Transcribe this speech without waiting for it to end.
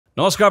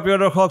নমস্কাৰ প্ৰিয়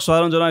দৰ্শক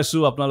স্বাগতম জনাইছো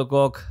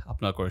আপোনালোকক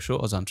আপোনালোকৰ শ্ব'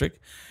 অজান্ত্ৰিক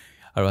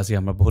আৰু আজি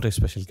আমাৰ বহুত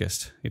স্পেশাল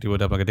গেষ্ট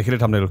ইতিমধ্যে আপোনালোকে দেখিলে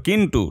থামনেল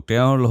কিন্তু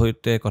তেওঁৰ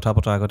সৈতে কথা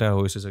পতাৰ আগতে আৰু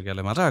হৈছে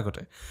জগিয়ালে মাতাৰ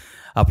আগতে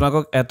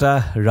আপোনালোকক এটা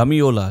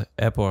ৰামিওলা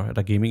এপৰ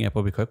এটা গেমিং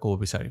এপৰ বিষয়ে ক'ব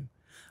বিচাৰিম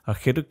আৰু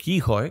সেইটো কি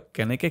হয়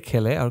কেনেকৈ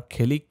খেলে আৰু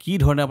খেলি কি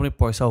ধৰণে আপুনি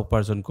পইচা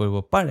উপাৰ্জন কৰিব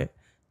পাৰে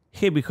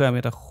সেই বিষয়ে আমি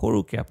এটা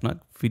সৰুকৈ আপোনাক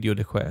ভিডিঅ'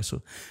 দেখুৱাই আছোঁ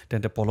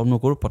তেন্তে পলম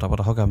নকৰোঁ পটাপট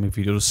হওক আমি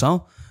ভিডিঅ'টো চাওঁ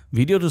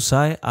ভিডিঅ'টো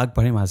চাই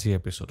আগবাঢ়িম আজি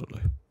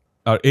এপিছ'ডলৈ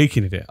আৰু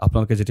এইখিনিতে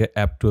আপোনালোকে যেতিয়া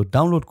এপটো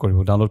ডাউনলোড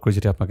কৰি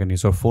যেতিয়া আপোনালোকে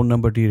নিজৰ ফোন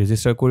নম্বৰ দি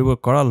ৰেজিষ্টাৰ কৰিব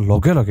কৰাৰ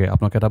লগে লগে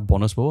আপোনালোকে এটা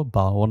বনাছ পাব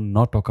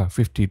 52 টকা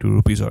 52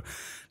 ৰুপিজৰ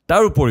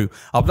তাৰ উপৰিও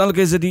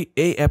আপোনালোকে যদি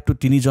এই এপটো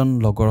 3জন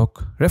লগৰক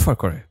ৰেফাৰ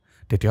কৰে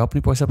তেতিয়া আপুনি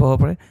পইচা পাব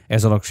পাৰে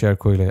এজনক শ্বেয়াৰ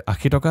কৰিলে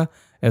 80 টকা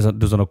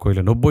দুজনক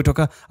কৰিলে 90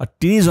 টকা আৰু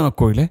 3জনক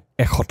কৰিলে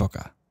 100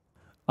 টকা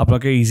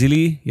আপোনালোকে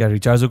ইজিলি ইয়াৰ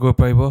ৰিচাৰ্জো কৰিব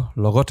পাৰিব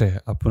লগতে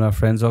আপোনাৰ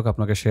ফ্ৰেণ্ডছক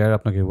আপোনালোকে শ্বেয়াৰ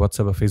আপোনালোকে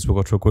হোৱাটছএপ বা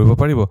ফেচবুকত থ্ৰু কৰিব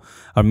পাৰিব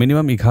আৰু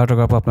মিনিমাম 11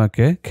 টকাৰ পৰা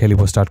আপোনালোকে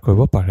খেলিব ষ্টাৰ্ট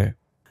কৰিব পাৰে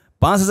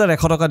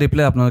 5100 টকা দি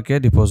পেলাই আপোনালোকে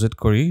ডিপজিট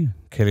কৰি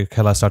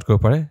খেলা ষ্টাৰ্ট কৰিব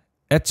পাৰে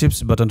এড চিপছ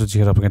বাটনটো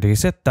যিহেতু আপোনালোকে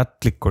দেখিছে তাত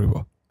ক্লিক কৰিব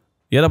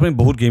ইয়াত আপুনি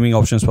বহুত গেমিং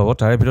অপশ্যনছ পাব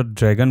তাৰে ভিতৰত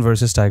ড্ৰেগন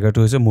ভাৰ্চেছ টাইগাৰটো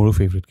হৈছে মোৰো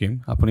ফেভৰেট গেম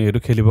আপুনি এইটো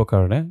খেলিবৰ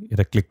কাৰণে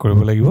এটা ক্লিক কৰিব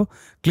লাগিব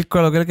ক্লিক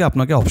কৰাৰ লগে লগে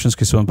আপোনালোকে অপশ্যনছ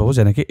কিছুমান পাব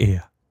যেনেকৈ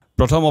এয়া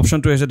প্ৰথম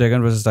অপশ্যনটো হৈছে ড্ৰেগন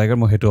ভাৰ্চেছ টাইগাৰ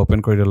মই সেইটো অপেন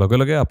কৰি দিয়াৰ লগে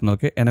লগে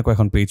আপোনালোকে এনেকুৱা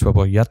এখন পেজ পাব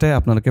ইয়াতে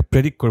আপোনালোকে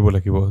প্ৰেডিক্ট কৰিব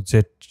লাগিব যে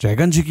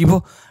ড্ৰেগন জিকিব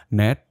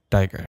নে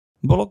টাইগাৰ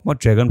বলক মই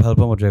ড্ৰেগন ভাল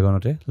পাওঁ মই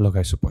ড্ৰেগনতে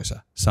লগাইছোঁ পইচা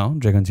চাওঁ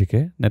ড্ৰেগন জিকে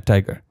নে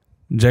টাইগাৰ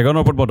ড্ৰেগনৰ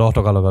ওপৰত মই 10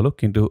 টকা লগালোঁ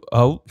কিন্তু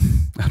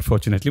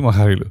আনফৰ্চুনেটলি মই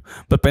হাৰিলোঁ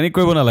বাট পেনিক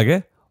কৰিব নালাগে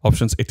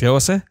অপশ্যনছ এতিয়াও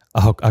আছে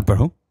আহক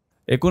আগবাঢ়োঁ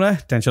একো নাই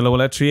টেনশ্যন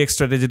ল'বলৈ 3x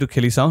ষ্ট্ৰেটেজিটো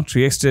খেলি চাওঁ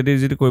 3x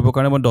ষ্ট্ৰেটেজিটো কৰিবৰ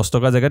কাৰণে মই 10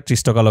 টকা জেগাত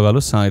 30 টকা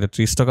লগালোঁ চাওঁ এতিয়া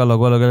 30 টকা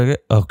লগোৱাৰ লগে লগে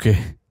অ'কে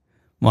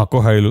মই আকৌ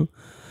হাৰিলোঁ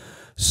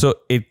চ'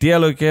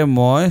 এতিয়ালৈকে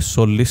মই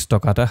 40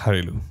 টকাটা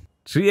হাৰিলোঁ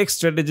 3x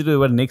ষ্ট্ৰেটেজিটো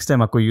এবাৰ নেক্সট টাইম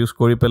আকৌ ইউজ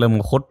কৰি পেলাই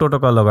মই 70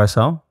 টকা লগাই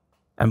চাওঁ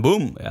এণ্ড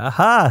বুম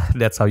আহা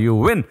ডেটছ হাউ ইউ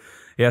উইন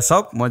এয়া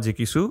চাওক মই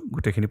জিকিছোঁ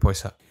গোটেইখিনি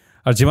পইচা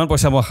আৰু যিমান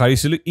পইচা মই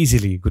হাৰিছিলোঁ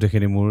ইজিলি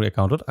গোটেইখিনি মোৰ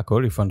একাউণ্টত আকৌ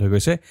ৰিফাণ্ড হৈ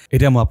গৈছে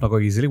এতিয়া মই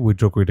আপোনালোকক ইজিলি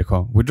উইথড্ৰ কৰি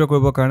দেখুৱাওঁ উইথড্ৰ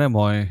কৰিবৰ কাৰণে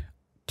মই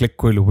ক্লিক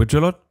কৰিলোঁ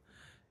উইথড্ৰলত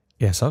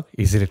এয়া চাওক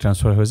ইজিলি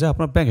ট্ৰান্সফাৰ হৈ যায়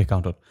আপোনাৰ বেংক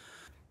একাউণ্টত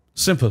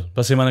চিম্পল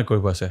বাছ ইমানে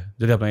কৰিব আছে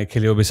যদি আপোনালোকে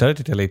খেলিব বিচাৰে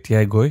তেতিয়াহ'লে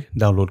এতিয়াই গৈ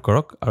ডাউনলোড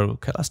কৰক আৰু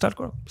খেলা ষ্টাৰ্ট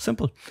কৰক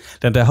চিম্পল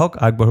তেন্তে আহক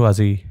আগবাঢ়ো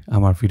আজি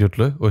আমাৰ ভিডিঅ'ত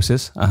লৈ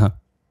Oasis আহা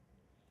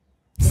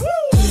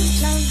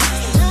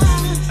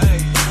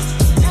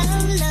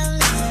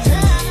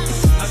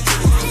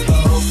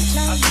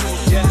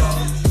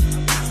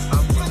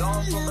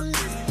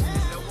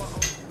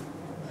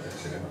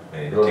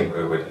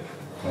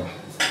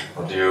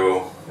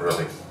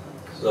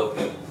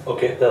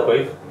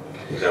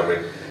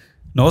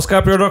নমস্কাৰ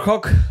প্ৰিয়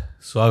দৰ্শক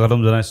স্বাগতম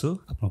জনাইছোঁ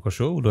আপোনালোকৰ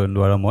শ্ব' উদয়ন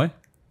দ্বাৰা মই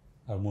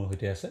আৰু মোৰ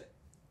সৈতে আছে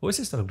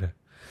Oasis তালুকদাৰ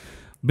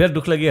বিৰাট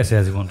দুখ লাগি আছে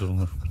আজি মনটো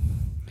মোৰ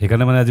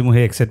সেইকাৰণে মানে আজি মোৰ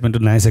সেই এক্সাইটমেণ্টটো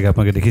নাই চাগে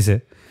আপোনালোকে দেখিছে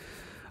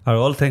আৰু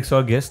all thanks two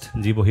hour guest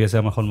যি বহি আছে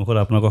আমাৰ সন্মুখত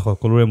আপোনালোকৰ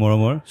সকলোৰে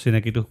মৰমৰ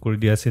চিনাকিটো কৰি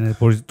দিয়া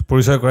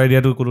পৰিচয় কৰাই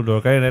দিয়াটো কোনো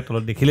দৰকাৰেই নাই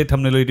তলত দেখিলেই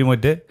থামনেল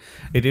ইতিমধ্যে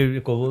এতিয়া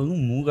ক'ব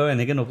মোক আৰু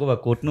এনেকৈ নক'বা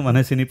ক'তনো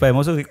মানুহে চিনি পায়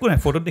মই একো নাই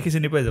ফটোত দেখি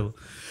চিনি পাই যাব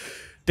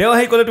তেওঁ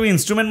আহি ক'লে তুমি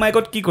ইনষ্ট্ৰুমেণ্ট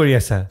মাইকত কি কৰি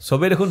আছা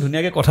চবেই দেখোন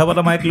ধুনীয়াকৈ কথা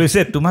পতা মাইক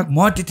লৈছে তোমাক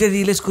মই তেতিয়া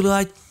ৰিয়েলাইজ কৰিলোঁ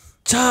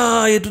আচ্ছা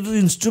এইটোতো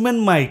ইনষ্ট্ৰুমেণ্ট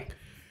মাইক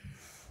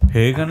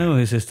সেইকাৰণে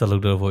Oasis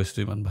তালুকদাৰৰ ভইচটো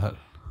ইমান ভাল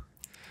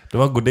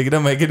তোমাক গোটেইকেইটা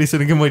মাইকে দিছোঁ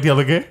নেকি মই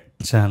এতিয়ালৈকে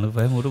জানো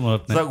পাই মোৰতো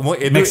মনত নাই মই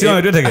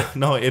এইটোৱে থাকে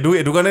নহয়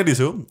এইটো কাৰণে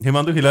দিছোঁ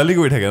সিমানটো হিলালি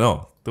কৰি থাকে ন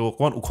তো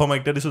অকণমান ওখ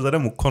মাইকটা দিছোঁ যাতে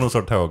মুখখন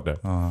ওচৰত থাকক তাৰ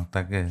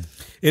তাকে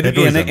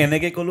এইটো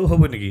এনেকৈ ক'লেও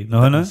হ'ব নেকি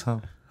নহয় নহয়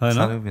হয়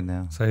ন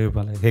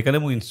চাৰিওফালে সেইকাৰণে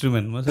মোৰ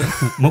ইনষ্ট্ৰুমেণ্ট মই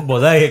মোক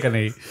বজাই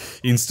সেইকাৰণে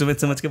ইনষ্ট্ৰুমেণ্ট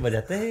চমজকে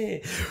বজাতে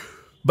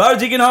বাৰু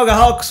যি কি নহওক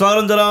আহক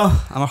স্বাগতম জনাওঁ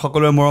আমাৰ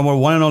সকলোৰে মৰমৰ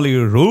one and only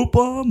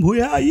Rupam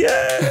Bhuyan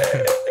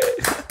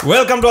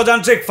welcome to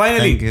অজান্ত্ৰিক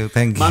finally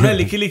মানুহে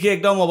লিখি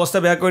একদম অৱস্থা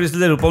বেয়া কৰি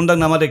দিছিলে যে ৰূপম দাক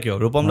নামাতে কিয়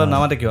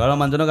আৰু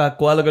মানুহজনক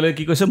কোৱাৰ লগে লগে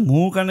কি কৈছে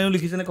মোৰ কাৰণেও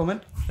লিখিছেনে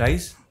কমেণ্ট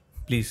ৰাইজ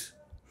প্লিজ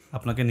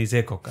আপোনালোকে নিজে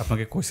কওক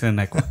আপোনালোকে কৈছেনে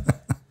নাই কওক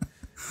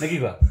নে কি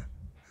কোৱা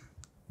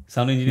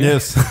চাউণ্ড ইঞ্জিনিয়াৰ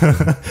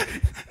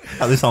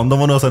আজি চাউণ্ড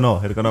মনো আছে ন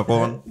সেইটো কাৰণে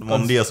অকণমান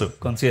মন দি আছোঁ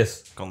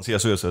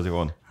কনচিয়াছ হৈ আছোঁ আজি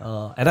অকণমান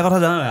এটা কথা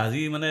জানো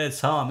আজি মানে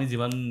চাওঁ আমি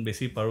যিমান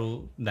বেছি পাৰোঁ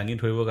দাঙি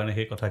ধৰিবৰ কাৰণে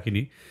সেই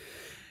কথাখিনি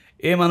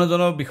এই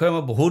মানুহজনৰ বিষয়ে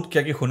মই বহুত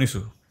কিবা কিবি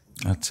শুনিছোঁ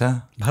আচ্ছা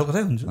ভাল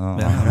কথাই শুনিছোঁ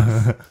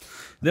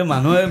যে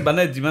মানুহে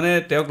মানে যিমানে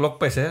তেওঁক লগ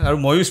পাইছে আৰু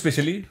ময়ো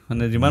স্পেচিয়েলি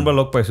মানে যিমানবাৰ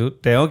লগ পাইছোঁ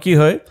তেওঁ কি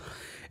হয়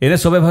এনে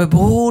চবে ভাবে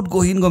বহুত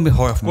গহীন গম্ভীৰ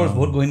হয় অফক'ৰ্চ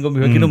বহুত গহীন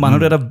গম্ভীৰ হয় কিন্তু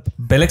মানুহটো এটা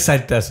বেলেগ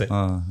ছাইড এটা আছে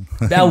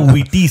বেয়া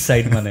উইটি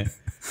ছাইড মানে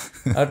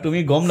আৰু তুমি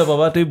গম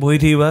নাপাবা তুমি বহি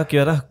থাকিবা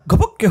কিবা এটা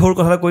ঘপককৈ সৰু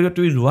কথা এটা কৈ দিবা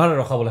তুমি নোৱাৰা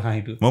ৰখাবলৈ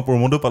হাঁহিটো মই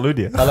প্ৰমোটো পালোঁ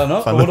দিয়া পালা ন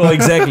প্ৰমোটো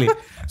একজেক্টলি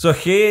চ'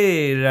 সেই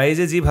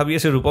ৰাইজে যি ভাবি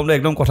আছে ৰূপমদা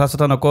একদম কথা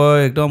চথা নকয়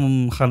একদম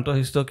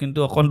শান্তশিষ্ট কিন্তু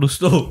অকণ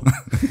দুষ্ট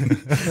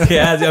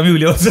সেয়া আজি আমি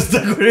উলিয়াব চেষ্টা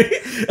কৰি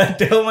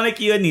তেওঁ মানে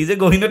কি হয় নিজে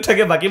গহীনত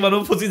থাকে বাকী মানুহ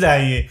ফচি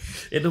যায়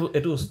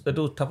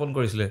এইটো উত্থাপন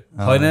কৰিছিলে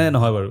হয়নে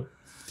নহয় বাৰু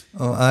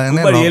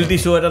ৰিয়েলিটি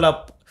শ্ব' এটা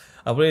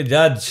আপুনি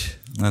জাজ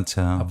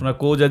আচ্ছা আপোনাৰ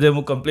কো জাজে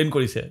মোক কমপ্লেইন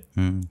কৰিছে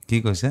কি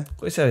কৈছে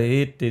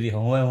এই তেৰি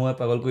সময়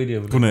পাগল কৰি দিয়ে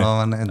বুলি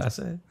মানে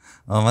আছে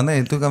মানে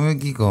এইটোক আমি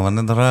কি কওঁ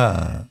মানে ধৰা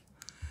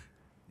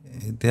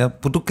এতিয়া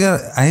পুতুককৈ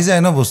আহি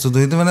যায় ন বস্তুটো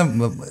সেইটো মানে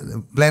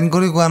প্লেন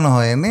কৰি কোৱা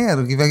নহয় এনেই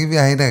আৰু কিবা কিবি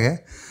আহি থাকে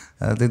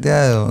তেতিয়া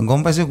গম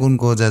পাইছোঁ কোন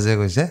কো জাজে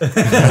কৈছে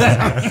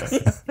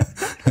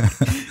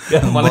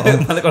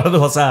কথাটো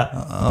সঁচা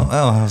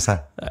সঁচা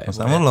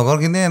সঁচা মোৰ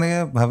লগৰখিনিয়ে এনেকৈ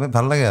ভাবে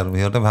ভাল লাগে আৰু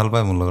সিহঁতে ভাল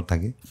পায় মোৰ লগত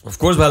থাকি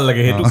অফক'ৰ্চ ভাল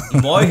লাগে সেইটো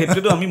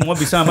সেইটোতো মই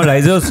বিচাৰোঁ আমাৰ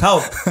ৰাইজেও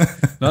চাওক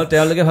নহ'লে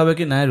তেওঁলোকে ভাবে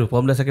কি নাই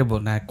ৰূপম দা চাগে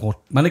নাই ক'ত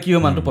মানে কি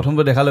হয় মানুহটো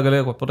প্ৰথমবাৰ দেখাৰ লগে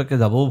লগে পটককৈ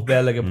যাবও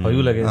বেয়া লাগে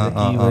ভয়ো লাগে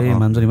কি হয়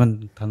মানুহজন ইমান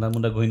ঠাণ্ডা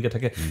মুণ্ডা গহীনকৈ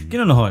থাকে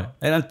কিন্তু নহয়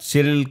এটা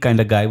চিল কাইণ্ড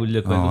অফ গাই বুলি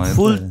কয়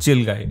ফুল চিল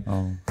গাই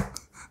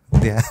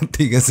দিয়া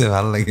ঠিক আছে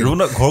ভাল লাগিল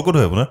ঘৰ ক'ত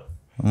হয় আপোনাৰ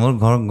মোৰ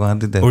ঘৰ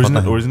গুৱাহাটীতে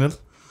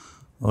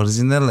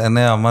অৰিজিনেল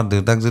এনে আমাৰ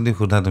দেউতাক যদি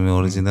সোধা তুমি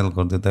অৰিজিনেল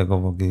ক'ত দেউতাই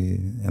ক'ব কি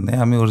এনে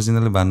আমি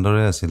অৰিজিনেলি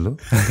বান্দৰে আছিলোঁ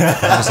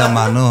তাৰপিছত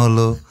মানুহ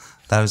হ'লোঁ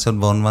তাৰপিছত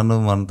বন মানুহ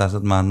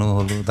তাৰপিছত মানুহ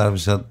হ'লোঁ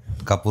তাৰপিছত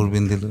কাপোৰ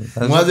পিন্ধিলোঁ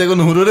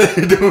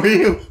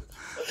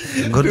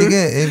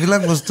গতিকে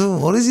এইবিলাক বস্তু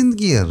অৰিজিন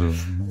কি আৰু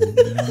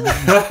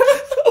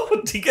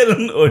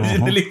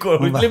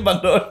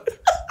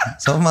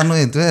চব মানুহ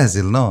এইটোৱে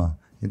আছিল ন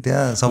এতিয়া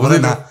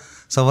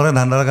চবৰে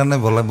ধান্দাৰ কাৰণে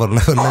বদলাই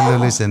লৈ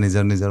লৈছে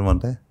নিজৰ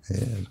মতে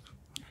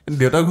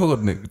দেউতাৰ ঘৰ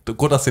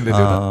ক'ত আছিলে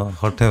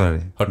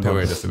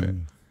সৰ্থেবাৰীত আছিলে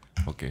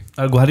অ'কে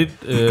আৰু গুৱাহাটীত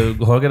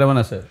ঘৰ কেইটামান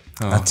আছে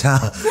আচ্ছা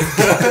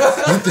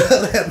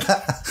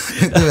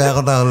এইটো বেয়া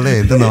কথা হ'ল দেই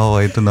এইটো নহ'ব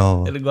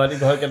গুৱাহাটীত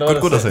ঘৰ কেইটামান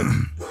ক'ত আছে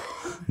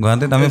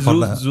গুৱাহাটীত আমি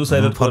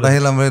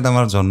ফটাহিল আমবাৰীত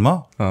আমাৰ জন্ম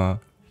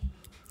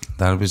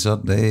তাৰপিছত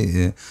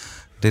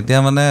তেতিয়া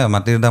মানে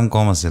মাটিৰ দাম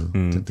কম আছিল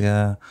তেতিয়া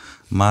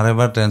মাৰ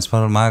এবাৰ ট্ৰেন্সফাৰ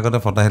হ'ল মা আগতে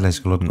ফটাহিল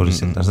হাইস্কুলত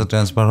কৰিছিল তাৰপিছত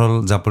ট্ৰেন্সফাৰ হ'ল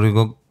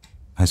জ্যাপুৰিগোগ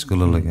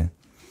হাইস্কুললৈকে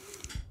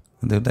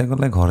দেউতাই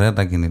ক'লে ঘৰে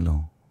এটা কিনিলোঁ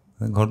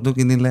ঘৰটো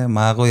কিনিলে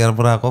মা আকৌ ইয়াৰ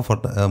পৰা আকৌ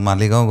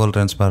মালিগাঁও গ'ল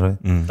ট্ৰেন্সফাৰ হয়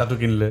তাতো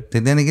কিনিলে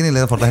তেতিয়া নিকিনিলে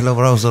ফটাহিলৰ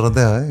পৰা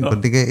ওচৰতে হয়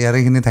গতিকে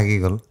ইয়াৰেখিনি থাকি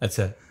গ'ল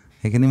আচ্ছা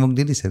সেইখিনি মোক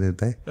দি দিছে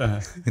দেউতাই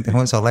এতিয়া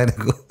মই চলাই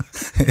থাকোঁ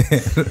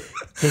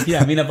সেইখিনি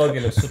আমি নাপাওঁ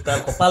কেলে চোতা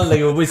কপাল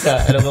লাগিব বুজিছা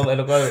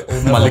এনেকুৱা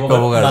মালিক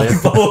পাব কাৰণে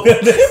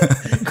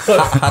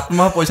 7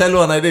 মাহ পইচা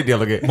লোৱা নাই দেই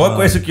এতিয়ালৈকে মই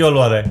কৈছোঁ কিয়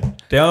লোৱা নাই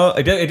তেওঁ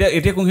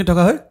এতিয়া কোনখিনি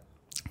থকা হয়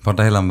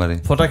ফটাহিল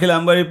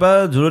আমবাৰীৰ পৰা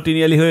জুৰু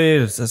তিনিআলি হৈ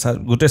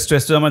গোটেই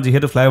ষ্ট্ৰেচটো আমাৰ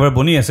যিহেতু ফ্লাইঅভাৰ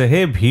বনি আছে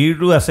সেই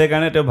ভিৰটো আছে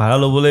কাৰণে তেওঁ ভাড়া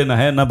ল'বলৈ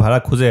নাহে না ভাড়া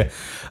খোজে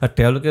আৰু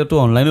তেওঁলোকেতো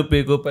অনলাইনো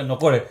পে' কৰিব পাৰে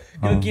নকৰে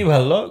কিন্তু কি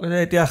ভাল কৈছে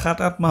এতিয়া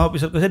 7-8 মাহৰ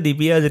পিছত কৈছে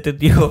দিবিয়া যেতিয়া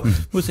দিওঁ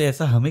বুজিছে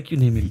এচা হামে কিয়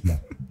নিমিলিলা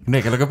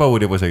একেলগে পাব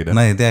এতিয়া পইচাকেইটা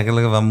নাই এতিয়া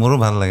একেলগে পাম মোৰো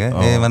ভাল লাগে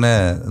এই মানে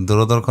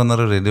দূৰদৰ্শন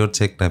আৰু ৰেডিঅ'ৰ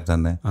চেক টাইপ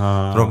জানে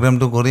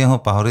প্ৰগ্ৰেমটো কৰি আহোঁ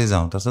পাহৰি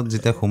যাওঁ তাৰপিছত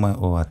যেতিয়া সোমাই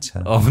আচ্ছা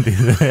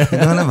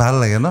মানে ভাল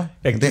লাগে ন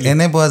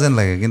এনে পোৱা যেন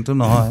লাগে কিন্তু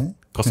নহয়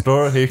কষ্টৰ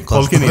সেই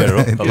ফলখিনি আৰু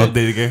অলপ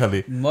দেৰিকে খালি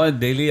মই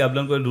ডেইলি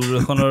আপোনালোকৰ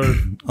দূৰদৰ্শনৰ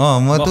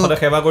মইতো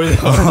সেৱা কৰি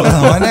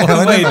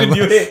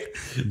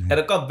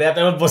এনেকুৱা বেয়া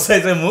টাইমত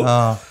বচাইছে মোক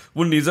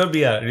মোৰ নিজৰ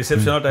বিয়া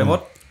ৰিচেপশ্যনৰ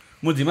টাইমত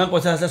মোৰ যিমান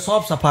পইচা আছে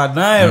চব চাফা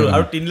নাই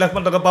আৰু 3 লাখ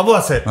মান টকা পাব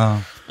আছে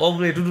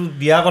বোলো এইটোতো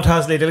দিয়াৰ কথা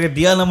আছিলে এতিয়ালৈকে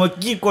দিয়া নাই মই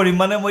কি কৰিম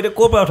মানে মই এতিয়া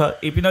ক'ৰ পৰা উঠা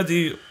এইপিনৰ যি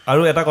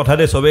আৰু এটা কথা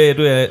দেই চবেই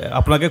এইটো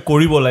আপোনালোকে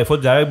কৰিব লাইফত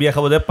যাৰে বিয়া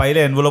খাব যায় পাৰিলে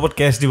এনভেলপত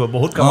কেছ দিব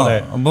বহুত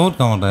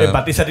কামত আহে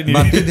বাতি চাতি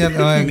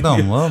একদম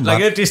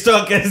লাগে 30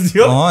 টকা কেছ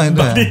দিয়ক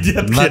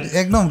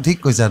একদম ঠিক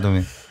কৈছা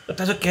তুমি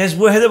তাৰপিছত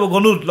কেছবোৰ আহি যাব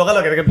গণুত লগা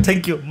এনেকৈ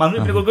থেংক ইউ মানুহ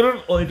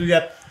এইটো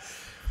ইয়াত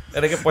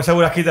এনেকৈ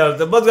পইচাবোৰ ৰাখি যাওঁ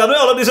মই জানোৱে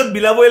অলপ পিছত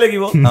বিলাবই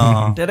লাগিব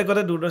তেতিয়া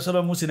কওঁতে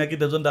দূৰদৰ্শনৰ মোৰ চিনাকি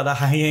দুজন দাদা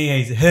হাঁহি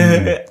আহিছে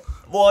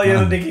মই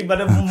দেখি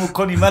মানে মোৰ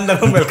মুখখন ইমান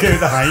ডাঙৰ মেলকে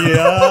হাঁহি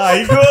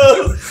আহি গ'ল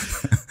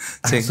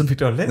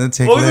ভিতৰলৈ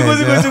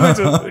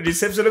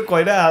ৰিচেপশ্যনত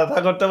কয়না আধা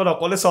ঘণ্টামান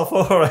অকলে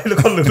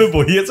চফাখন লৈ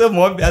বহি আছে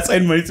মই বেয়া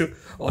চাইন মাৰিছোঁ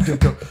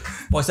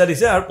পইচা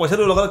দিছে আৰু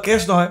পইচাটো লগত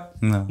কেছ নহয়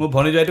মোৰ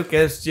ভনী যোৱাইটো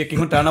কেছ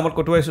কেইখন তাৰ নামত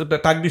কটোৱাইছোঁ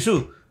তাক দিছোঁ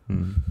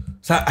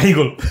আহি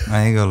গ'ল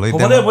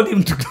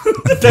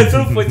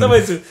পইচা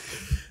পাইছোঁ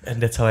And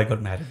that's how I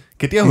got married.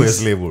 কেতিয়া হৈ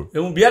আছিল এইবোৰ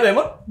বিয়া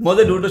টাইমত মই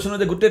যে দূৰদৰ্শনত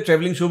যে গোটেই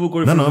ট্ৰেভেলিং শ্ব'বোৰ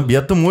কৰি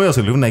বিয়াততো মই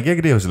আছিলোঁ নাইকিয়া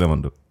কেতিয়া হৈছিলে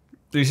মানুহটো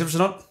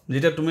ৰিচেপশ্যনত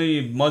যেতিয়া তুমি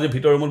মই যে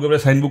ভিতৰ ৰুমত গৈ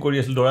পেলাই চাইন বুক কৰি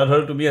আছিলোঁ দৰা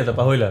ধৰা তুমি আছা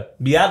পাহৰিলা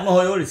বিয়াত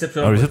নহয়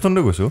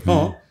ৰিচেপশ্যনতে গৈছোঁ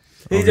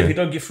এই যে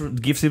ভিতৰ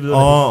গিফ্ট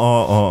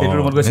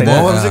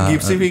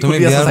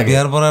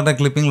বিয়াৰ পৰা এটা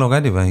ক্লিপিং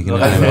লগাই দিবা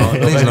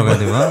লগাই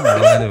দিবা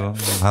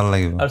ভাল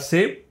লাগিব আৰু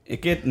ছেম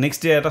একে নেক্সট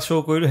ডে এটা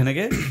শ্ব' কৰিলোঁ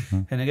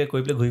সেনেকৈ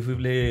কৰি পেলাই ঘূৰি ফুৰি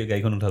পেলাই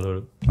গাড়ীখন উঠালোঁ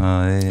আৰু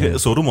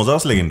শ্ব'টো মজা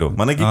আছিলে কিন্তু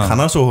মানে কি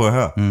খানাৰ শ্ব' হয়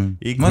হা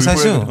মই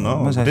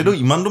চাইছোঁ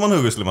ইমানটো মানুহ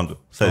হৈ গৈছিলে মানুহটো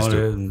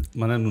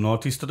মানে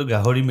নৰ্থ ইষ্টতো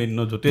গাহৰি মেইন ন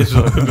য'তেই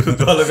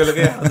লগে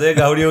লগে হাজে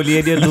গাহৰি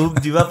উলিয়াই দিয়ে লোক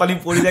জিভা পানী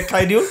পৰি যায়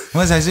খাই দিওঁ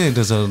মই চাইছোঁ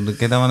এইটো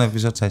কেইটামান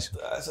এপিছ'ড চাইছোঁ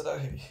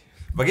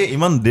বাকী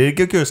ইমান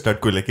দেৰিকৈ কিয় ষ্টাৰ্ট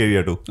কৰিলে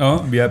কেৰিয়াৰটো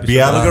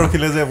বিয়ালৈকে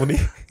ৰখিলে যে আপুনি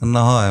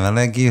নহয়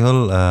মানে কি হ'ল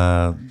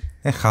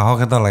এই সাহস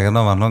এটা লাগে ন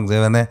মানুহক যে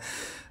মানে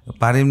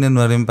পাৰিম নে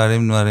নোৱাৰিম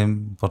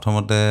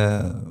প্ৰথমতে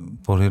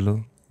পঢ়িলোঁ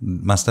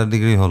মাষ্টাৰ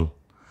ডিগ্ৰী হ'ল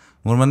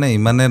মোৰ মানে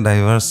ইমানে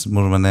ডাইভাৰ্ছ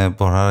মোৰ মানে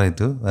পঢ়াৰ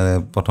এইটো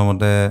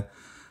প্ৰথমতে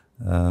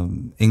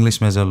ইংলিছ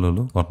মেজৰ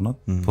ল'লোঁ কটনত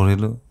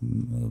পঢ়িলোঁ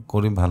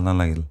কৰি ভাল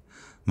নালাগিল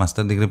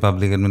মাষ্টাৰ ডিগ্ৰী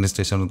পাব্লিক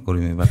এডমিনিষ্ট্ৰেশ্যনত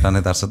কৰিম এইবাৰ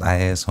তাৰমানে তাৰপিছত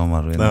IAS হ'ম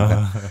আৰু এনেকুৱা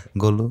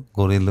গ'লোঁ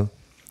কৰিলোঁ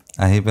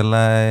আহি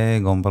পেলাই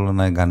গম পালোঁ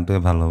নাই গানটোৱে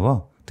ভাল হ'ব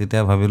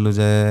তেতিয়া ভাবিলোঁ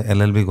যে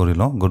LLB কৰি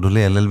লওঁ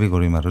গধূলি LLB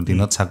কৰিম আৰু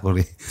দিনত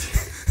চাকৰি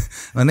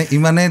মানে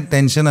ইমানেই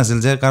টেনশ্যন আছিল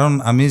যে কাৰণ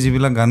আমি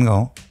যিবিলাক গান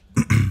গাওঁ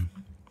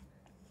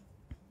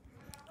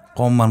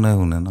কম মানুহে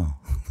শুনে ন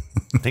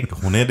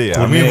শুনে দেই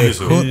আমি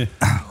শুনিছোঁ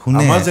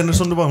আমাৰ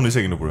জেনেৰেশ্যনটো পৰা শুনিছে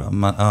কিন্তু পুৰা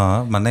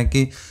মানে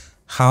কি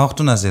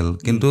সাহসটো নাছিল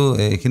কিন্তু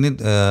এইখিনিত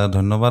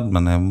ধন্যবাদ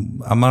মানে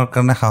আমাৰ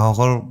কাৰণে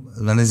সাহসৰ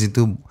মানে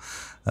যিটো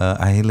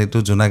আহিল এইটো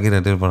জোনাকী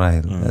ৰাতিৰ পৰা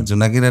আহিল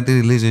জোনাকী ৰাতি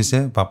ৰিলিজ হৈছে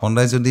পাপন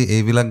দাই যদি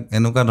এইবিলাক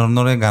এনেকুৱা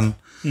ধৰণৰে গান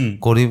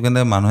কৰি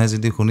কেনে মানুহে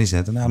যদি শুনিছে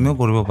তেনে আমিও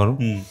কৰিব পাৰোঁ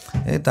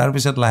এই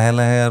তাৰপিছত লাহে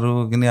লাহে আৰু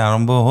কিনি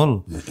আৰম্ভ হ'ল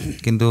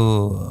কিন্তু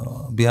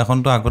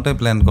বিয়াখনটো আগতে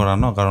প্লেন কৰা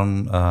ন কাৰণ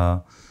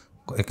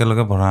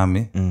একেলগে পঢ়া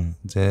আমি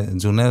যে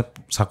যোনে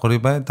চাকৰি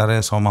পায় তাৰে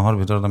 6 মাহৰ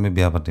ভিতৰত আমি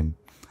বিয়া পাতিম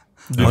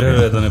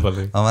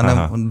মানে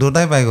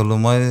দুটাই পাই গ'লোঁ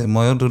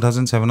ময়ো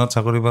 2007ত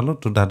চাকৰি পালোঁ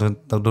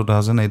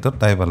 2008ত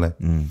তাই পালে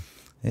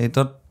 8ত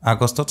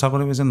আগষ্টত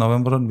চাকৰি পাইছে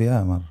নৱেম্বৰত বিয়া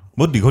আমাৰ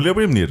বহুত দীঘলীয়া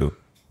পাৰিম নি এইটো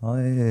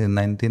হয়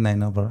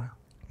 99ৰ পৰা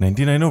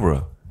 99ৰ পৰা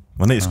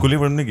মানে স্কুলীয়া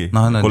পঢ়িম নেকি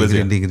নহয়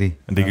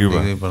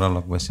ডিগ্ৰীৰ পৰা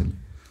লগ পাইছিলোঁ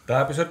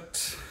তাৰপিছত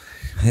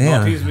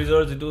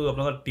যিটো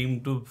আপোনালোকৰ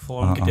টিমটো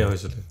ফৰ্ম কেতিয়া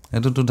হৈছিলে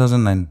এইটো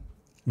 2009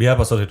 বিয়াৰ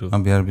পাছত সেইটো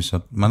বিয়াৰ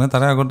পিছত মানে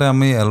তাৰে আগতে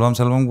আমি এলবাম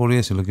চেলবাম কৰি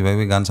আছিলোঁ কিবা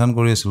কিবি গান চান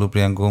কৰি আছিলোঁ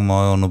প্ৰিয়াংকু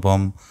মই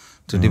অনুপম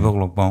ত্ৰিদীপক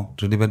লগ পাওঁ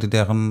ত্ৰিদীপে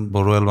তেতিয়া এখন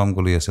বড়ো এলবাম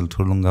কৰি আছিল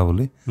থুলুংগা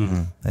বুলি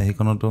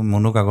সেইখনতো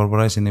মনুক আগৰ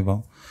পৰাই চিনি পাওঁ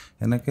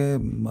এনেকৈ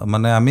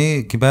মানে আমি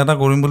কিবা এটা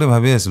কৰিম বুলি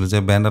ভাবি আছিলোঁ যে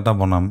বেণ্ড এটা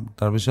বনাম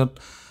তাৰপিছত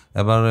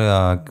এবাৰ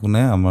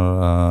কোনে আমাৰ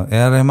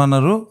A.R. ৰেহমান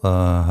আৰু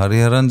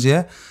হৰিহৰণজীয়ে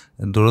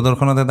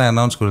দূৰদৰ্শনত এটা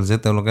এনাউন্স কৰিল যে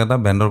তেওঁলোকে এটা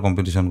বেণ্ডৰ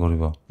কম্পিটিশ্যন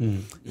কৰিব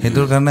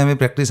সেইটোৰ কাৰণে আমি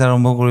প্ৰেক্টিচ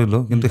আৰম্ভ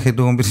কৰিলোঁ কিন্তু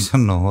সেইটো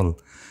কম্পিটিশ্যন নহ'ল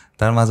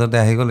তাৰ মাজতে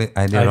আহি গ'ল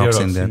আইডিয়া ৰক্স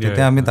ইণ্ডিয়া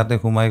তেতিয়া আমি তাতে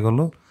সোমাই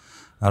গ'লোঁ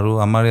আৰু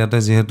আমাৰ ইয়াতে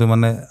যিহেতু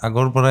মানে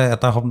আগৰ পৰাই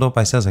এটা শব্দ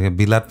পাইছা চাগে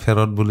বিলাত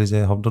ফেৰত বুলি যে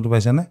শব্দটো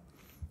পাইছানে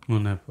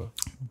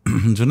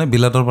যোনে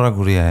বিলাতৰ পৰা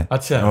ঘূৰি আহে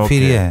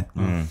ফিৰি আহে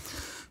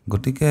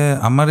গতিকে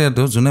আমাৰ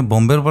ইয়াতেও যোনে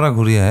বম্বেৰ পৰা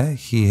ঘূৰি আহে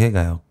সিহে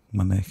গায়ক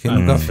মানে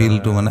সেনেকুৱা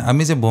ফিলটো মানে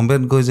আমি যে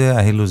বম্বেত গৈ যে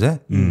আহিলোঁ যে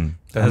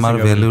আমাৰ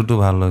ভেলিউটো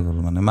ভাল হৈ গ'ল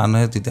মানে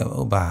মানুহে তেতিয়া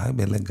বাহ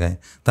বেলেগ গায়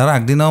তাৰ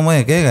আগদিনাও মই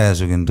একেই গাই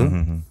আছোঁ কিন্তু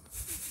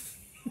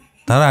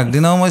তাৰ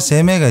আগদিনাও মই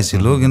ছেমে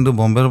গাইছিলোঁ কিন্তু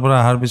বম্বেৰ পৰা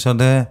অহাৰ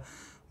পিছতহে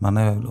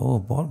মানে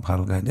বৰ ভাল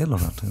গাই দিয়ে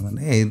ল'ৰাটোৱে মানে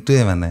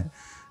এইটোৱে মানে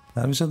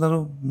তাৰপিছত আৰু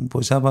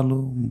পইচা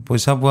পালোঁ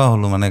পইচা পোৱা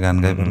হ'লোঁ মানে গান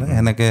গাই পেলাই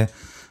সেনেকৈ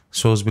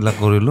শ্ব'জবিলাক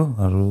কৰিলোঁ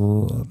আৰু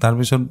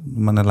তাৰপিছত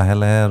মানে লাহে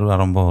লাহে আৰু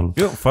আৰম্ভ হ'ল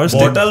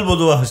বৰতাল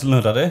বজোৱা হৈছিল ন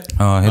তাতে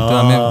সেইটো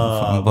আমি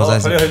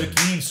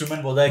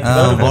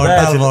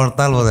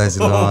বৰতাল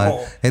বজাইছিলোঁ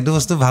সেইটো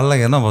বস্তু ভাল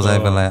লাগে ন বজাই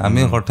পেলাই আমি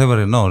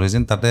সৰ্থেবাৰী ন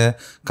অৰিজিন তাতে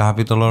কাঁহ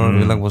পিতলৰ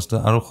এইবিলাক বস্তু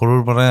আৰু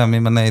সৰুৰ পৰাই আমি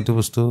মানে এইটো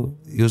বস্তু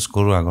ইউজ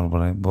কৰোঁ আগৰ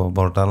পৰাই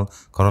বৰতাল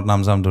ঘৰত নাম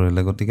চাম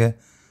ধৰিলে গতিকে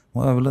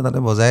মই ভাবিলোঁ তাতে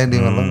বজাই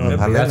দিম অলপ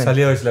ভালে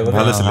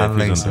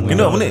লাগিছিল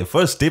কিন্তু আপুনি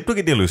ফাৰ্ষ্ট ষ্টেপটো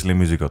কেতিয়া লৈছিলে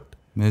মিউজিকত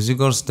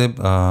মিউজিকৰ ষ্টেপ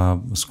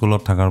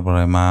স্কুলত থকাৰ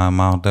পৰাই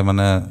মাহঁতে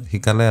মানে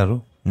শিকালে আৰু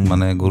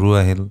মানে গুৰু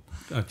আহিল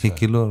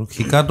শিকিলোঁ আৰু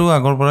শিকাটো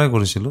আগৰ পৰাই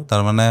কৰিছিলোঁ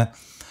তাৰমানে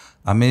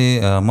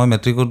মই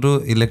মেট্ৰিকতো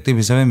ইলেক্টিভ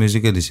হিচাপে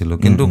মিউজিকে দিছিলোঁ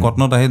কিন্তু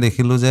কটনত আহি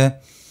দেখিলোঁ যে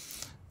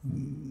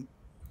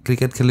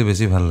ক্ৰিকেট খেলি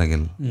বেছি ভাল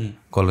লাগিল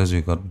কলেজ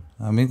উইকত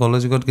আমি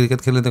কলেজ উইকত ক্ৰিকেট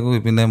খেলি থাকোঁ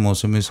ইপিনে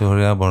মৌচুমী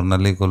চহৰীয়া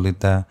বৰ্ণালী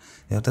কলিতা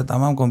সিহঁতে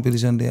তামাম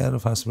কম্পিটিশ্যন দিয়ে আৰু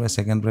ফাৰ্ষ্ট প্ৰাইজ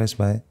ছেকেণ্ড প্ৰাইজ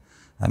পায়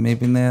আমি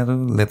ইপিনে আৰু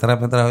লেতেৰা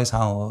পেতেৰা হৈ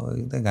চাওঁ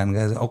গান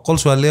গাই অকল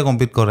ছোৱালীয়ে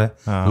কম্পিট কৰে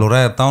ল'ৰা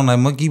এটাও নাই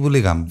মই কি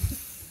বুলি গাম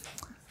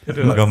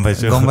গম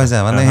পাইছা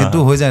মানে সেইটো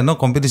হৈ যায় ন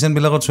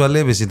কম্পিটিশ্যনবিলাকত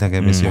ছোৱালীয়ে বেছি থাকে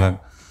বেছিভাগ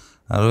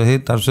আৰু সেই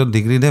তাৰপিছত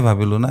ডিগ্ৰীতহে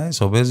ভাবিলোঁ নাই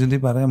চবেই যদি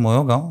পাৰে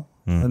ময়ো গাওঁ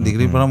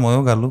ডিগ্ৰীৰ পৰা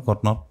ময়ো গালোঁ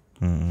কটনত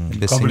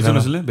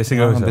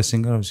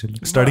বেছিংগাৰ হৈছিলোঁ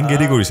ষ্টাৰ্টিং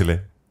কেদি কৰিছিলে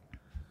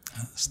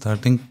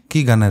ষ্টাৰ্টিং কি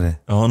গানেৰে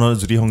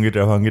জ্যোতি সংগীত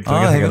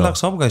সেইবিলাক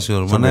চব গাইছোঁ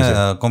আৰু মানে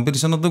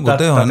কম্পিটিশ্যনতো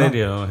গোটেই হয় ন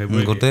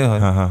গোটেই হয়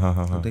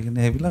গোটেইখিনি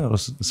সেইবিলাক আৰু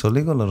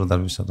চলি গ'ল আৰু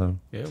তাৰপিছত আৰু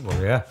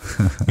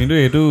কিন্তু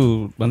এইটো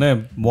মানে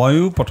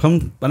ময়ো প্ৰথম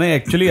মানে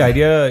একচুৱেলি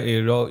আইডিয়া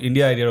ৰক্স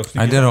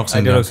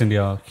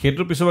ইণ্ডিয়া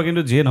সেইটোৰ পিছৰ পৰা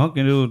কিন্তু যিয়ে নহওক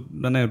কিন্তু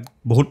মানে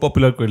বহুত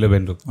পপুলাৰ কৰিলে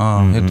বেণ্ডটোক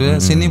সেইটোৱে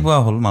চিনি পোৱা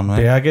হ'ল মানুহে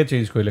বেয়াকৈ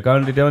চেঞ্জ কৰিলে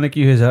কাৰণ তেতিয়া মানে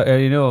কি হৈছে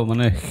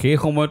মানে সেই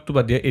সময়ততো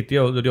বাদ দিয়া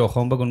এতিয়াও যদি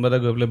অসম বা কোনোবা এটা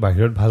গৈ পেলাই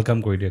বাহিৰত ভাল কাম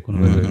কৰি দিয়ে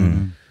কোনোবাই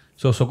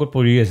চকুত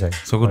পৰিয়ে যায়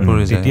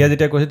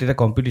যেতিয়া কৈছে তেতিয়া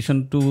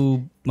কম্পিটিশ্যনটো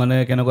মানে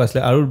কেনেকুৱা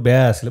আছিলে আৰু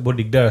বেয়া আছিলে বহুত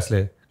দিগদাৰ আছিলে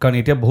কাৰণ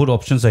এতিয়া বহুত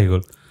অপশ্যনছ আহি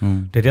গ'ল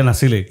তেতিয়া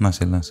নাছিল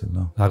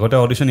আগতে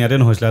অডিশ্যন ইয়াতে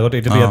নহৈছিলে আগতে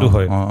এতিয়াতো ইয়াতো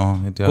হয়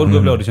ক'ত গৈ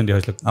পেলাই অডিশ্যন দিয়া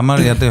হৈছিলে আমাৰ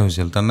ইয়াতে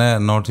হৈছিল তাৰমানে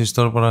নৰ্থ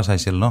ইষ্টৰ পৰা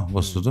চাইছিল ন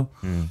বস্তুটো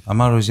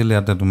আমাৰ হৈছিল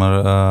ইয়াতে তোমাৰ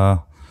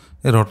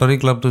এই ৰটাৰী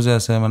ক্লাবটো যে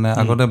আছে মানে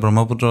আগতে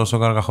ব্ৰহ্মপুত্ৰ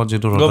অশোকাৰ কাষত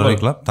যিটো ৰটাৰী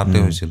ক্লাব তাতে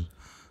হৈছিল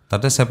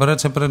তাতে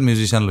ছেপাৰেট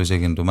মিউজিচিয়ান লৈছে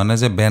কিন্তু মানে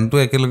যে বেণ্ডটো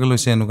একেলগে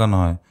লৈছে এনেকুৱা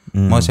নহয়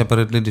মই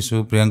ছেপাৰেটলি দিছোঁ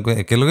প্ৰিয়াংকুৱে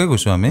একেলগে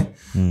গৈছোঁ আমি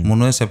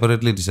মুনুৱে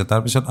ছেপাৰেটলি দিছে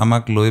তাৰপিছত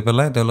আমাক লৈ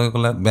পেলাই তেওঁলোকে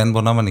ক'লে বেণ্ড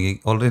বনাবা নেকি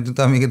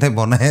অলৰেডিতো আমি কেইটাই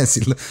বনাই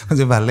আছিলোঁ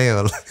যে ভালেই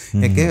হ'ল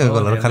একেই হৈ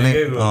গ'ল আৰু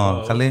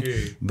খালি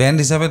বেণ্ড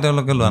হিচাপে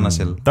তেওঁলোকে লোৱা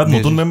নাছিল তাত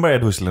নতুন মেম্বাৰ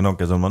এড হৈছিলে ন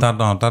কেইজনমান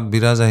তাত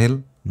বিৰাজ আহিল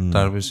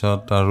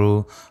তাৰপিছত আৰু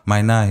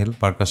মাইনা আহিল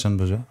পাৰ্কাশ্যন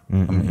বজোৱা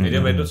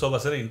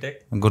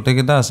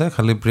গোটেইকেইটা আছে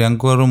খালি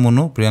প্ৰিয়াংকু আৰু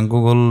মনু প্ৰিয়াংকু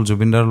গ'ল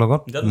জুবিনদাৰ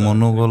লগত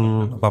মনু গ'ল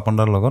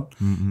পাপনদাৰ লগত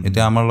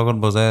এতিয়া আমাৰ লগত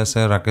বজাই আছে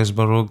ৰাকেশ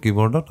বড়ো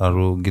কিবৰ্ডত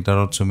আৰু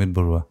গিটাৰত সুমিত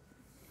বৰুৱা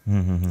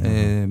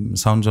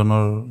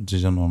সাউণ্ডজনৰ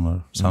যিজন অনাৰ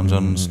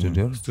সাউণ্ডজন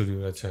ষ্টুডিঅ'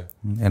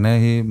 এনে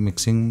সি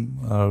মিক্সিং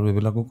আৰু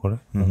এইবিলাকো কৰে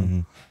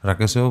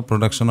ৰাকেশেও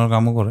প্ৰডাকশ্যনৰ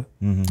কামো কৰে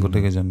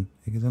গোটেইকেইজন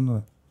সেইকেইজন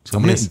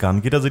আপুনি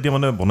গানকেইটা যেতিয়া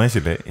মানে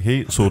বনাইছিলে সেই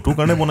শ্ব'টোৰ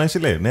কাৰণে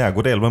বনাইছিলে নে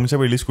আগতে এলবাম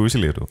হিচাপে ৰিলিজ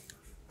কৰিছিলে এইটো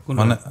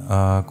মানে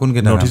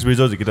কোনকেইটা নৰ্থ ইষ্ট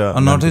ব্ৰিজৰ যিকেইটা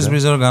নৰ্থ ইষ্ট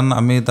ব্ৰিজৰ গান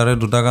আমি তাৰে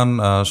দুটা গান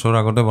শ্ব'ৰ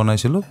আগতে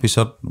বনাইছিলোঁ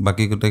পিছত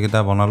বাকী গোটেইকেইটা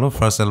বনালোঁ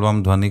ফাৰ্ষ্ট এলবাম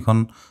ধ্বনিখন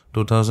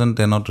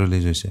 2010ত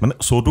ৰিলিজ হৈছে মানে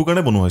শ্ব'টোৰ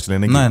কাৰণে বনোৱা হৈছিলে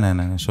নেকি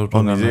নাই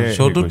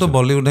শ্ব'টোতো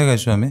বলিউডহে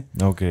গাইছোঁ আমি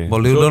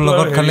বলিউডৰ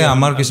লগত খালি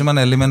আমাৰ কিছুমান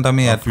এলিমেণ্ট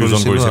আমি এড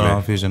কৰিছিলোঁ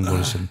ফিউজন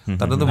কৰিছিলোঁ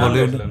তাতেতো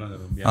বলিউড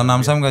আৰু নাম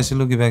চাম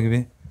গাইছিলোঁ কিবা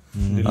কিবি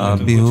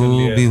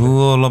বিহু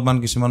অলপমান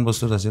কিছুমান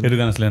বস্তুত আছিল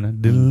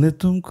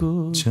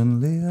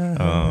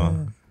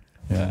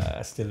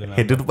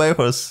সেইটোতো পাই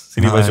ফাৰ্ষ্ট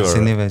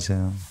চিনি পাইছে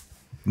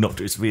নৰ্থ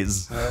ইষ্ট ব্ৰিজ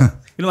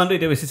কিন্তু মানুহটো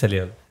এতিয়া বেছি চালি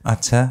আৰু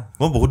আচ্ছা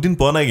মই বহুত দিন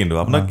পোৱা নাই কিন্তু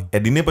আপোনাক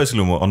এদিনেই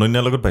পাইছিলোঁ মই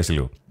অনন্যাৰ লগত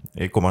পাইছিলোঁ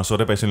এই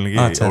কমাৰ্চতে পাইছিলোঁ নেকি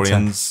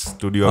অৰেঞ্জ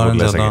ষ্টুডিঅ'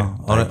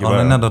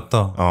 অনন্যা দত্ত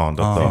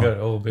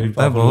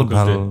বহুত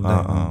ভাল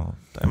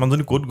তাই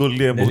মানুহজনী ক'ত গ'ল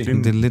দিয়ে বহুত দিন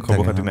দিল্লীত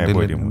খবৰ খাতি নাই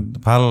পোৱা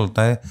ভাল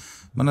তাই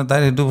মানে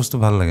তাইৰ সেইটো বস্তু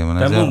ভাল লাগে মানে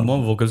মই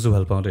ভোকেলছটো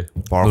ভাল পাওঁ দেই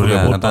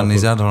এটা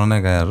নিজা ধৰণে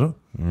গায় আৰু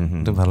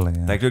সেইটো ভাল লাগে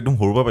তাইকতো একদম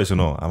সৰুৰ পৰা পাইছোঁ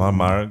ন আমাৰ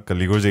মাৰ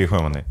কালিগড় যে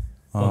হয় মানে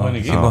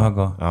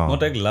মই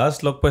তাইক লাষ্ট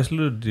লগ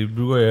পাইছিলোঁ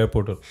ডিব্ৰুগড়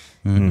এয়াৰপৰ্টত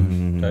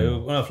তাইও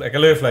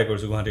একেলগে ফ্লাই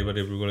কৰিছোঁ গুৱাহাটীৰ পৰা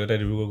ডিব্ৰুগড় তাই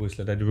ডিব্ৰুগড়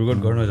গৈছিলে তাই ডিব্ৰুগড়ত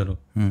ঘৰ নহয় জানো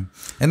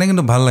এনে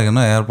কিন্তু ভাল লাগে ন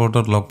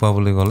এয়াৰপৰ্টত লগ পোৱা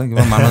বুলি ক'লে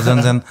কিবা মানুহজন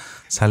যেন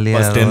চালি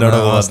বাছ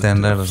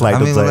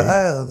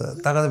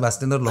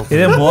ষ্টেণ্ডত লগ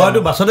মইতো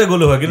বাছতে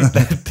গ'লো হয় কিন্তু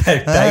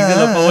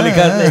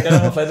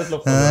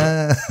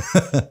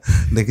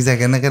দেখিছা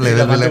কেনেকে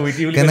লেভেল বিলাক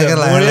কেনেকে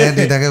লাহে লাহে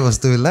দি থাকে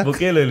বস্তুবিলাক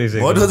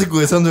মইতো আজি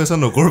কুৱেশ্যন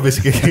নকৰোঁ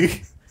বেছিকৈ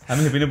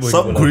আমি সেইপিনে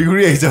ঘূৰি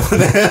ঘূৰি আহিছে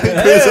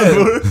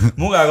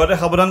মোক আগতে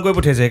সাৱধান কৰি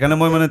পঠিয়াইছে সেইকাৰণে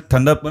মই মানে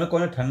ঠাণ্ডা মানে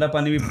কয় ঠাণ্ডা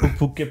পানী ফুক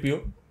ফুককে পিও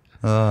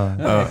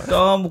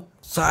একদম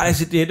চাই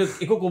চিটি সেইটো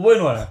একো ক'বই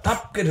নোৱাৰা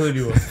টাপকে ধৰি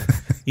দিব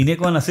এনে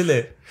কোৱা নাছিলে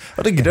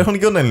গীটাৰখন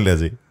কিয় নানিলে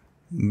আজি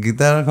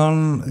গীটাৰখন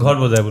ঘৰত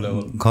বজাই বোলে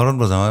ঘৰত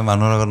বজাওঁ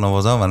মানুহৰ আগত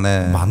নবজাওঁ মানে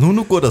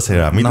মানুহনো ক'ত আছে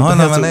আমি নহয়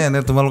মানে এনে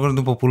তোমালোকৰ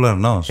এইটো পপুলাৰ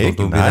ন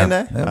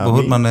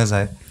বহুত মানুহে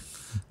চায়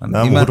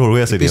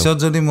পিছত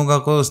যদি মোক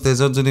আকৌ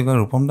ষ্টেজত যদি কয়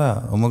ৰূপম দা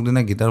অমুক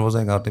দিনা গীটাৰ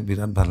বজাই গাওঁতে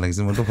বিৰাট ভাল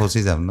লাগিছে মইতো ফচি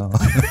যাম ন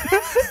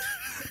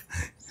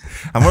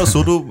আমাৰ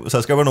শ্ব'টো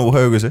ছাবস্ক্ৰাইবাৰ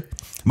নবহাই হৈ গৈছে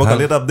মই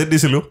কালি এটা আপডেট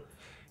দিছিলোঁ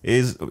এই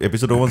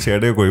এপিছ'ড অকণমান শ্বেয়াৰ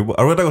দিয়ে কৰিব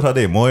আৰু এটা কথা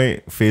দেই মই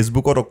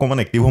ফেচবুকত অকণমান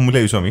এক্টিভ হ'ম বুলি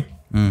আহিছোঁ আমি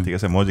ঠিক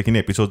আছে মই যিখিনি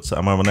এপিছ'ডছ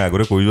আমাৰ মানে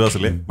আগতে কৰি যোৱা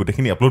আছিলে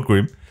গোটেইখিনি আপলোড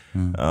কৰিম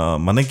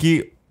মানে কি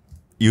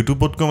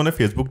ইউটিউবতকৈ মানে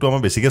ফেচবুকটো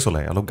আমাৰ বেছিকৈ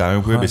চলায় অলপ গাঁৱে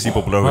ভূঞে বেছি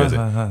পপুলাৰ হৈ আছে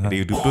এতিয়া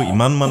ইউটিউবটো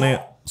ইমান মানে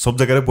চব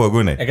জেগাতে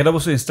পোৱাগৈ নাই একেটা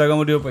বস্তু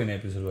ইনষ্টাগ্ৰামত দিব পাৰি নাই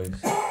এপিছ'ড ৱাইজ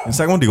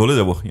ইনষ্টাগ্ৰামত দিবলৈ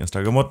যাব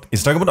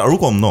ইনষ্টাগ্ৰামত আৰু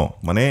কম ন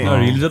মানে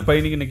ৰিলছত পাৰি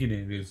নেকি নেকি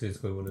ৰিল চেজ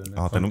কৰিবলৈ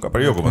তেনেকুৱা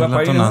পাৰি অকণমান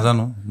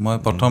নাজানো মই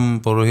প্ৰথম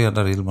পৰহি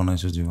এটা ৰিল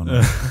বনাইছোঁ জীৱনত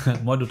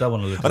মই দুটা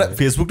বনালোঁ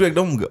ফেচবুকটো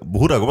একদম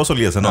বহুত আগৰ পৰা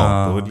চলি আছে ন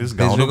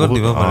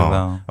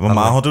আমাৰ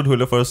মাহঁতো ধৰি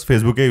লওক ফাৰ্ষ্ট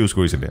ফেচবুকে ইউজ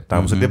কৰিছিলে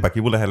তাৰপিছতে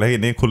বাকীবোৰ লাহে লাহে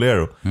এনেই খোলে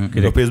আৰু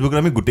ফেচবুকত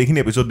আমি গোটেইখিনি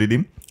এপিছ'ড দি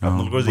দিম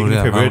আপোনালোকৰ যিখিনি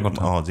ফেভৰেট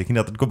যিখিনি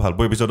আটাইতকৈ ভাল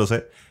পোৱা এপিছ'ড আছে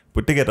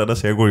প্ৰত্যেকে এটা এটা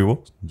শ্বেয়াৰ কৰিব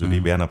যদি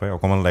বেয়া নাপায়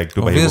অকণমান লাইকটো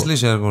অবভিয়াছলি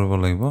শ্বেয়াৰ কৰিব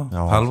লাগিব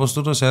ভাল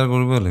বস্তুটো শ্বেয়াৰ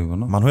কৰিবই লাগিব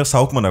ন মানুহে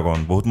চাওক মানে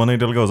অকণমান বহুত মানুহে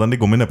এতিয়ালৈকে অজান্তি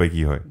গমেই নাপায়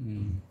কি হয়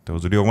তো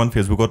যদি অকণমান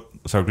ফেচবুকত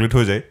চাৰ্কুলেট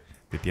হৈ যায়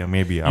তেতিয়া মে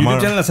বি আমাৰ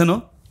চেনেল আছে ন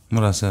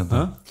মোৰ আছে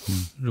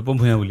ৰূপম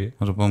ভূঞা বুলি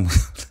ৰূপম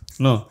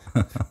ন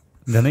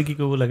জানে কি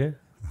কৰিব লাগে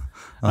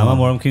আমাৰ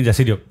মৰমখিনি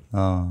যাচি দিয়ক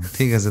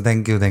ঠিক আছে থেংক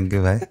ইউ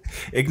ভাই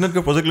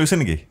একদিনতকৈ প্ৰজেক্ট লৈছে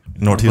নেকি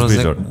নৰ্থ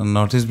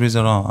ইষ্ট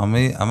ব্ৰিজৰ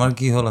আমাৰ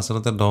কি হ'ল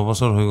আচলতে 10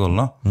 বছৰ হৈ গ'ল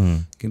ন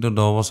কিন্তু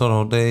 10 বছৰ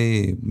হওঁতেই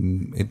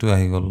এইটো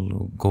আহি গ'ল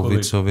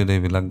ক'ভিড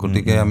এইবিলাক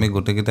গতিকে আমি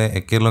গোটেইকেইটাই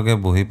একেলগে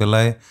বহি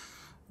পেলাই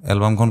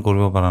এলবামখন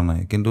কৰিব পৰা নাই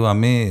কিন্তু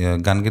আমি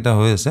গানকেইটা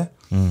হৈ আছে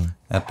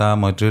এটা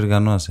মৈত্ৰীৰ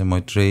গানো আছে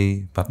মৈত্ৰেয়ী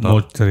পাতল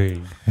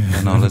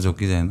নহ'লে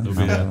জকি যায় ন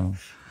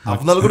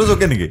আপোনালোকৰো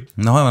জকে নেকি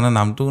নহয় মানে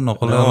নামটো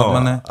নক'লে অলপ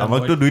মানে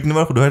আমাকতো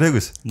 2-3বাৰ সোধাই থৈ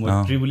গৈছে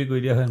মৈত্ৰী বুলি কৈ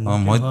দিয়া হয়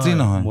মৈত্ৰী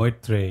নহয়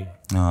মৈত্ৰেয়ী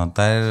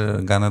তাইৰ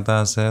গান এটা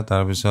আছে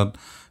তাৰপিছত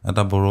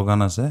এটা বড়ো গান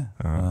আছে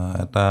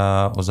এটা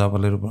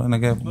ওজাপালিৰ পৰা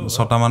এনেকৈ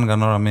 6টামান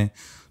গানৰ আমি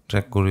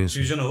ট্ৰেক কৰি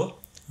আছোঁ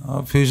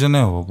ফিউজনে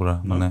হ'ব পূৰা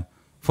মানে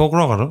ফ'ক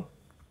ৰক আৰু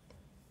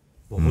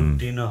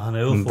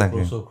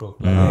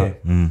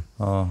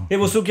এই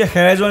বস্তু কিয়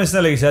হেৰাই যোৱাৰ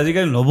নিচিনা লাগিছে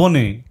আজিকালি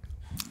নবনেই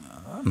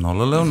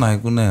নল'লেও নাই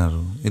কোনে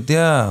আৰু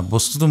এতিয়া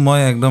বস্তুটো মই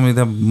একদম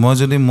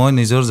এতিয়া মই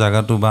নিজৰ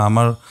জেগাটো বা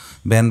আমাৰ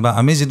বেণ্ড বা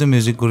আমি যিটো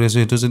মিউজিক কৰি আছোঁ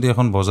সেইটো যদি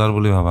এখন বজাৰ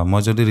বুলি ভাবা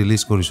মই যদি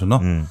ৰিলিজ কৰিছোঁ ন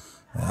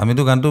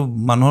আমিতো গানটো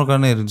মানুহৰ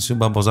কাৰণে এৰি দিছোঁ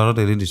বা বজাৰত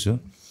এৰি দিছোঁ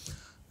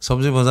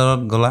চব্জি বজাৰত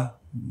গ'লা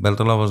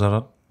বেলতলা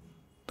বজাৰত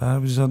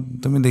তাৰপিছত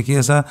তুমি দেখি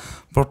আছা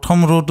প্ৰথম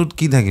ৰ'টোত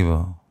কি থাকিব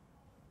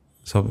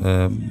চব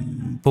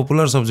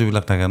পপুলাৰ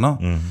চব্জিবিলাক থাকে ন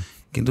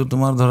কিন্তু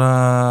তোমাৰ ধৰা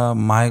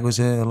মায়ে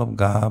কৈছে অলপ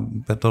গা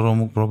পেটৰ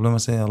অমুক প্ৰব্লেম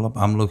আছে অলপ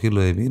আমলখি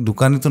লৈ আহিবি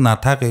দোকানীটো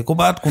নাথাকে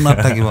ক'ৰবাত কোনাত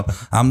থাকিব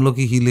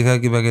আমলখি শিলিখা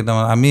কিবা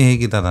কেইটামান আমি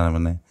সেইকেইটা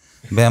তাৰমানে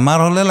বেমাৰ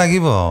হ'লে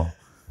লাগিব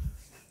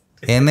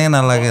এনে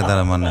নালাগে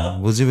তাৰমানে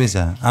বুজি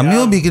পাইছা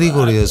আমিও বিক্ৰী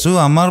কৰি আছোঁ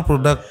আমাৰ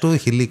প্ৰডাক্টটো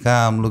শিলিখা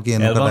আমলখি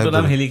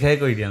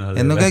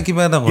এনেকুৱা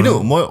কিবা এটা কিন্তু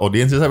মই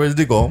অডিয়েঞ্চ হিচাপে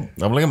যদি কওঁ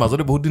আপোনালোকে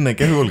মাজতে বহুত দিন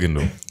নাইকিয়া হৈ গ'ল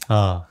কিন্তু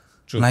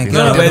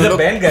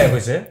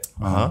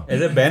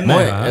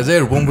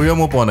ৰূপম ভূঞা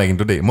মই পোৱা নাই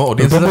কিন্তু দেই মই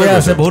অডিয়েঞ্চ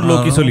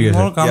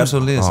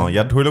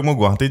ইয়াত ধৰি লওক মই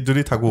গুৱাহাটীত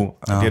যদি থাকোঁ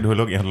তেতিয়া ধৰি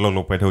লওক ইহঁতৰ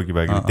লগ পাই থাকোঁ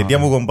কিবা কিবি তেতিয়া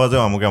মই গম পাওঁ যে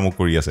আমুকে আমুক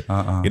কৰি আছে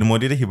কিন্তু মই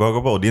তেতিয়া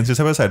শিৱসাগৰৰ পৰা অডিয়েঞ্চ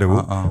হিচাপে চাই থাকোঁ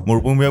মোৰ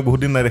ৰূপম ভূঞাক বহুত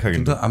দিন নাই দেখা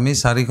কিন্তু আমি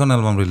 4খন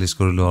এলবাম ৰিলিজ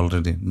কৰিলোঁ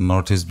অলৰেডি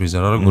নৰ্থ ইষ্ট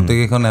ব্ৰিজৰ আৰু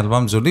গোটেইকেইখন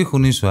এলবাম যদি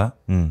শুনি চোৱা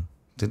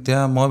তেতিয়া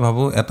মই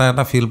ভাবোঁ এটা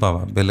এটা ফিল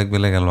পাবা বেলেগ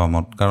বেলেগ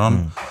এলবামত কাৰণ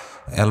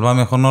এলবাম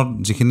এখনত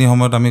যিখিনি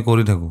সময়ত আমি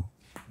কৰি থাকোঁ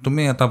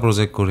তুমি এটা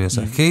প্ৰজেক্ট কৰি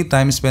আছা সেই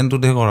টাইম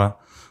স্পেনটোতে কৰা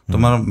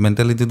তোমাৰ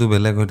মেণ্টেলিটিটো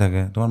বেলেগ হৈ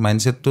থাকে তোমাৰ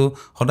মাইণ্ডছেটটো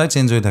সদায়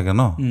চেঞ্জ হৈ থাকে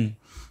ন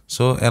চ'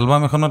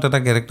 এলবাম এখনত এটা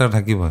কেৰেক্টাৰ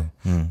থাকিবই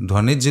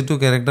ধ্বনিত যিটো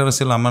কেৰেক্টাৰ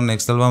আছিল আমাৰ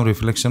নেক্সট এলবাম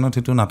ৰিফ্লেকশ্যনত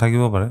সেইটো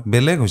নাথাকিব পাৰে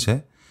বেলেগ হৈছে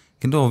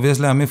কিন্তু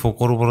অবভিয়াছলি আমি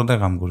ফ'কৰ ওপৰতে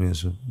কাম কৰি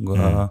আছোঁ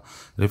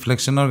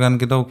ৰিফ্লেকশ্যনৰ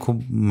গানকেইটাও খুব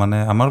মানে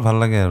আমাৰ ভাল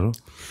লাগে আৰু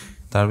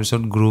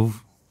তাৰপিছত গ্ৰুভ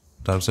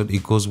তাৰপিছত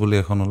ইক'জ বুলি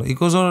এখন হ'ল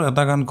ইক'জৰ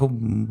এটা গান খুব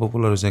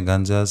পপুলাৰ হৈছে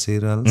গাঞ্জা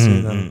চিৰাল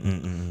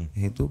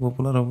সেইটো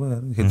পপুলাৰ হ'ব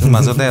আৰু সেইটো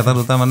মাজতে এটা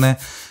দুটা মানে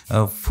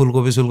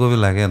ফুলকবি চুলকবি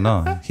লাগে ন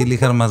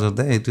শিলিখাৰ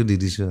মাজতে সেইটো দি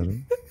দিছোঁ আৰু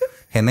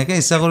সেনেকৈ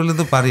ইচ্ছা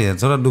কৰিলেতো পাৰি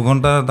ধৰা 2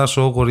 ঘণ্টা এটা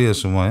শ্ব' কৰি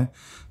আছোঁ মই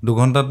 2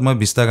 ঘণ্টাত মই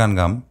 20টা গান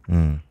গাম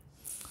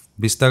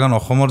 20টা গান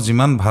অসমৰ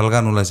যিমান ভাল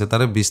গান ওলাইছে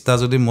তাৰে 20টা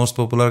যদি মষ্ট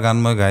পপুলাৰ গান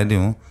মই গাই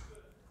দিওঁ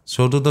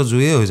শ্ব'টোতো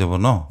জুয়ে হৈ যাব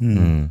ন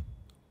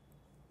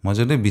মই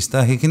যদি 20টা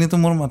সেইখিনিতো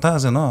মোৰ মাথা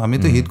আছে ন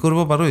আমিতো হিট কৰিব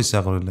পাৰোঁ ইচ্ছা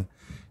কৰিলে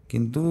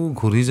কিন্তু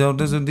ঘূৰি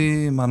যাওঁতে যদি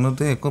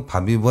মানুহটোৱে একো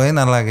ভাবিবই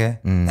নালাগে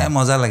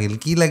মজা লাগিল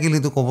কি লাগিল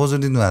সেইটো ক'ব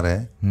যদি নোৱাৰে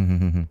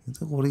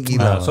সেইটো কৰি কি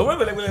লাভ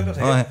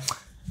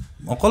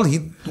অকল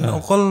হিট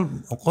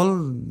অকল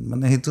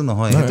মানে সেইটো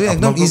নহয় সেইটো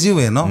একদম ইজি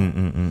ৱে ন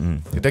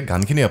এতিয়া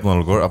গানখিনি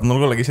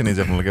আপোনালোকৰ লাগিছে নে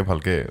যে আপোনালোকে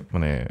ভালকৈ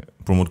মানে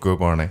প্ৰমোট কৰিব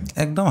পৰা নাই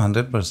একদম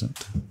 100%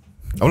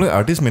 আপোনালোকে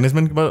আৰ্টিষ্ট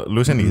মেনেজমেণ্ট কিবা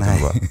লৈছে নেকি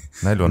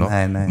নাই লোৱা ন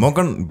মই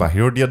কাৰণ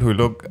বাহিৰত দিয়া ধৰি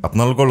লওক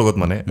আপোনালোকৰ লগত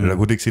মানে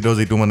ৰঘু দীক্ষিতৰ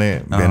যিটো মানে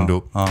বেণ্ডটো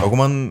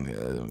অকণমান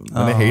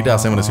মানে হেৰিটা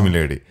আছে মানে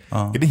চিমিলাৰিটি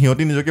কিন্তু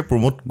সিহঁতি নিজকে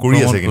প্ৰমোট কৰি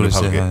আছে কিন্তু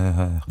ভালকৈ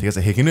ঠিক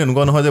আছে সেইখিনিও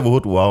এনেকুৱা নহয় যে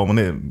বহুত ৱাও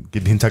মানে কি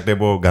ধিনচাক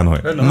টাইপৰ গান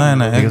হয়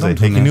ঠিক আছে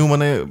সেইখিনিও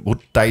মানে বহুত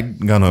টাইট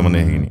গান হয় মানে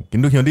সেইখিনি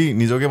কিন্তু সিহঁতি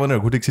নিজকে মানে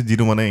ৰঘু দীক্ষিত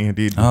যিটো মানে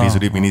সিহঁতি ধুতি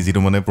চুটি পিন্ধি যিটো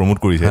মানে প্ৰমোট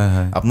কৰিছে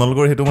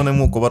আপোনালোকৰ সেইটো মানে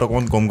মোক ক'ৰবাত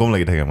অকণমান কম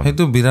লাগি থাকে মানে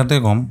সেইটো বিৰাটেই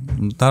কম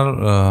তাৰ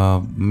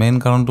মেইন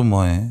কাৰণটো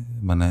মই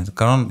মানে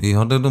কাৰণ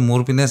ইহঁতেতো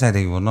মোৰ পিনে চাই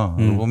থাকিব ন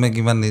ৰূপমে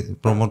কিমান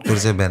প্ৰমোট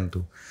কৰিছে বেণ্ডটো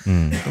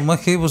মই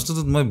সেই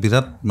বস্তুটোত মই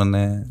বিৰাট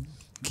মানে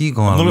কি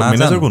কওঁ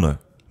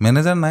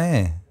মেনেজাৰ নাই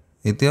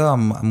এতিয়াও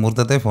মোৰ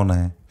তাতে ফোন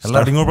আহে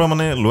ষ্টাৰ্টিঙৰ পৰা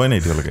মানে লোৱাই নাই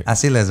এতিয়ালৈকে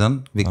আছিল এজন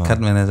বিখ্যাত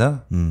মেনেজাৰ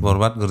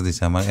বৰবাদ কৰি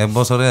দিছে আমাৰ 1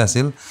 বছৰে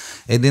আছিল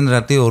এদিন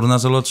ৰাতি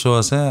অৰুণাচলত শ্ব'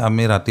 আছে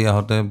আমি ৰাতি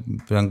আহোঁতে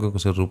প্ৰিয়াংকৈ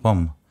কৈছে ৰূপম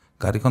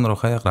গাড়ীখন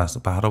ৰখাই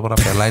পাহাৰৰ পৰা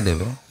পেলাই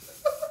দেবে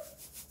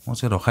মই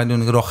কৈছে ৰখাই দিওঁ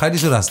নেকি ৰখাই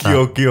দিছোঁ ৰাস্তা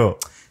কিয়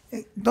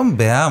একদম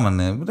বেয়া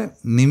মানে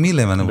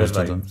নিমিলে মানে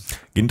বস্তুটো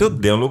কিন্তু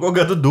তেওঁলোকৰ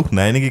গাতো দুখ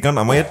নাই নেকি কাৰণ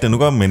আমাৰ ইয়াত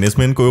তেনেকুৱা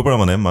মেনেজমেণ্ট কৰিব পৰা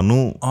মানে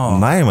মানুহ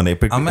নাই মানে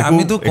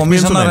আমিতো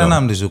কমিশ্যনাৰে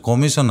নাম দিছোঁ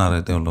কমিশ্যনাৰে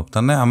তেওঁলোক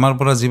তাৰমানে আমাৰ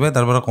পৰা যি পায়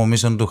তাৰ পৰা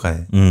কমিশ্যনটো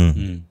খায়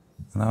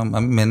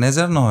আমি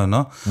মেনেজাৰ নহয় ন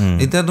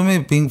এতিয়া তুমি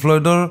পিংক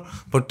ফ্লয়ডৰ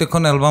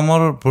প্ৰত্যেকখন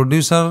এলবামৰ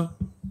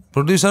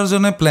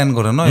প্ৰডিউচাৰজনে প্লেন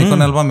কৰে ন এইখন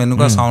এলবাম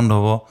এনেকুৱা চাউণ্ড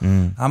হ'ব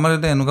আমাৰ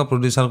এতিয়া এনেকুৱা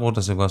প্ৰডিউচাৰ ক'ত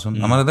আছে কোৱাচোন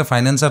আমাৰ এতিয়া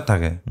ফাইনেন্সাৰ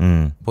থাকে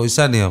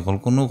পইচা দিয়ে অকল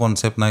কোনো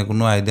কনচেপ্ট নাই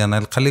কোনো আইডিয়া নাই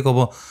খালি ক'ব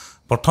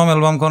প্ৰথম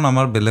এলবামখন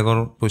আমাৰ বেলেগৰ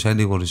পইচা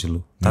দি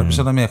কৰিছিলোঁ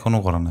তাৰপিছত আমি এখনো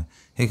কৰা নাই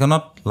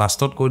সেইখনত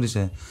লাষ্টত কৈ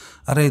দিছে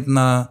আৰে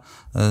ইতনা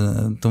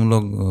তুম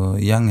লোক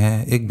য়াং হে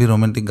এক ভি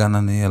ৰোমেণ্টিক গানা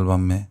নেই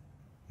এলবাম মে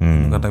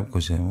এনেকুৱা টাইপ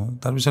কৈছে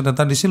তাৰপিছত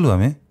এটা দিছিলোঁ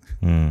আমি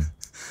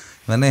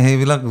মানে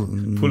সেইবিলাক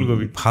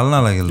ভাল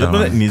নালাগিল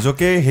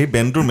নিজকে সেই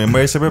বেণ্ডটোৰ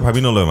মেম্বাৰ হিচাপে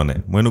ভাবি নলয় মানে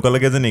মই এনেকুৱা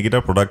লাগে যে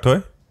এইকেইটাৰ প্ৰডাক্ট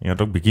হয়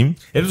ইহঁতক বিকিম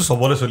এইটো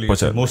চবতে চলি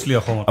আছে মোষ্টলি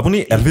অসমত আপুনি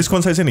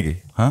এলভিছখন চাইছে নেকি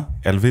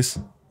এলভিছ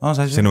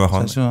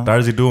চিনেমাখন তাৰ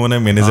যিটো মানে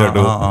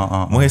মেনেজাৰটো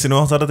মই সেই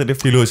চিনেমাখন চাওঁতে তেতিয়া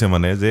ফিল হৈছে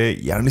মানে যে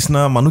ইয়াৰ নিচিনা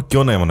মানুহ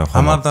কিয় নাই মানে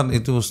আমাৰ তাত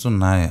এইটো বস্তু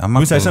নাই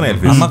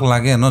আমাক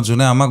লাগে ন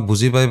যোনে আমাক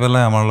বুজি পাই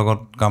পেলাই আমাৰ লগত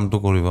কামটো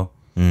কৰিব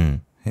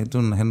সেইটো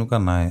সেনেকুৱা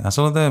নাই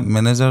আচলতে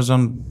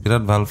মেনেজাৰজন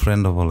বিৰাট ভাল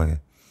ফ্ৰেণ্ড হ'ব লাগে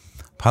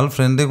ভাল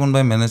ফ্ৰেণ্ডে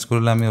কোনোবাই মেনেজ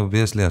কৰিলে আমি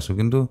অবভিয়াছলি আছোঁ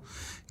কিন্তু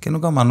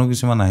কেনেকুৱা মানুহ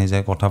কিছুমান আহি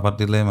যায় কথা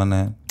পাতিলে মানে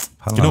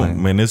ভাল নালাগে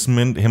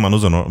মেনেজমেণ্ট সেই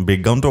মানুহজনৰ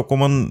বেকগ্ৰাউণ্ডটো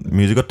অকণমান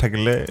মিউজিকত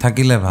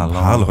থাকিলে ভাল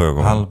হয়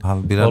ভাল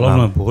বিৰাট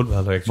বহুত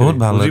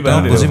ভাল হয়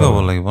বুজি পাব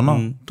লাগিব ন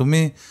তুমি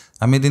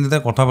আমি তিনিটা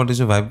কথা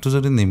পাতিছোঁ ভাইবটো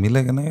যদি নিমিলে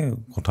কেনেকৈ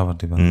কথা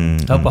পাতিবা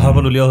পাহাৰৰ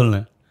পৰা উলিওৱা হ'ল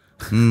নাই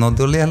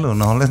নদলিয়ালোঁ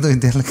নহ'লেতো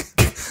এতিয়ালৈকে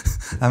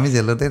আমি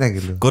জেলতে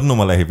থাকিলোঁ ক'ত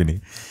নমালে আহি পিনি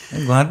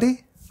গুৱাহাটী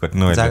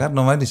জাগাত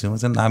নমাই দিছোঁ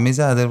আমি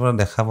যে আজিৰ পৰা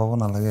দেখা পাব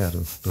নালাগে আৰু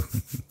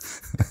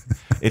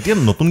এতিয়া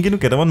নতুন কিন্তু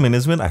কেইটামান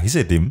মেনেজমেণ্ট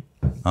আহিছে টিম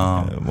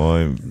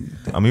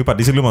আমিও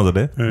পাতিছিলোঁ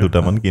মাজতে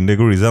দুটামান কিন্তু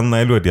একো ৰিজাল্ট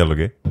নাই লোৱা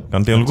এতিয়ালৈকে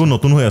কাৰণ তেওঁলোকো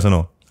নতুন হৈ আছে ন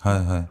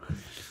হয় হয়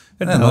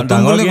এতিয়া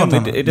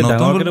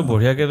ডাঙৰকেতো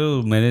বঢ়িয়াকেতো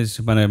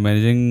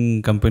মেনেজিং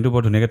কোম্পানীটো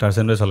বৰ ধুনীয়াকৈ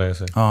টাৰ্চেণ্ডে চলাই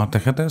আছে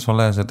তেখেতে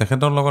চলাই আছে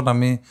তেখেতৰ লগত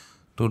আমি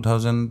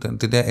 2010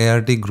 তেতিয়া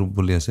ART গ্ৰুপ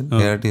বুলি আছিল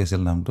ART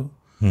আছিল নামটো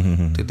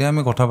তেতিয়া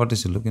আমি কথা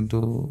পাতিছিলোঁ কিন্তু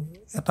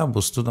এটা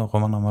বস্তুত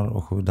অকণমান আমাৰ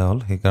অসুবিধা হ'ল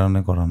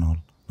সেইকাৰণে কৰা নহ'ল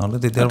নহ'লে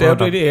তেতিয়াৰ পৰা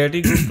ART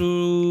গ্ৰুপটো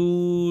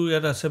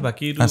ইয়াত আছে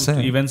বাকী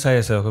ইভেণ্ট চাই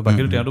আছে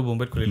বাকীটো তেওঁতো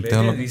বোম্বেত খুলিলে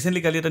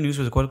ৰিচেণ্টলি কালি এটা নিউজ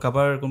হৈছে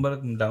কোনোবা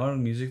ডাঙৰ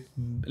মিউজিক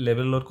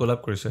লেভেলত কোলাব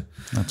কৰিছে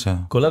আচ্ছা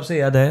কোলাব চে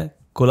ইয়াদ আহে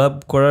কোলাব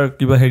কৰাৰ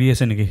কিবা হেৰি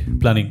আছে নেকি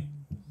প্লানিং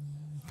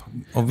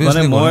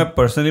মানে মই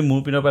পাৰ্চনেলি মোৰ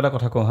পিনৰ পৰা এটা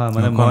কথা কওঁ হা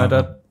মানে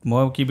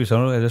মই কি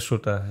বিচাৰোঁ এজ এ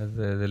শ্ৰোতা এজ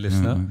এ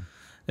লিচনাৰ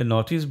এই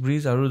নৰ্থ ইষ্ট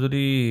ব্ৰিজ আৰু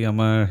যদি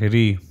আমাৰ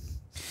হেৰি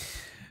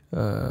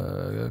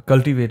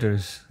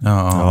কাল্টিভেটাৰ্ছ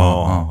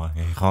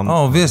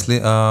অবভিয়াছলি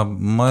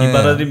মই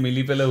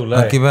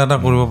কিবা এটা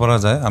কৰিব পৰা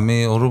যায় আমি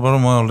অৰূপৰো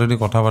মই অলৰেডি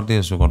কথা পাতি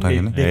আছোঁ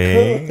কথাখিনি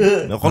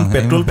অকণ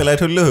পেট্ৰল পেলাই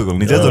থৈ দিলে হৈ গ'ল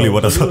নিজে জ্বলিব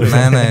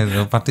নাই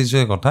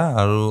পাতিছোঁৱে কথা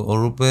আৰু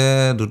অৰূপে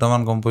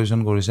দুটামান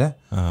কম্পজিশ্যন কৰিছে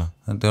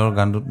তেওঁৰ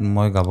গানটোত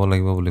মই গাব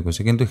লাগিব বুলি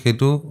কৈছে কিন্তু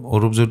সেইটো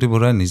অৰূপজ্যোতি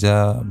বৰুৱাই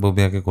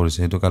নিজাববীয়াকৈ কৰিছে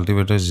সেইটো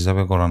কাল্টিভেটাৰ্ছ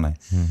হিচাপে কৰা নাই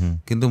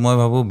কিন্তু মই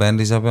ভাবোঁ বেণ্ড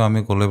হিচাপে আমি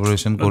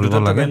কলেবৰেশ্যন কৰিব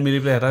লাগে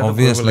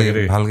অবভিয়াছলি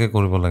ভালকৈ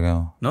কৰিব লাগে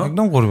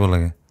একদম কৰিব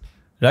লাগে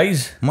ৰাইজ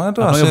মইতো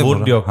আছে ভোট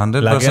দিয়ক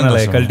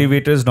 100%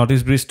 কাল্টিভেটাৰ্ছ নৰ্থ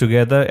ইষ্ট ব্ৰিজ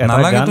টুগেদাৰ এটা গান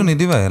নালাগেতো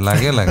নিদিবাই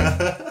লাগে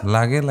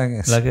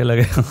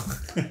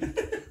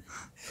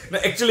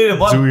একচুৱেলি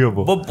মই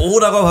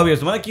বহুত আগৰ ভাবি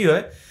আছোঁ মানে কি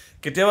হয়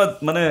কেতিয়াবা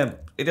মানে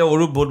এতিয়া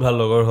অৰূপ বহুত ভাল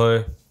লগৰ হয়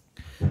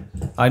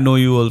আই ন'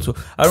 ইউ অলছ'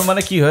 আৰু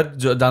মানে কি হয়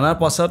জানাৰ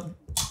পাছত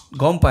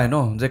গম পায় ন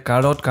যে কাৰ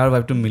লগত কাৰ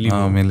ভাইবটো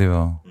মিলিব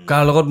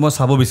কাৰ লগত মই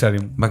চাব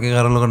বিচাৰিম বাকী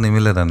কাৰো লগত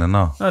নিমিলে তানে ন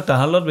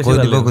তাহাৰ লগত বেছি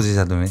দিব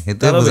খুজিছা তুমি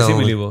সেইটোৱে বেছি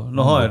মিলিব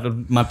নহয়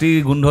মাটি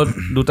গোন্ধত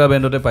দুটা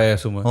বেণ্ডতে পাই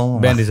আছোঁ মই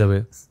বেণ্ড হিচাপে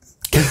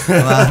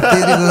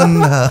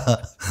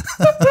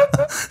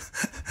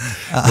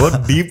বহুত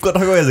ডিপ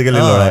কথা কয় আজিকালি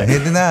ল'ৰাই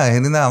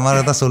সেইদিনা আমাৰ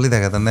এটা চলি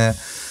থাকে তেনে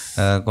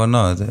কয় ন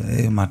যে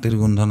এই মাটিৰ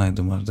গোন্ধ নাই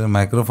তোমাৰ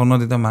মাইক্ৰফোনত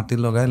এতিয়া মাটি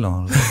লগাই লওঁ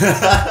আৰু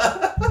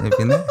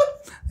এইপিনে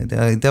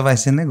এতিয়া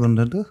পাইছেনে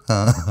গোন্ধটো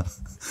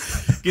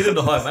কিন্তু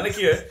নহয় মানে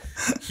কি হয়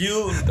সিও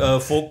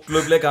ফোক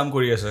লৈ পেলাই কাম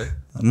কৰি আছে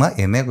মই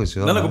এনে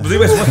কৈছোঁ বুজি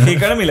পাইছোঁ মই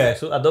সেইকাৰণে মিলাই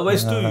আছোঁ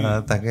আদাৰৱাইজটো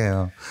তাকে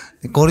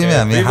কৰিমেই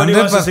আমি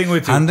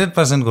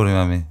 100% কৰিম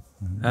আমি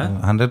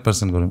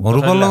 100% কৰিম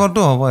অৰূপৰ লগতো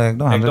হ'ব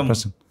একদম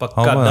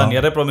 100%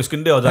 ইয়াতে প্ৰমিছ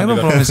কিন্তু দেই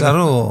প্ৰমিছ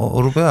আৰু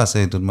অৰূপেও আছে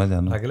এইটোত মই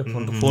জানো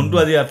ফোনটো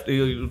আজি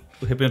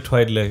সেইপিনে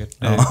থোৱাই দিলে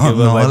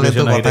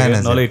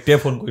নহ'লে এতিয়া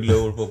ফোন কৰিলে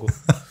অৰূপকো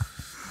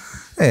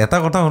এটা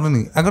কথা শুনো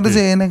নেকি আগতে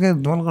যে এনেকে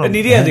তোমালোকৰ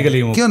নিদিয়ে আজিকালি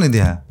কিয়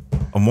নিদিয়া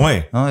মই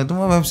এইটো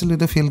মই ভাবিছিলোঁ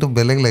এইটো ফিল্ডটো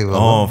বেলেগ লাগিব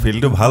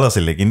ফিল্ডটো ভাল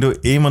আছিলে কিন্তু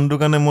এই মানুহটোৰ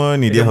কাৰণে মই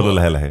নিদিয়া হ'লো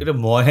লাহে লাহে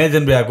মইহে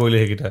যেন বেয়া কৰিলোঁ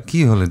সেইকেইটা কি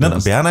হ'ল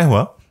বেয়া নাই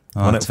হোৱা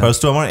মানে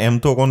ফাৰ্ষ্টটো আমাৰ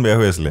এমটো অকণ বেয়া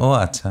হৈ আছিলে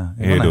আচ্ছা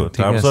এইটো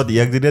তাৰপিছত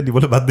ইয়াক যেতিয়া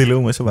দিবলৈ বাদ দিলোঁ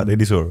মই বাদেই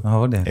দিছোঁ আৰু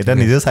হ'ব দে এতিয়া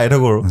নিজে চাই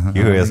থাকোঁ আৰু কি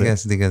হৈ আছে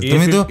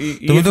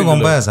তুমিতো গম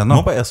পাই আছা ন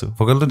পাই আছোঁ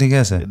ভোকেলটো ঠিকে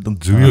আছে একদম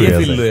জুই হৈ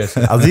আছে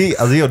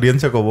আজি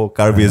অডিয়েঞ্চে ক'ব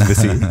কাৰ বেছ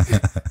বেছি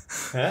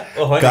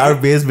কাৰ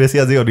বেছ বেছি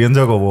আজি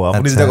অডিয়েঞ্চে ক'ব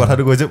আপুনি যেতিয়া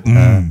কথাটো কৈছে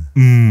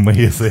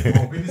আহি আছে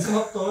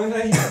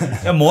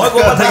মই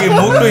ক'ব থাকিম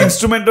মোকতো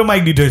ইনষ্ট্ৰুমেণ্টৰ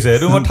মাইক দি থৈছে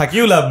এইটো মই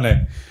থাকিও লাভ নাই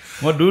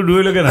মই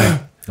দূৰলৈকে নাই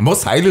মই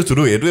চাই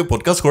লৈছোঁ এইটোৱে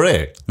পডকাষ্ট কৰে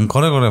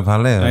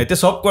ভালে এতিয়া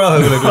চব কৰা হৈ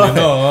গ'ল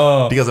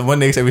ঠিক আছে মই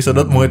নেক্সট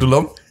এপিছডত মই এইটো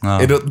ল'ম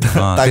এইটো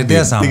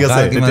ঠিক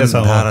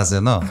আছে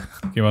ন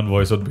কিমান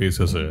ভইচত বেছ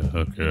আছে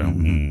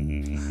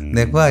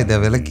দেখুৱা এতিয়া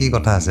বেলেগ কি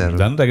কথা আছে আৰু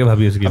জানো তাকে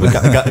ভাবি আছোঁ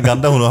গান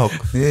এটা শুনা হওক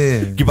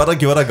কিবা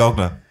এটা গাওক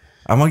না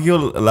আমাৰ কি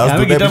হ'ল লাষ্ট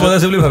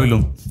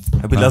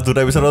দুটা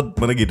এপিছডত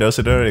মানে গীটাৰ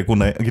চিটাৰ একো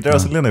নাই গীটাৰ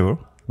আছিলে নাই বাৰু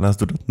লাষ্ট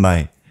দুটাত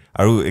নাই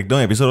আৰু একদম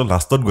এপিছডৰ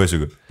লাষ্টত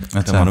গৈছোগৈ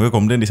মানুহে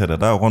কমপ্লেইন দিছে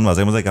দাদা অকণ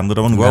মাজে মাজে গান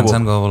দুটামান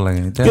গাব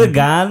লাগে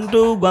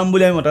গানটো গাম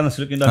বুলি আমি মতা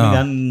নাছিলোঁ কিন্তু আমি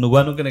গান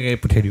নোগোৱানো কেনেকৈ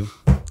পঠিয়াই দিওঁ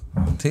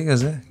ঠিক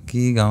আছে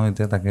কি গাওঁ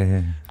এতিয়া তাকেহে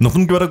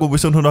নতুন কিবা এটা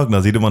কম্পজিশ্যন শুনাওক না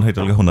যিটো মানুহে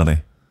এতিয়ালৈকে শুনা নাই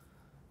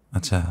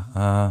আচ্ছা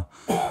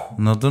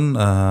নতুন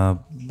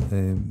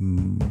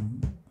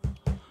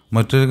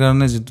মৈত্ৰীৰ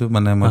কাৰণে যিটো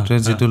মানে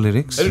মৈত্ৰীৰ যিটো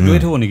লিৰিক্স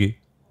ডুৱেট হ'ব নেকি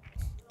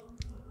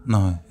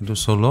নহয় এইটো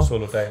চ'ল'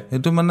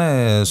 এইটো মানে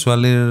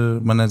ছোৱালীৰ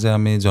মানে যে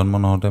আমি জন্ম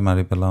নহওঁতে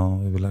মাৰি পেলাওঁ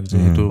এইবিলাক যে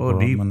সেইটোৰ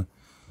মানে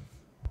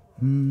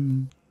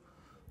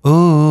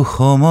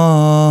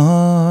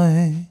সময়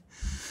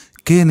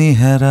কিনি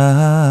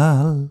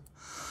হেৰাল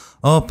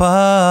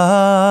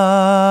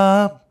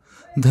অপাপ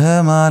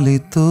ধেমালি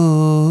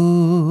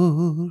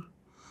তোৰ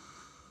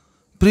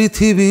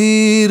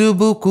পৃথিৱীৰ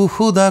বুকু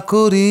সুদা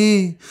কৰি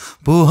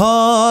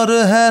পোহৰ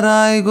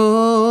হেৰাই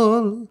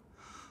গ'ল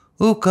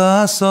উকা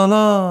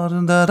চলৰ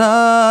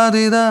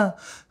দাৰিদা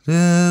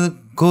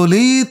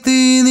কলি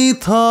তিনি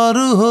থৰ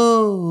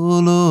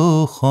হ'ল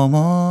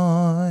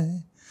সময়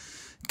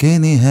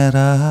কিনি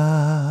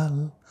হেৰাল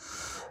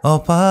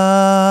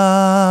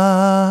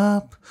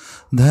অপাপ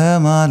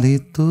ধেমালি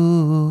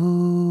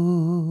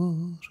তোৰ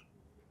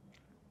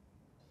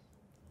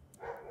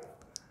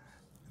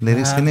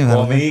লিৰিক্সখিনি ভাল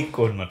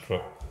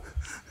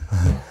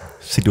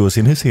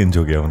চিটুৱেশ্যনহে চেঞ্জ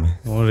হৈ গ'ল মানে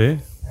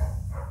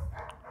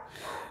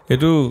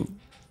এইটো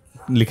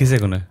লিখিছে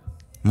কোনে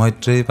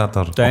মৈত্ৰেয়ী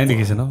পাতৰ তাই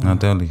লিখিছে ন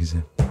তেওঁ লিখিছে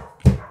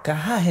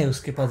कहाँ है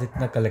उसके पास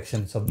इतना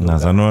कलेक्शन सब ना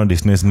जानो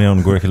डिक्शनेरी ऑन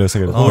কৰি খেলে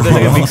সকে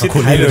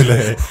খুলি লৈ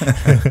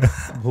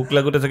ভুক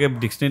লাগোতে থাকে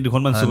ডিক্সনাৰী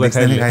দুখন মান সুগাই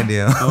খাই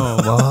দিয়ে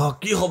বাহ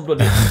কি শব্দ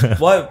দিয়ে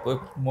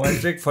মই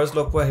ট্ৰেক ফাৰ্স্ট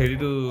লগ পোৱা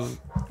হেৰিটো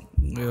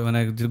মানে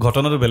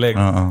ঘটনাটো বেলেগ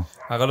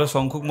আগতে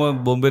শংকুক মই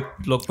বম্বেত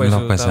লগ পাইছো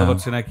তাৰ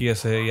চিনাকি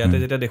আছে ইয়াতে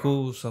যেতিয়া দেখো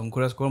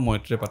শংকুৰাজ কোৰ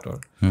মৈত্ৰে পাতৰ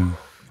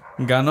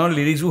গানৰ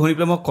লিৰিক্সবোৰ শুনি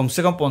পেলাই মই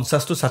কমসে কম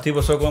 50 to 60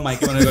 বছৰ কোৱা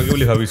মাইকী মানুহ গৈ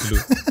বুলি ভাবিছিলো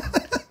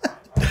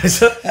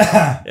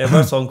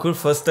এবাৰ শংকুৰ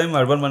ফাৰ্স্ট টাইম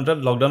আৰবান মান্ত্ৰা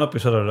লকডাউনৰ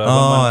পিছত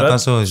এটা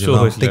শ্ব' হৈছিল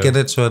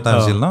টিকেটেড শ্ব' এটা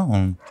হৈছিল ন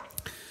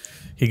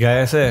সি গাই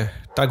আছে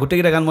তাৰ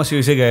গোটেইকেইটা গান মই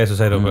চিৰিয়াছে গাই আছো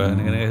চাইডৰ পৰা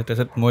এনেকৈ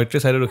তাৰপিছত মৈত্ৰী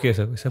চাইডত ৰখি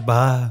আছে কৈছে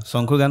বাহ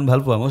শংকুৰ গান ভাল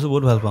পোৱা মই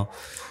বহুত ভাল পাওঁ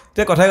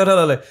তেতিয়া কথাই কথা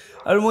ল'লে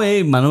আৰু মই এই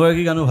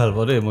মানুহগৰাকী গানো ভাল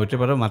পাওঁ দেই মৈত্ৰী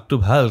পাতৰ মাতটো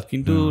ভাল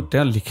কিন্তু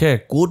তেওঁ লিখে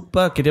ক'ত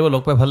বা কেতিয়াবা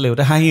লগ পাই ভাল লাগিব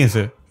তাই হাঁহি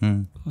আছে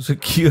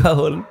কি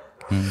হ'ল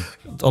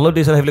অলপ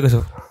দেৰি চাই আহি পেলাই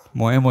কৈছোঁ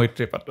মই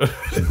মৈত্ৰী পাতৰ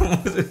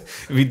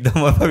বিদ্যা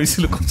মই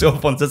ভাবিছিলোঁ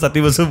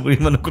 50-60 বছৰ বুঢ়ী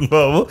মানুহ কোনোবা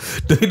হ'ব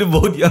তইতো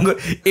বহুত য়াং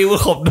এইবোৰ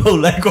শব্দ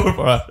ওলাই ক'ৰ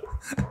পৰা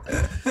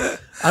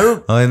আৰু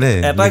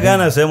এটা গান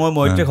আছে মই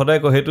মৈত্ৰী সদায়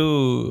কওঁ সেইটো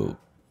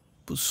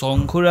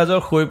শংকুৰাজৰ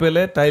হৈ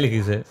পেলাই তাই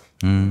লিখিছে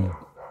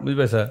বুজি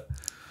পাইছা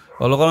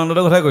অলকানন্দৰ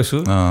কথাই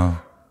কৈছোঁ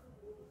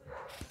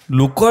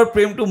লোকৰ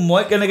প্ৰেমটো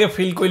মই কেনেকৈ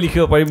ফিল কৰি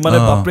লিখিব পাৰিম মানে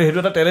বাপৰে সেইটো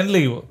এটা টেলেণ্ট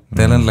লাগিব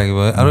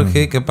আৰু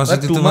সেই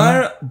কেপাচিটি তোমাৰ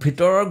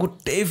ভিতৰৰ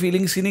গোটেই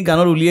ফিলিংছখিনি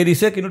গানত উলিয়াই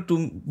দিছে কিন্তু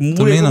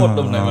মোৰ একো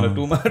মতলব নাই মানে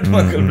তোমাৰ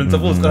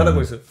সাপোজ কথা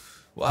কৈছোঁ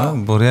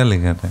বঢ়িয়া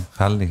লিখে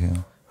ভাল লিখে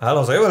ভাল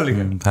সঁচাই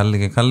ভাল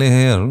লিখে খালি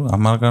সেই আৰু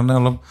আমাৰ কাৰণে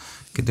অলপ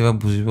কেতিয়াবা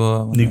বুজিব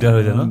দিগদাৰ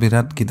হৈ যায় ন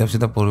বিৰাট কিতাপ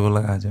চিতাপ পঢ়িব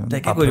লগা হৈ যায়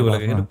কি কৰিব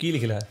লাগে সেইটো কি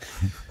লিখিলা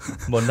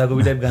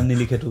বন্ধাকবি টাইপ গান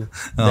নিলিখেতো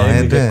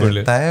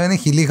তাই মানে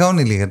শিলিখাও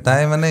নিলিখে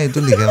তাই মানে এইটো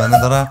লিখে মানে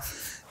ধৰা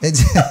এই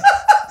যে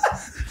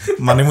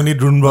মানিমুনি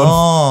দ্ৰোণ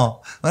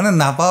মানে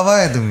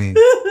নাপাবাই তুমি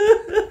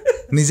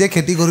নিজে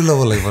খেতি কৰি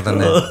ল'ব লাগিব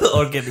তেনে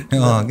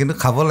কিন্তু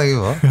খাব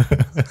লাগিব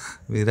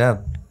বিৰাট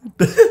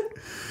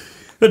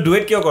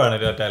ডুৱেট কিয় কৰা নাই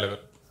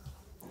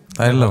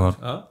তাইৰ লগত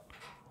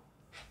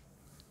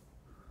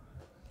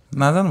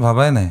নাজানো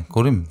ভাবাই নাই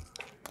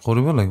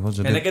কৰিব লাগিব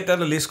যদি এনেকৈ তাই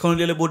লিষ্টখন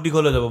উলিয়ালে বহুত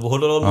দীঘল হৈ যাব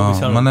বহুত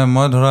মানে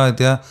মই ধৰা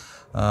এতিয়া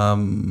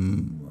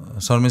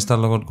শৰ্মিষ্ঠাৰ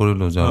লগত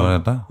কৰিলোঁ যোৱাবাৰ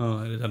এটা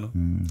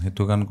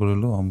সেইটো গান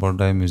কৰিলোঁ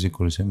অম্বৰদাই মিউজিক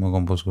কৰিছে মই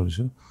কম্প'জ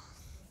কৰিছোঁ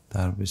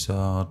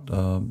তাৰপিছত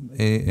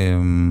এই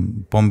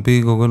পম্পী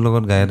গগৈৰ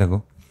লগত গায়ে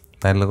থাকোঁ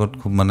তাইৰ লগত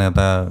খুব মানে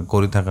এটা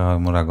কৰি থকা হয়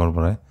মোৰ আগৰ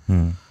পৰাই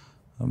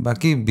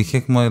বাকী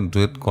বিশেষ মই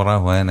ডুৱেট কৰা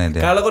হোৱাই নাই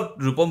তাৰ লগত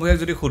ৰূপম ভূঞাক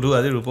যদি সোধো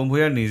আজি ৰূপম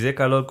ভূঞাৰ নিজে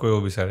কাৰ লগত কৰিব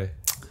বিচাৰে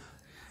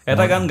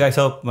এটা গান গাই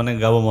চাওক মানে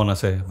গাব মন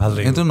আছে ভাল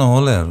লাগিব সেইটো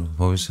নহ'লে আৰু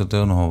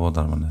ভৱিষ্যতেও নহ'ব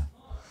তাৰমানে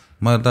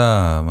মই এটা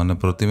মানে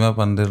প্ৰতিমা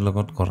পাণ্ডেৰ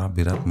লগত কৰা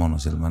বিৰাট মন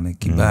আছিল মানে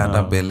কিবা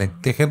এটা বেলেগ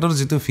তেখেতৰ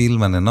যিটো ফিল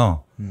মানে ন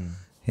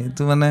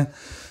সেইটো মানে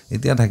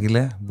এতিয়া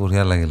থাকিলে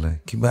বঢ়িয়া লাগিলে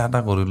কিবা এটা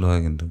কৰিলোঁ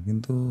হয়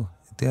কিন্তু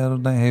এতিয়া আৰু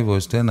নাই সেই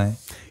বস্তুৱে নাই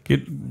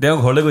তেওঁ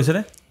ঘৰলৈ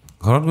গৈছেনে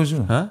ঘৰত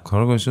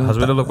গৈছোঁ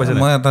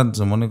মই এটা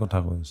জমনি কথা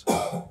কৈ আছোঁ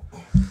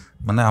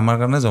মানে আমাৰ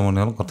কাৰণে জমনি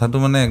হ'ল কথাটো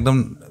মানে একদম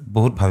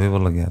বহুত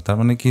ভাবিবলগীয়া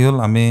তাৰমানে কি হ'ল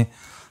আমি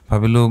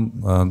ভাবিলোঁ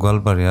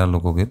গোৱালপাৰীয়া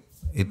লোকগীত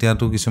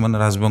এতিয়াতো কিছুমান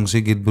ৰাজবংশী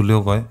গীত বুলিও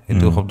কয়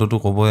সেইটো শব্দটো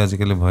ক'বই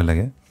আজিকালি ভয়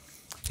লাগে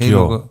সেই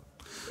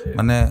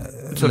মানে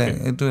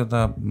এইটো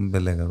এটা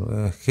বেলেগ আৰু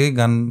সেই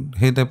গান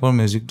সেই টাইপৰ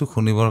মিউজিকটো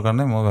শুনিবৰ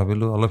কাৰণে মই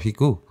ভাবিলোঁ অলপ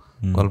শিকোঁ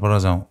গোৱালপাৰা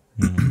যাওঁ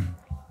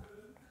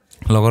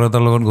লগৰ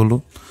এটাৰ লগত গ'লোঁ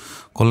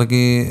ক'লে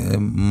কি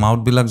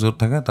মাউথবিলাক য'ত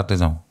থাকে তাতে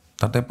যাওঁ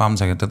তাতে পাম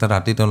চাগে তাতে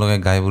ৰাতি তেওঁলোকে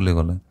গাই বুলি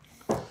ক'লে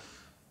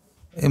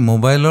এই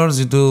মোবাইলৰ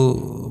যিটো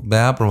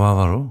বেয়া প্ৰভাৱ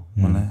আৰু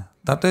মানে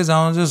তাতে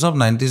যাওঁ যে চব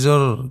 90s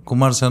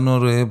কুমাৰ চানু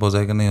আৰু এই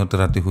বজাই কেনে সিহঁতে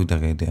ৰাতি শুই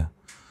থাকে এতিয়া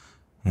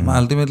মই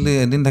আল্টিমেটলি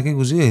এদিন থাকি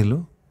গুচি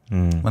আহিলোঁ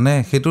মানে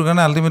সেইটোৰ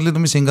কাৰণে আল্টিমেটলি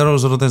তুমি ছিংগাৰৰ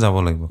ওচৰতে যাব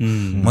লাগিব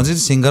মই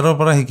যদি ছিংগাৰৰ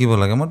পৰা শিকিব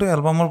লাগে মইতো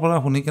এলবামৰ পৰা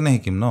শুনি কেনে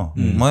শিকিম ন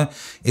মই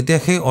এতিয়া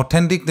সেই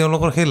অথেণ্টিক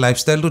তেওঁলোকৰ সেই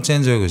লাইফষ্টাইলটো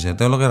চেঞ্জ হৈ গৈছে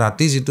তেওঁলোকে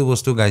ৰাতি যিটো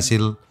বস্তু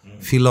গাইছিল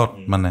ফিলত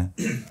মানে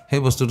সেই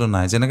বস্তুটো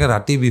নাই যেনেকৈ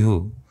ৰাতি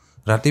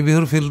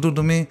বিহুৰ ফিলটো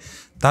তুমি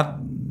তাত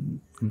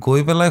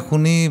গৈ পেলাই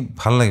শুনি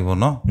ভাল লাগিব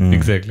ন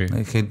এক্সেক্টলি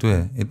সেইটোৱে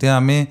এতিয়া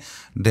আমি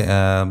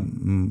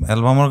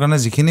এলবামৰ কাৰণে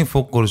যিখিনি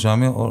ফ'ক কৰিছোঁ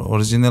আমি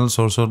অৰিজিনেল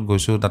চ'ৰ্চত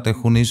গৈছোঁ তাতে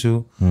শুনিছোঁ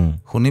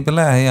শুনি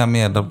পেলাই আহি আমি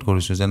এডপ্ট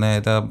কৰিছোঁ যেনে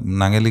এটা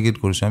নাঙেলী গীত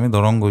কৰিছোঁ আমি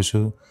দৰং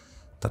গৈছোঁ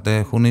তাতে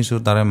শুনিছোঁ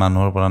তাৰে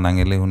মানুহৰ পৰা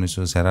নাঙেলী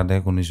শুনিছোঁ চেৰাডে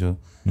শুনিছোঁ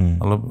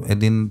অলপ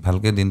এদিন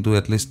ভালকৈ দিনটো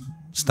এটলিষ্ট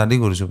ষ্টাডি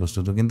কৰিছোঁ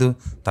বস্তুটো কিন্তু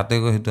তাতে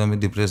গৈ সেইটো আমি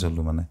ডিপ্ৰেছ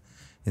হ'লোঁ মানে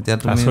এতিয়া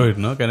তুমি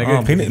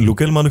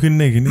লোকেল মানুহখিনি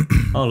নে এইখিনি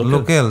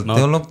লোকেল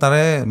তেওঁলোক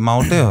তাৰে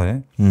মাউতে হয়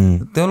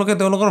তেওঁলোকে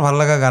তেওঁলোকৰ ভাল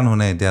লগা গান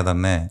শুনে এতিয়া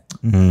তাৰমানে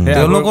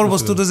তেওঁলোকৰ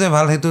বস্তুটো যে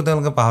ভাল সেইটো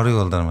তেওঁলোকে পাহৰি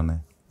গ'ল তাৰমানে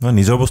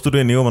নিজৰ বস্তুটো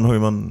এনেও মানুহৰ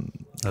ইমান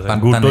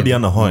গুৰুত্ব দিয়া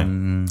নহয়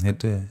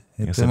সেইটোৱে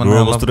মানে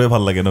বস্তুটোৱে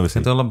ভাল লাগে ন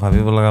সেইটো অলপ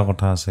ভাবিব লগা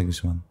কথা আছে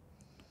কিছুমান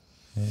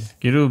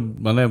কিন্তু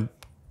মানে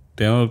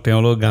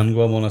তেওঁলোক গান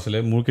গোৱা মন আছিলে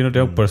মোৰ কিন্তু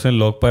তেওঁক পাৰ্চনেলি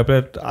লগ পাই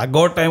পেলাই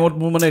আগৰ টাইমত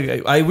মোৰ মানে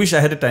আই উইচ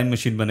আই হেড এ টাইম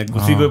মেচিন মানে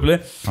গুচি গৈ পেলাই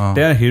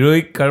তেওঁ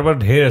হিৰ'ইক কাৰোবাৰ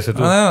ঢেৰ আছে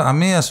তো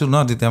আমি আছোঁ ন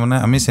তেতিয়া মানে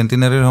আমি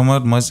চেণ্টিনাৰীৰ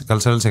সময়ত মই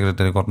কালচাৰেল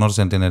ছেক্ৰেটাৰী কটনৰ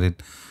চেণ্টিনাৰীত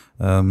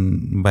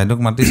বাইদেউক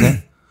মাতিছে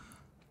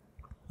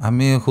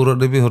আমি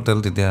সুৰদেৱী হোটেল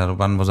তেতিয়া আৰু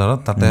পাণবজাৰত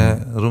তাতে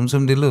ৰুম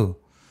চুম দিলোঁ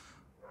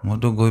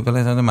মইতো গৈ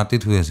পেলাই চাওঁতে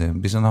মাটিত শুই আছে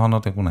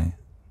বিচনাখনত একো নাই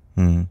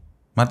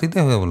মাটিতে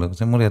শুৱে বোলে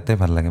কৈছে মোৰ ইয়াতে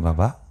ভাল লাগে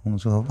বাবা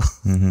শুনিছোঁ হ'ব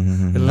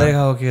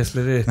কি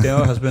আছিলে দেই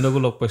তেওঁৰ হাজবেণ্ডকো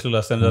লগ পাইছিলোঁ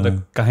লাষ্ট টাইম যাতে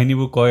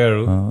কাহিনীবোৰ কয়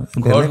আৰু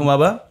ঘৰত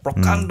সোমাবা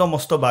প্ৰকাণ্ড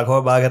মস্ত বাঘ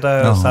এটা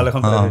চাল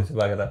এখন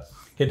বাঘ এটা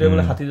সেইটোৱে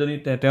বোলে হাতীজনী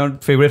তেওঁৰ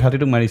ফেভৰেট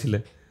হাতীটোক মাৰিছিলে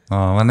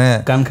মানে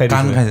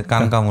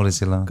কাণ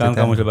কামুৰিছিল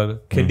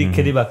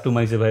খেদি বাঘটো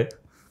মাৰিছে ভাই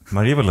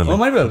মাৰিয়ে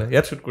পেলালে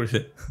ইয়াত শ্বুট কৰিছে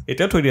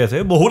এতিয়াও থৈ দিয়া আছে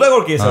বহুত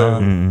আগৰ কেছ আৰু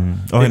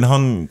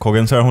সেইদিনাখন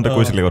খগেন ছাৰ আহোঁতে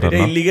কৈছিলে কথা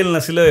ইলিগেল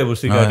নাছিলে এইবোৰ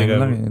চিকিউৰিটি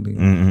গাৰ্ড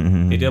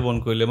এতিয়া বন্ধ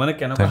কৰিলে মানে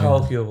কেনেকুৱা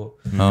সাহস কি হ'ব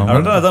আৰু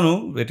এটা নাজানো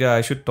এতিয়া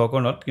আই শ্বুড টক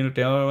অৰ নট কিন্তু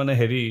তেওঁৰ মানে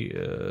হেৰি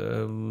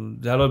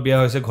যাৰ লগত বিয়া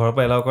হৈছে ঘৰৰ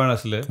পৰা এলাউ কৰা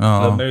নাছিলে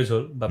লাভ মেৰিজ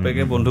হ'ল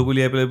বাপেকে বন্ধুক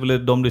উলিয়াই পেলাই বোলে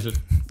দম দিছিল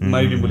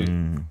মাৰি দিম বুলি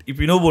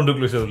ইপিনেও বন্ধুক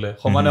লৈছে বোলে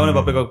সমানে মানে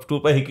বাপেকক তোৰ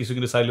পৰাই শিকিছোঁ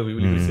কিন্তু চাই ল'বি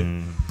বুলি কৈছে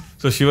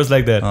So she was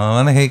like that.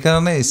 মানে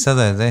সেইকাৰণে ইচ্ছা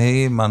যায় যে সেই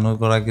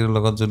মানুহগৰাকীৰ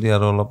লগত যদি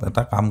আৰু অলপ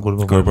এটা কাম কৰিব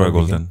পৰা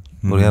গ'লহেঁতেন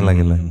বঢ়িয়া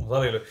লাগিলে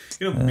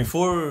কিন্তু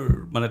বিফৰ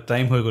মানে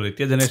টাইম হৈ গ'ল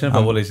এতিয়া জেনেৰেশ্যন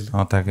পাব লাগিছিল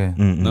তাকে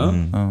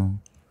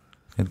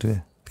সেইটোৱে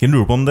কিন্তু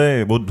ৰূপম দাই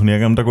বহুত ধুনীয়া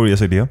কাম এটা কৰি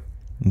আছে এতিয়া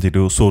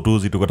যিটো শ্ব'টো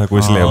যিটো কথা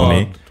কৈছিলে আপুনি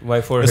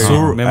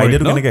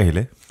আইডিয়াটো কেনেকৈ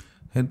আহিলে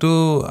সেইটো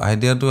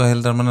আইডিয়াটো আহিল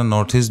তাৰমানে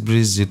নৰ্থ ইষ্ট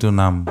ব্ৰিজ যিটো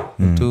নাম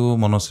সেইটো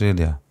মনশ্ৰীয়ে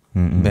দিয়া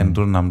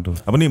বেণ্ডটোৰ নামটো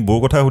আপুনি বৌৰ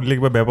কথা সুধিলে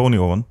কিবা বেয়া পাব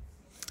নেকি অকণ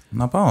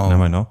নাপাওঁ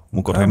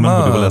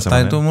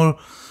তাইতো মোৰ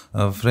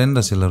ফ্ৰেণ্ড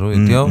আছিল আৰু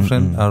এতিয়াও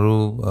ফ্ৰেণ্ড আৰু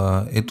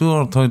এইটো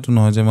অৰ্থ এইটো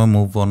নহয় যে মই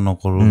মুভ অন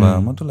নকৰোঁ বা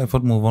মইতো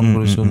লাইফত মুভ অন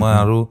কৰিছোঁ মই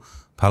আৰু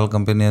ভাল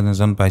কোম্পানী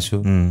এজন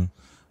পাইছোঁ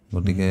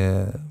গতিকে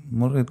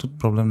মোৰ এইটোত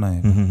প্ৰব্লেম নাই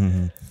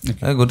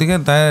গতিকে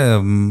তাই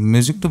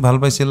মিউজিকটো ভাল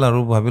পাইছিল আৰু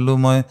ভাবিলোঁ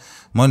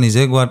মই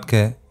নিজে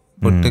গোৱাতকৈ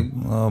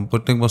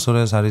প্ৰত্যেক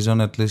বছৰে 4জন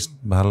এটলিষ্ট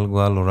ভাল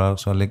গোৱা ল'ৰা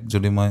ছোৱালীক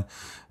যদি মই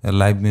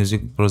লাইভ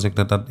মিউজিক প্ৰজেক্ট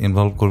এটাত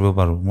ইনভলভ কৰিব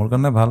পাৰোঁ মোৰ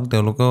কাৰণে ভাল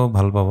তেওঁলোকেও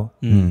ভাল পাব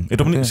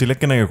এইটো আপুনি চিলেক্ট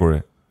কেনেকৈ কৰে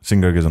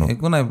ছিংগাৰ কেইজনক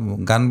একো নাই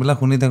গানবিলাক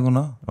শুনি থাকোঁ ন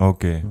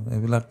অ'কে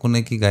এইবিলাক কোনে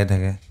কি গাই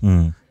থাকে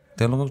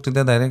তেওঁলোকক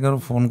তেতিয়া ডাইৰেক্ট আৰু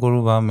ফোন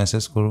কৰোঁ বা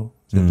মেছেজ কৰোঁ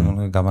যে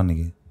তোমালোকে গাবা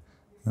নেকি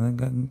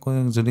কয়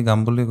যদি গাম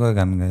বুলি কয়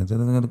গান গায়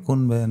কোন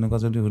বে এনেকুৱা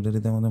যদি সুধে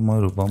তেতিয়া মানে মই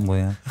ৰূপম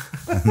ভূঞা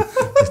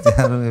তেতিয়া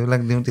আৰু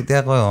এইবিলাক দিওঁ তেতিয়া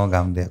কয়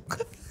গাম দিয়ক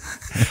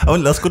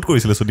আপুনি লাষ্ট ক'ত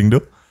কৰিছিলে শ্বুটিংটো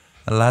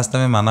লাষ্ট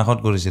আমি মানাসত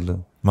কৰিছিলোঁ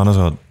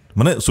মানসত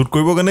মানে শ্বুট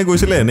কৰিবৰ কাৰণে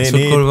গৈছিলে নে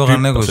শ্বুট কৰিবৰ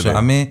কাৰণে গৈছোঁ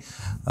আমি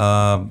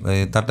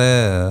তাতে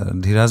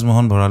ধীৰাজ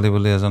মোহন ভৰালী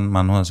বুলি এজন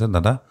মানুহ আছে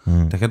দাদা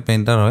তেখেত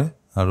পেইণ্টাৰ হয়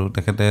আৰু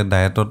তেখেতে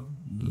ডায়েটত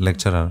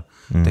লেকচাৰাৰ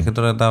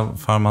তেখেতৰ এটা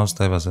ফাৰ্ম হাউচ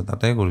টাইপ আছে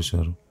তাতে কৰিছোঁ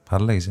আৰু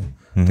ভাল লাগিছে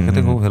তেখেতে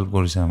খুব হেল্প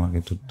কৰিছে আমাক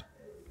এইটোত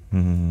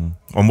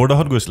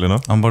অম্বৰদাহত গৈছিলে ন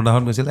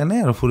অম্বৰদাহত গৈছিল এনেই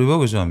আৰু ফুৰিব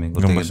গৈছোঁ আমি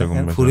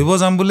ফুৰিব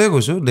যাম বুলিয়ে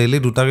গৈছোঁ ডেইলি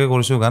 2টাকৈ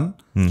কৰিছোঁ গান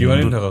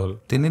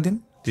 3 দিন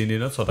 3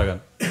 দিনত 6টা গান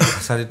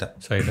 4টা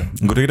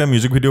গোটেইকেইটা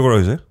মিউজিক ভিডিঅ' কৰা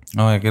হৈছে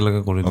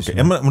একেলগে কৰি দিছোঁ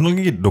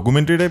আপোনালোকে কি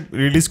ডকুমেণ্টাৰী টাইপ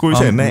ৰিলিজ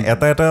কৰিছে নে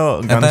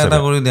এটা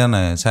কৰি দিয়া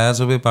নাই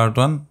ছায়াছবি পাৰ্ট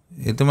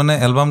 1 এইটো মানে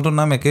এলবামটোৰ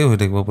নাম একেই হৈ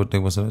থাকিব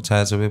প্ৰত্যেক বছৰে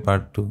ছায়াছবি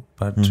পাৰ্ট 2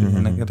 পাৰ্ট 3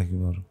 এনেকৈ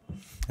থাকিব আৰু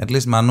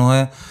এটলিষ্ট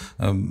মানুহে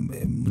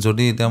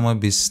যদি এতিয়া মই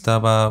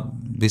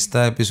 20টা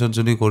এপিছড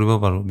যদি কৰিব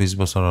পাৰোঁ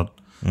 20 বছৰত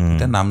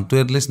এতিয়া নামটো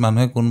এটলিষ্ট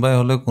মানুহে কোনোবাই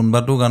হ'লে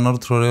কোনোবাটো গানৰ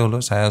থ্ৰুৰে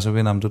হ'লেও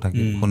ছায়াছবি নামটো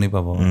থাকি শুনি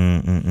পাব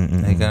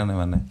সেইকাৰণে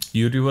মানে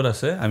ইউটিউবত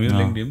আছে আমিও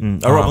লিংক দিম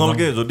আৰু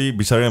আপোনালোকে যদি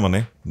বিচাৰে মানে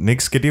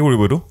নেক্সট কেতিয়া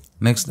কৰিব এইটো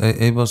নেক্সট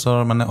এই বছৰ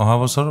মানে অহা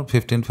বছৰ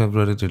 15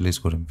 ফেব্ৰুৱাৰীত ৰিলিজ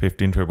কৰিম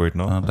 15 ফেব্ৰুৱাৰীত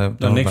ন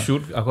নেক্সট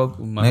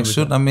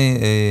শ্বুট আমি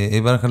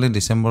এইবাৰ খালি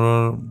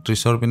ডিচেম্বৰৰ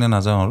 30ৰ পিনে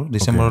নাযাওঁ আৰু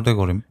ডিচেম্বৰতে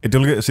কৰিম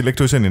এতিয়ালৈকে চিলেক্ট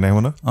হৈছে নি নাই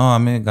মানে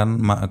আমি গান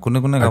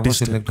কোনে গাব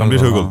চিলেক্ট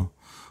হৈ গ'ল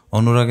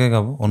অনুৰাগে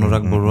গাব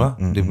অনুৰাগ বৰুৱা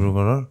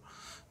ডিব্ৰুগড়ৰ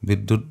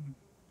বিদ্যুৎ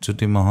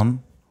জ্যোতি মোহন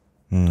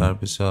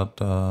তাৰপিছত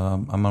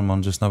আমাৰ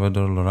মঞ্জুস্না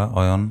বাইদেউৰ ল'ৰা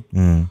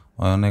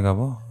অয়নে গাব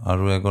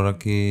আৰু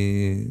এগৰাকী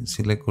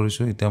চিলেক্ট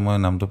কৰিছোঁ এতিয়া মই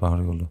নামটো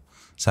পাহৰি গ'লোঁ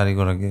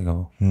 4গৰাকীয়ে গাব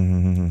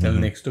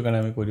নেক্সটটো কাৰণে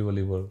আমি কৈ দিব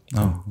লাগিব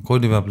কৈ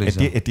দিবা প্লিজ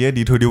এতিয়াই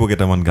দি থৈ দিব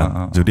কেইটামান গান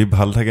যদি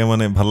ভাল থাকে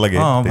মানে ভাল লাগে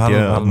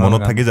তেতিয়া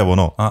মনত থাকি যাব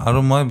ন আৰু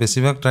মই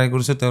বেছিভাগ ট্ৰাই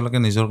কৰিছোঁ তেওঁলোকে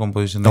নিজৰ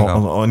কম্প'জিশ্যন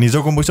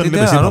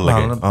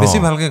বেছি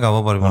ভালকৈ গাব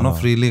পাৰিব ন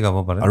ফ্ৰীলি গাব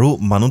পাৰে আৰু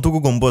মানুহটোকো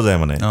গম পোৱা যায়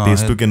মানে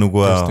টেষ্টটো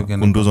কেনেকুৱা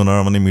কোনটো জনৰ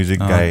মানে মিউজিক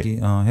গায়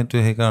সেইটোৱে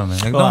সেইকাৰণে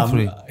একদম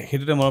ফ্ৰী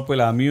সেইটোতে মনত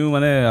পৰিলে আমিও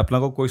মানে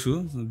আপোনালোকক কৈছোঁ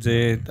যে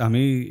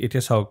আমি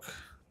এতিয়া চাওক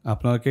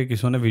আপোনালোকে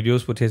কিছুমানে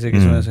ভিডিঅ'জ পঠিয়াইছে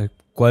কিছুমানে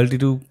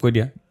কোৱালিটিটো কৈ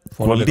দিয়া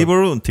কোৱালিটি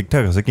বাৰু ঠিক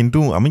ঠাক আছে কিন্তু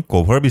আমি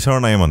কভাৰ বিচৰা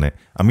নাই মানে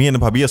আমি এনে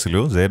ভাবি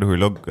আছিলোঁ যে ধৰি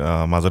লওক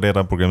মাজতে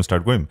এটা প্ৰগ্ৰেম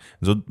ষ্টাৰ্ট কৰিম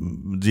য'ত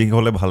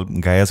যিসকলে ভাল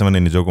গাই আছে মানে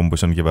নিজৰ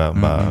কম্প'জিশ্যন কিবা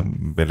বা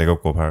বেলেগক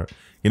কভাৰ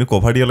কিন্তু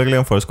কভাৰ দিয়াৰ লগে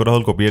লগে ফাৰ্ষ্ট কথা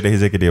হ'ল কপিৰাইট আহি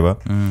যায় কেতিয়াবা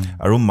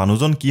আৰু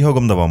মানুহজন কি হয়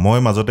গম নাপাওঁ মই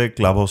মাজতে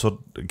ক্লাব হাউচত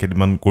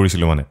কেইদিনমান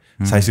কৰিছিলোঁ মানে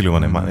চাইছিলোঁ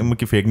মানে মোৰ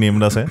কি ফেক নেম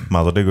এটা আছে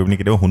মাজতে গৈ পিনি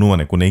কেতিয়াবা শুনো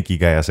মানে কোনে কি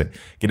গাই আছে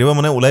কেতিয়াবা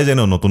মানে ওলাই যায়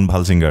ন নতুন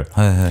ভাল ছিংগাৰ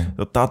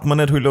তাত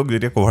মানে ধৰি লওক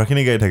যেতিয়া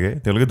কভাৰখিনি গাই থাকে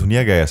তেওঁলোকে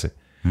ধুনীয়া গাই আছে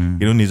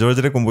কিন্তু নিজৰ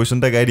যেতিয়া কম্প'জিশ্যন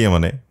এটা গাই দিয়ে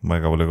মানে মই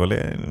গাবলৈ গ'লে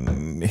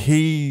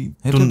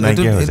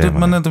সেইটোত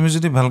মানে তুমি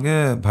যদি ভালকৈ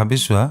ভাবি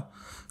চোৱা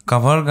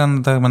কাভাৰ গান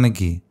এটা মানে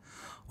কি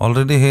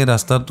অলৰেডি সেই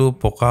ৰাস্তাটো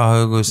পকা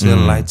হৈ গৈছে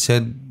লাইট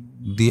চাইট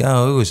দিয়া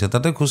হৈ গৈছে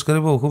তাতে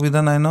খোজকাঢ়িব অসুবিধা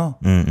নাই ন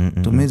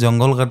তুমি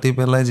জংঘল কাটি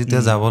পেলাই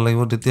যেতিয়া যাব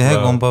লাগিব তেতিয়াহে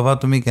গম পাবা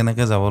তুমি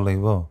কেনেকৈ যাব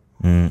লাগিব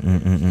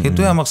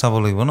সেইটোৱে আমাক চাব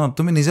লাগিব ন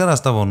তুমি নিজে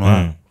ৰাস্তা বনোৱা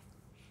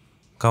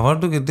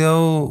কাভাৰটো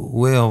কেতিয়াও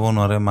ৱে হ'ব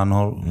নোৱাৰে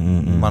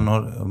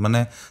মানুহৰ মানে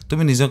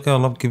তুমি নিজকে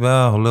অলপ কিবা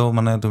হ'লেও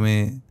মানে তুমি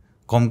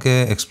কমকে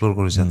এক্সপ্লোৰ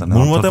কৰিছা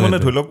মোৰ মতে মানে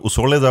ধৰি লওক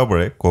ওচৰলৈ যাব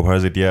পাৰে কভাৰ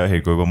যেতিয়া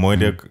হেৰি কৰিব মই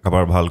এতিয়া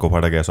কাৰোবাৰ ভাল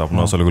কভাৰ থাকে আছোঁ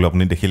আপোনাৰ ওচৰলৈ গ'লে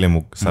আপুনি দেখিলে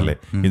মোক চালে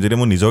কিন্তু যেতিয়া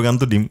মই নিজৰ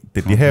গানটো দিম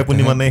তেতিয়াহে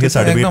আপুনি মানে সেই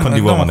চাৰ্টিফিকেটখন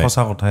দিব মানে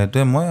সঁচা কথা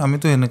এইটোৱে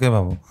আমিতো এনেকৈ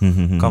ভাবোঁ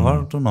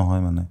কাভাৰটো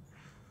নহয় মানে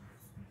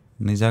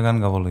নিজা গান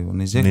গাব লাগিব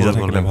নিজে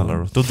থাকিলে ভাল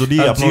আৰু তো যদি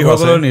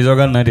আপোনালোকৰ নিজৰ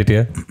গান নাই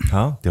তেতিয়া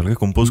তেওঁলোকে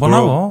কম্প'জ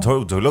কৰিব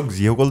ধৰি লওক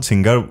যিসকল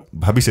ছিংগাৰ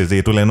ভাবিছে যে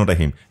এইটো লাইনত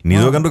আহিম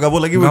নিজৰ গানটো গাব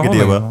লাগিব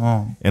কেতিয়াবা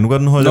এনেকুৱা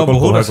নহয় যে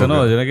বহুত আছে ন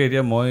যেনেকৈ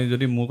এতিয়া মই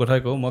যদি মোৰ কথাই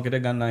কওঁ মই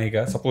কেতিয়া গান নাই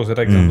শিকা ছাপ'জ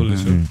এটা এক্সাম্পল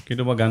দিছোঁ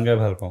কিন্তু মই গান গাই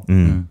ভাল পাওঁ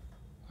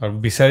আৰু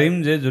বিচাৰিম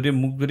যে যদি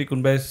মোক যদি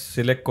কোনোবাই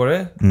চিলেক্ট কৰে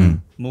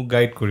মোক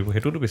গাইড কৰিব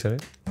সেইটোতো বিচাৰে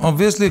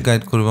অবভিয়াছলি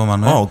গাইড কৰিব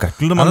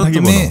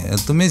মানুহে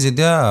তুমি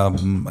যেতিয়া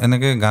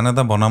এনেকৈ গান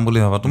এটা বনাম বুলি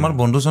ভাবা তোমাৰ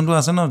বন্ধু চন্ধু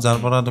আছে ন যাৰ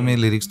পৰা তুমি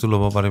লিৰিক্সটো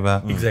ল'ব পাৰিবা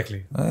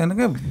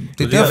এনেকৈ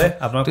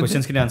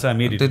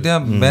তেতিয়া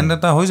বেণ্ড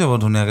এটা হৈ যাব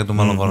ধুনীয়াকৈ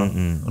তোমালোকৰ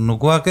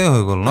নোকোৱাকৈ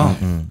হৈ গ'ল ন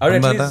আৰু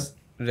এটা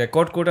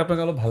ৰেকৰ্ড কৰোঁতে আপোনাক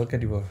অলপ ভালকৈ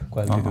দিব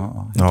কোৱালিটিটো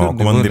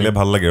অকণমান দিলে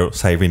ভাল লাগে আৰু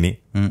চাই পিনি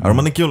আৰু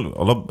মানে কি হ'ল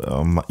অলপ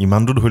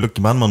ইমানটো ধৰি লওক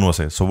কিমান মানুহ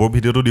আছে চবৰ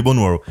ভিডিঅ'টো দিব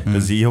নোৱাৰোঁ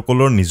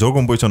যিসকলৰ নিজৰ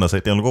কম্প'জিশ্যন আছে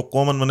তেওঁলোকক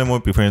অকণমান মানে মই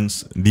প্ৰিফাৰেঞ্চ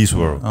দিছোঁ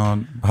আৰু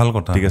ভাল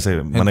কথা ঠিক আছে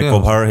মানে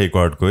কভাৰ হেৰি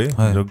কৰাতকৈ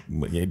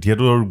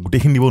এতিয়াতো আৰু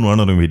গোটেইখিনি দিব নোৱাৰা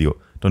ন তুমি ভিডিঅ'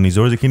 তো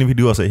নিজৰ যিখিনি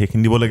ভিডিঅ' আছে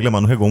সেইখিনি দিব লাগিলে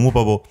মানুহে গমো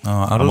পাব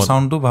আৰু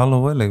চাউণ্ডটো ভাল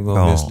হ'বই লাগিব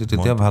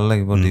তেতিয়া ভাল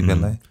লাগিব দি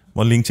পেলাই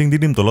মই লিংক চিংক দি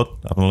দিম তলত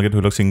আপোনালোকে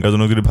ধৰি লওক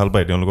ছিংগাৰজনক যদি ভাল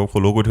পায় তেওঁলোকক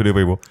ফ'ল' কৰি থৈ দিব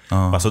পাৰিব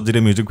পাছত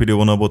যেতিয়া মিউজিক ভিডিঅ'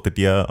 বনাব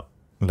তেতিয়া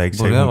লাইক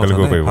সোনকালে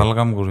কৰিব পাৰিব ভাল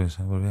কাম কৰি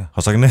আছে বঢ়িয়া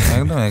সঁচাকৈ নে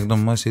একদম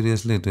মই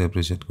চিৰিয়াছলি এইটো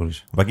এপ্ৰিচিয়েট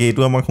কৰিছোঁ বাকী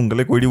এইটো আমাক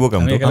সোনকালে কৰি দিব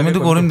কামটো আমিতো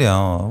কৰিম দিয়া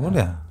হ'ব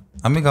দিয়া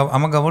আমি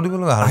আমাক গাব দিব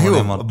লগা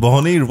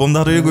বহনি ৰূপম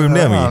দাহঁতে কৰিম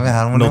দেই আমি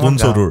নতুন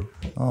চৌধুৰ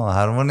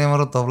হাৰমনিয়াম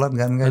আৰু তবলাত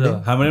গান গাই দিওঁ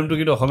হাৰমনিয়ামটো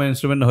কিন্তু অসমীয়া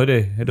ইনষ্ট্ৰুমেণ্ট নহয়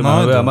দেই সেইটো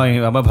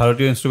আমাৰ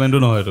ভাৰতীয় ইনষ্ট্ৰুমেণ্টো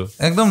নহয় এইটো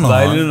একদম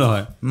ভায়লিনো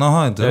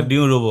নহয়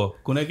দিওঁ ৰ'ব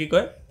কোনে কি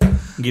কয়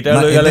গীটাৰ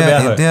লৈ গ'লে বেয়া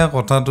হয় এতিয়া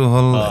কথাটো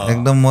হ'ল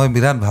একদম মই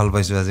বিৰাট ভাল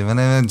পাইছোঁ আজি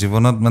মানে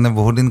জীৱনত মানে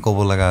বহুত দিন ক'ব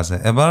লগা আছে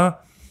এবাৰ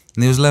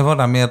নিউজ লাইভত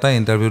আমি এটা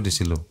ইণ্টাৰভিউ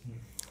দিছিলোঁ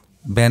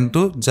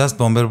বেণ্ডটো জাষ্ট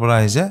বম্বেৰ পৰা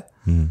আহিছে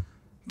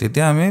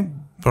তেতিয়া আমি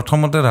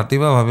প্ৰথমতে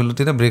ৰাতিপুৱা ভাবিলোঁ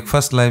তেতিয়া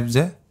ব্ৰেকফাষ্ট লাইভ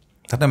যে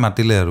তাতে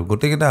মাতিলে আৰু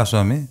গোটেইকেইটা আছোঁ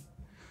আমি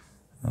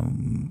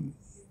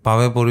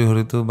পাৱে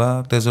পৰিহৰিটো বা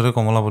তেজৰে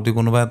কমলাপতি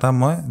কোনোবা এটা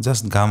মই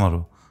জাষ্ট গাম আৰু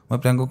মই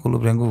প্ৰিয়ংকক ক'লোঁ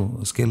প্ৰিয়ংকু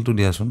স্কেলটো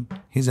দিয়াচোন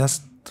সি জাষ্ট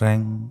ট্ৰেং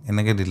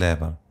এনেকৈ দিলে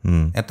এবাৰ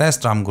এটাই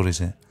ষ্ট্ৰাম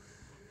কৰিছে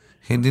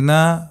সেইদিনা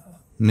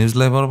নিউজ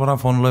লাইভৰ পৰা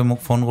ফোন লৈ মোক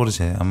ফোন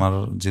কৰিছে আমাৰ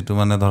যিটো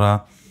মানে ধৰা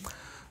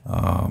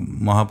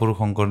মহাপুৰুষ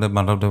শংকৰদেৱ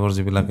মাধৱদেৱৰ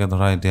যিবিলাকে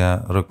ধৰা এতিয়া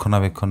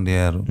ৰক্ষণাবেক্ষণ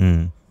দিয়ে আৰু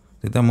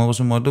তেতিয়া মই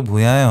কৈছোঁ মইতো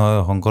ভূঞাই হয়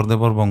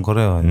শংকৰদেৱৰ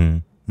বংশৰে হয়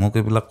মোক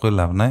এইবিলাক কৈ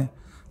লাভ নাই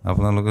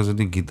আপোনালোকে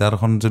যদি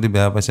গীটাৰখন যদি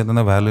বেয়া পাইছে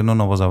তেনে ভায়লিনো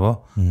নবজাব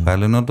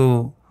ভায়লিনোতো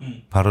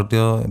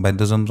ভাৰতীয়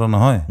বাদ্যযন্ত্ৰ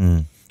নহয়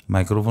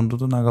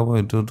মাইক্ৰফোনটোতো নাগাব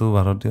এইটোতো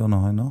ভাৰতীয়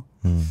নহয় ন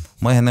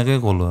মই সেনেকৈ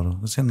ক'লোঁ আৰু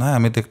নাই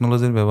আমি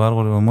টেকন'লজিৰ ব্যৱহাৰ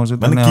কৰিব মই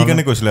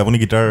কি কৈছিলে আপুনি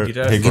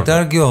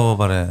গীটাৰ কিয় হ'ব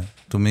পাৰে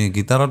তুমি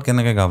গীটাৰত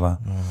কেনেকৈ গাবা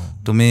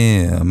তুমি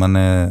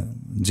মানে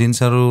জিন্স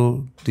আৰু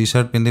টি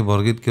চাৰ্ট পিন্ধি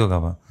বৰগীত কিয়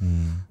গাবা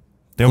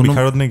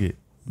নেকি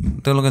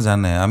তেওঁলোকে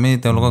জানে আমি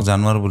তেওঁলোকক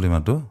জানুৱাৰ বুলি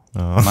মাতোঁ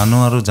মানুহ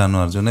আৰু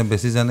জানুৱাৰ যোনে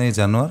বেছি জানে এই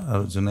জানুৱাৰ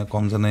আৰু যোনে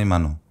কম জানে এই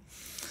মানুহ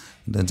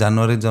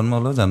জানুৱাৰীত জন্ম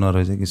হ'লেও জানুৱাৰ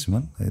হৈ যায়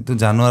কিছুমান এইটো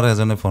জানুৱাৰ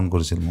এজনে ফোন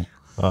কৰিছিল মোক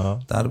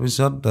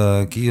তাৰপিছত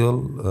কি হ'ল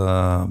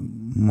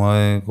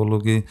মই ক'লোঁ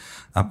কি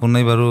আপুনি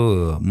বাৰু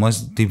মই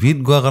টিভিত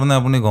গোৱা কাৰণে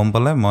আপুনি গম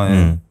পালে মই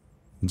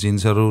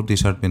জিন্স আৰু টি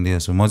চাৰ্ট পিন্ধি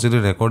আছোঁ মই যদি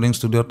ৰেকৰ্ডিং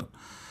ষ্টুডিঅ'ত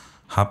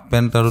হাফ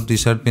পেণ্ট আৰু টি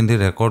চাৰ্ট পিন্ধি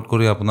ৰেকৰ্ড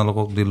কৰি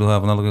আপোনালোকক দিলোঁ হয়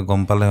আপোনালোকে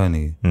গম পালে হয়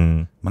নেকি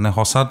মানে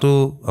সঁচাটো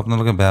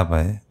আপোনালোকে বেয়া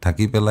পায়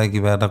ঢাকি পেলাই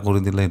কিবা এটা কৰি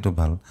দিলে সেইটো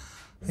ভাল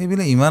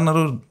এইবিলাক ইমান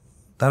আৰু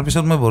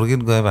তাৰপিছত মই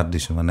বৰগীত গাই বাদ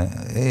দিছোঁ মানে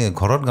এই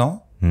ঘৰত গাওঁ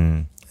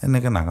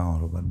এনেকৈ নাগাওঁ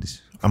আৰু বাদ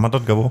দিছোঁ আমাৰ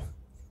তাত গাব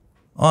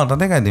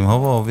তাতে গাই দিম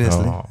হ'ব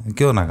অভিয়াছলি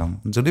কিয় নাগাম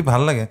যদি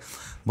ভাল লাগে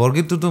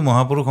বৰগীতটোতো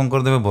মহাপুৰুষ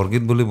শংকৰদেৱে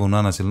বৰগীত বুলি বনোৱা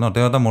নাছিল ন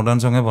তেওঁ এটা মডাৰ্ণ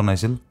চঙে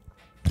বনাইছিল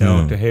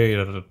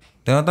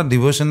তেওঁ এটা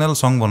ডিভ'চনেল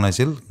চং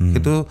বনাইছিল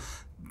সেইটো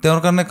তেওঁৰ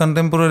কাৰণে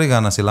কণ্টেম্পৰৰী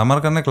গান আছিল আমাৰ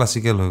কাৰণে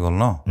ক্লাছিকেল হৈ গ'ল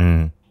ন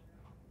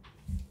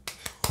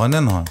হয়নে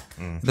নহয়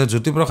এতিয়া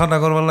জ্যোতিপ্ৰসাদ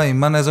আগৰৱালা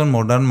ইমান এজন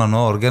মডাৰ্ণ মানুহ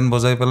অৰ্গেন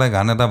বজাই পেলাই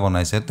গান এটা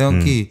বনাইছে তেওঁ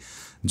কি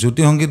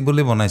জ্যোতি সংগীত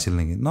বুলি বনাইছিল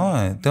নেকি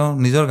নহয় তেওঁ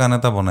নিজৰ গান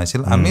এটা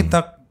বনাইছিল আমি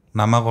তাক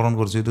নামাকৰণ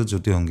কৰিছোঁ এইটো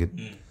জ্যোতি সংগীত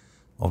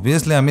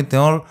অবভিয়াছলি আমি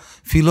তেওঁৰ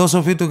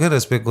ফিল'চফিটোকে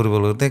ৰেচপেক্ট কৰিব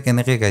লাগিব তেওঁ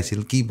কেনেকৈ গাইছিল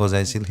কি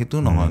বজাইছিল সেইটো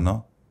নহয় ন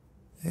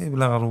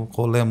এইবিলাক আৰু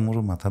ক'লে মোৰ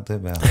মাথাটোৱে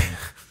বেয়া হয়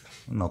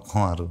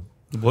নকওঁ আৰু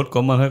বহুত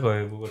কম মানুহে কয়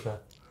এইবোৰ কথা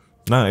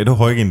না এইটো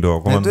হয় কিন্তু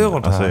অকণমান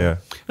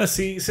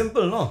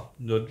চিম্পল ন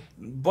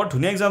বৰ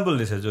ধুনীয়া এক্সাম্পল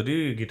দিছে যদি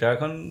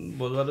গীটাৰখন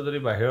বজোৱাটো যদি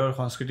বাহিৰৰ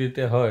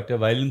সংস্কৃতিতে হয় এতিয়া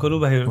ভায়লিনখনো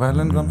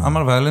ভায়লিনখন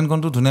আমাৰ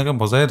ভায়লিনখনটো ধুনীয়াকৈ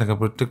বজাই থাকে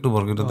প্ৰত্যেকটো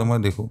বৰগীততে মই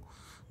দেখোঁ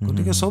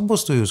গতিকে চব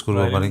বস্তু ইউজ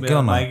কৰিব পাৰি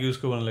কিয় নাই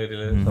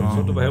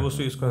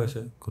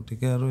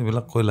গতিকে আৰু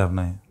এইবিলাক কৈ লাভ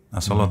নাই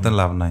আচলতে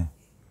লাভ নাই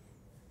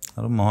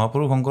আৰু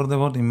মহাপুৰুষ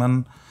শংকৰদেৱত ইমান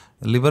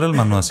লিবাৰেল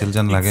মানুহ আছিল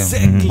যেন লাগে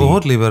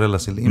বহুত লিবাৰেল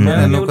আছিল ইমান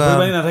এনেকুৱা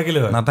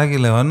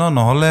নাথাকিলে হয়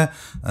নহ'লে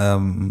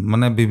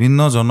মানে বিভিন্ন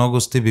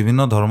জনগোষ্ঠী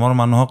বিভিন্ন ধৰ্মৰ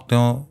মানুহক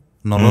তেওঁ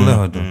নললে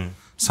হয়তো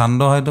চান্দ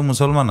হয়তো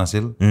মুছলমান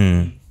আছিল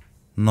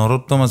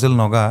নৰোত্তম আছিল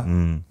নগা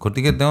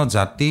গতিকে তেওঁ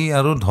জাতি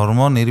আৰু ধৰ্ম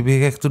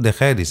নিৰ্বিশেষটো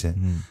দেখাই দিছে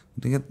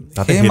গতিকে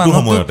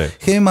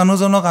সেই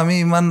মানুহজনক আমি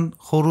ইমান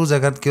সৰু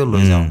জেগাত কিয়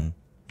লৈ যাওঁ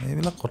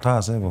এইবিলাক কথা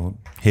আছে বহুত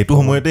সেইটো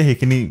সময়তে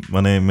সেইখিনি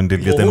মানে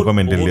মেণ্টেলিটি তেনেকুৱা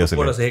মেণ্টেলিটি আছিল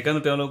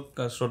সেইকাৰণে তেওঁলোক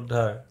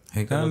শ্ৰদ্ধা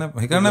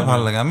সেইকাৰণে ভাল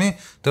লাগে আমি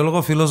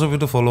তেওঁলোকৰ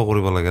ফিলচফিটো ফ'ল'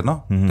 কৰিব লাগে ন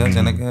তেওঁ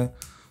যেনেকৈ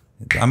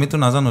আমিতো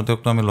নাজানো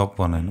তেওঁকতো আমি লগ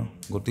পোৱা নাই ন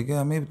গতিকে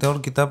আমি তেওঁৰ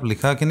কিতাপ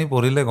লিখাখিনি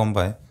পঢ়িলে গম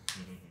পায়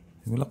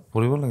সেইবিলাক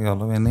পঢ়িব লাগে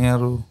অলপ এনেই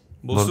আৰু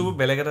বস্তুবোৰ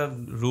বেলেগ এটা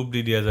ৰূপ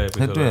দি দিয়া যায়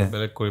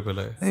বেলেগ কৰি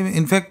পেলাই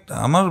ইনফেক্ট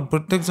আমাৰ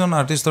প্ৰত্যেকজন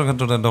আৰ্টিষ্টৰ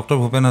ক্ষেত্ৰতে ডক্টৰ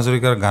ভূপেন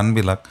হাজৰিকাৰ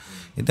গানবিলাক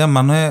এতিয়া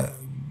মানুহে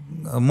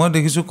মই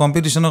দেখিছোঁ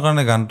কম্পিটিশ্যনৰ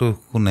কাৰণে গানটো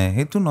শুনে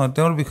সেইটো নহয়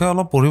তেওঁৰ বিষয়ে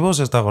অলপ পঢ়িব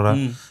চেষ্টা কৰা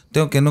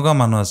তেওঁ কেনেকুৱা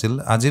মানুহ আছিল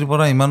আজিৰ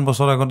পৰা ইমান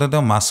বছৰ আগতে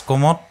তেওঁ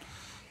মাছকমত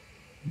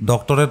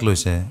ডক্টৰেট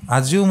লৈছে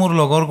আজিও মোৰ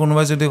লগৰ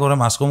কোনোবাই যদি কৰে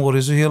মাছকম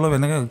কৰিছোঁ সি অলপ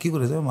এনেকৈ কি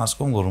কৰিছে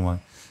মাছকম কৰোঁ মই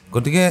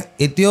গতিকে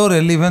এতিয়াও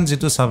ৰেলিভেণ্ট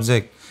যিটো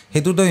ছাবজেক্ট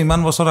সেইটোতো ইমান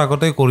বছৰ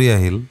আগতেই কৰি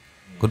আহিল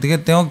গতিকে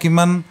তেওঁ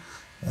কিমান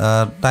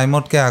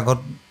টাইমতকৈ আগত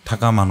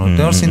থকা মানুহ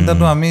তেওঁৰ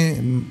চিন্তাটো আমি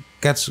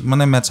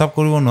মানে মেটচ আপ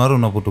কৰিব নোৱাৰোঁ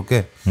ন পুতুকে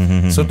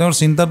চ' তেওঁৰ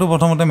চিন্তাটো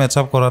প্ৰথমতে মেটচ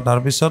আপ কৰা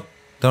তাৰপিছত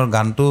তেওঁৰ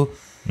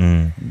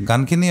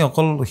গানখিনি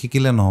অকল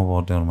শিকিলে নহ'ব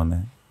তেওঁৰ মানে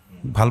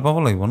ভাল পাব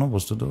লাগিব ন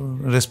বস্তুটো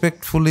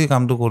ৰেচপেক্টফুলি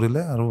কামটো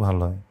কৰিলে আৰু ভাল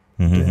হয়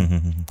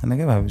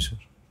এনেকৈ ভাবিছোঁ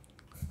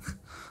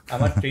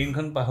আমাৰ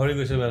ট্ৰেইনখন পাহৰি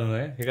গৈছে বাৰু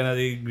নহয় সেইকাৰণে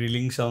আজি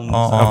গ্ৰিলিং চাউণ্ড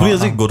আপুনি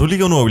আজি গধূলি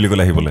কিয়নো বুলি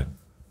ক'লে আহিবলৈ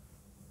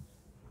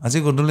আজি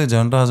গধূলি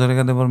জয়ন্ত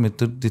হাজৰিকাদেৱৰ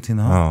মৃত্যু তিথি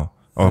নহয়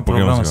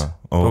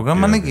প্ৰগ্ৰাম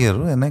মানে কি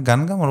আৰু এনে গান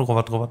গাম আৰু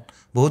ক'ৰবাত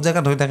বহুত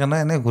জেগাত হৈ থাকে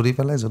নহয় এনে ঘূৰি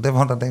পেলাই য'তে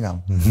পাওঁ তাতে গাম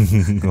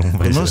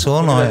কোনো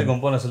শ্ব' নহয়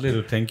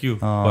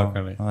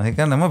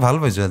সেইকাৰণে মই ভাল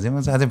পাইছোঁ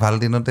আজি ভাল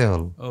দিনতে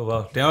হ'ল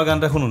তেওঁৰ গান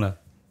এটা শুনো না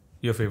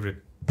ইয়ৰ ফেভৰেট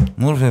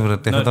মোৰ ফেভৰেট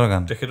তেখেতৰ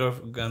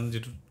গান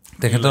যিটো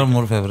তেখেতৰ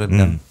মোৰ ফেভৰেট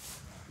গান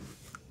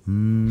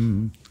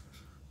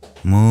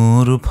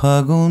মোৰ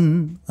ফাগুন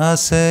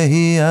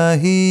আছেহি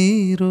আহি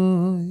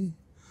ৰৈ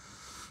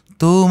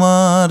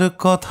তোমাৰ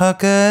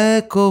কথাকে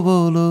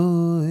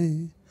ক'বলৈ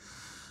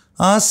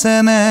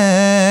আছেনে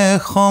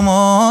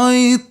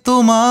সময়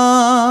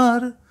তোমাৰ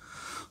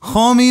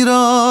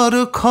সমীৰৰ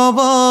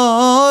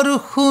খবৰ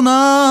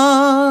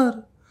শুনাৰ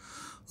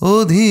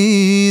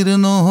অধীৰ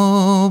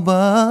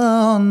নহবা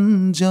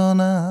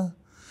অঞ্জনা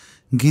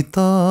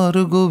গীতৰ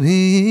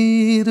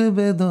গভীৰ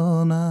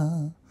বেদনা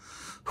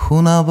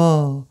শুনাব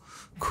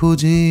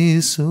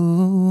খুজিছোঁ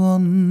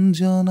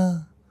অঞ্জনা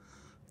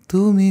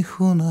তুমি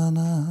শুনা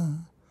না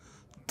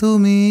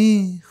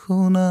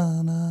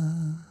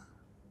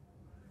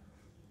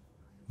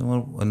মোৰ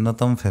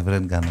অন্যতম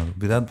ফেভৰেট গান আৰু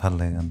বিৰাট ভাল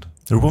লাগে গানটো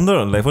ৰূপম দাৰ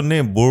লাইফত নে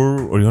বৰ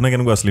অৰিহণা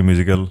কেনেকুৱা আছিলে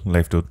মিউজিকেল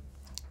লাইফটোত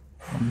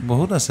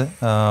বহুত আছে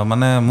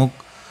মানে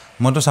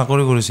মইতো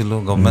চাকৰি কৰিছিলোঁ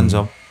গভৰ্ণমেণ্ট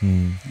জব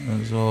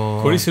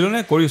কৰিছিলোঁ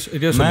নে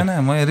নাই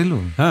মই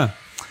এৰিলোঁ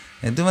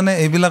এইটো মানে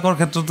এইবিলাকৰ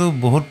ক্ষেত্ৰতো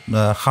বহুত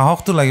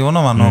সাহসটো লাগিব ন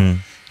মানুহক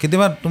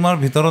কেতিয়াবা তোমাৰ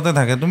ভিতৰতে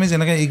থাকে তুমি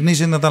যেনেকৈ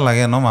ইগনিশ্যন এটা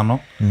লাগে ন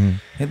মানুহক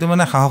সেইটো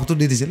মানে সাহসটো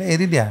দি দিছিলে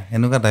এৰি দিয়া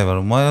এনেকুৱা টাইপ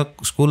আৰু মই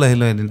স্কুল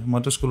আহিলোঁ এদিন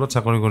মইতো স্কুলত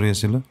চাকৰি কৰি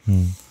আছিলোঁ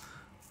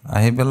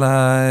আহি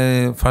পেলাই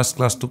ফাৰ্ষ্ট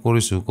ক্লাছটো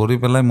কৰিছোঁ কৰি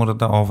পেলাই মোৰ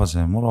এটা অফ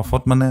আছে মোৰ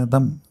অফত মানে এটা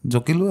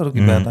জকিলোঁ আৰু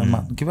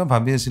কিবা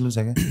ভাবি আছিলোঁ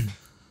চাগে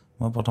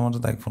মই প্ৰথমতে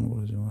তাইক ফোন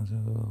কৰিছোঁ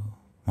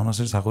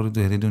মনশ্ৰীৰ চাকৰিটো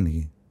এৰি দিওঁ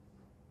নেকি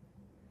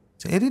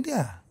এৰি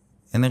দিয়া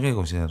এনেকৈ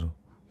কৈছে আৰু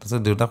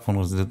তাৰপিছত দেউতাক ফোন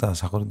কৰিছোঁ দেউতা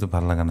চাকৰিটো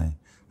ভাল লগা নাই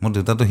মোৰ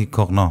দেউতাটো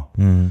শিক্ষক ন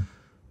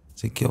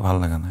কিয় ভাল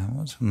লগা নাই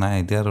মই নাই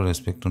এতিয়া আৰু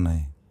ৰেচপেক্টটো নাই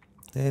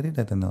এৰি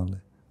দে তেনেহ'লে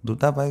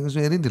দুটা পাই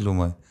গৈছোঁ এৰি দিলোঁ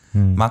মই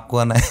মাক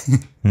কোৱা নাই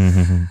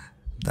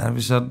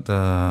তাৰপিছত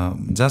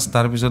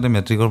তাৰপিছতে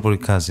মেট্ৰিকৰ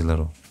পৰীক্ষা আছিল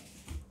আৰু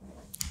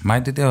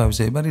মায়ে তেতিয়া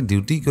ভাবিছে এইবাৰ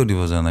ডিউটি কিয় দিব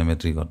যোৱা নাই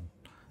মেট্ৰিকত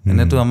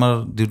এনেতো আমাৰ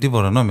ডিউটি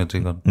পৰে ন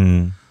মেট্ৰিকত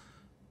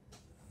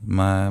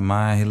মা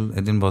আহিল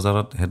এদিন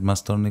বজাৰত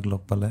হেডমাষ্টাৰনীক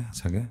লগ পালে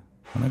চাগে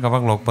মানে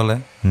কাৰোবাক লগ পালে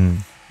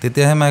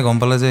তেতিয়াহে মায়ে গম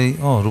পালে যে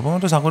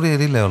ৰূপমতো চাকৰি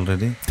এৰিলে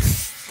অলৰেডি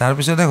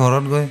তাৰপিছতে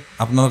ঘৰত গৈ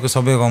আপোনালোকে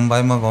চবেই গম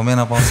পায় মই গমেই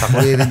নাপাওঁ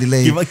চাকৰি এৰি দিলে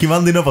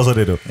কিমান দিনৰ পাছত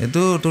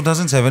এইটো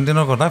 2017ৰ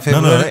কথা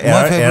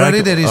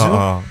ফেব্ৰুৱাৰীত এৰিছোঁ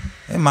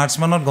এই মাৰ্চ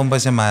মানত গম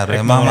পাইছে মায়ে আৰু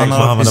এমাহমানৰ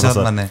পিছত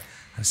মানে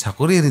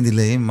চাকৰি এৰি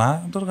দিলে এই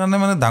মাহঁতৰ কাৰণে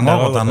মানে ডাঙৰ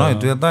কথা ন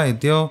এইটো এটা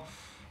এতিয়াও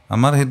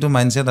আমাৰ সেইটো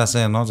মাইণ্ডছেট আছে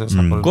ন যে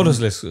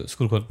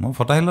স্কুলখন মই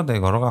ফটাহিলতে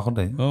ঘৰৰ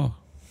কাষতে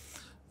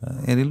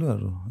এৰিলোঁ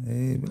আৰু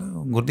এইবিলাক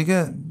গতিকে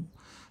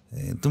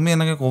তুমি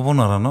এনেকৈ ক'ব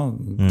নোৱাৰা ন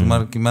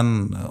তোমাৰ কিমান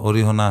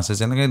অৰিহণা আছে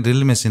যেনেকৈ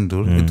ড্ৰিল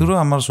মেচিনটোৰ এইটোৰো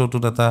আমাৰ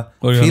শ্ব'টোত এটা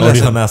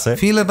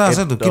ফিল এটা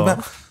আছেতো কিবা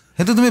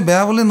সেইটো তুমি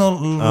বেয়া বুলি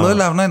লৈ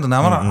লাভ নাই তেনে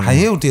আমাৰ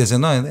হাঁহিয়ে উঠি আছে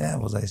ন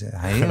বজাইছে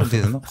হাঁহিয়ে উঠি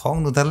আছে ন খং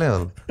নুঠালে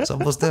হ'ল চব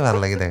বস্তুৱে ভাল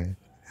লাগি থাকে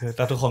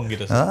তাতো সংগীত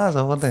আছে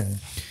চবতে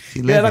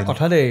এটা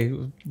কথা দেই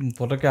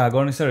পটককৈ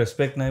আগৰ নিচিনা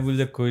ৰেচপেক্ট নাই বুলি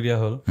যে কৈ দিয়া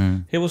হ'ল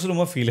সেই বস্তুটো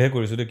মই ফিলহে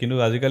কৰিছোঁ দেই কিন্তু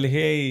আজিকালি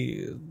সেই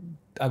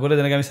আগতে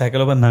যেনেকৈ আমি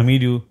চাইকেলৰ পৰা নামি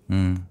দিওঁ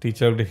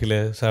টিচাৰক দেখিলে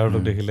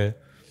ছাৰহঁতক দেখিলে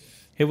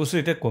সেই বস্তু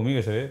এতিয়া কমি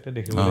গৈছে এতিয়া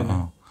দেখিবলৈ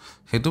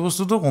সেইটো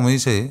বস্তুটো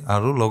কমিছে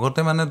আৰু লগতে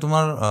মানে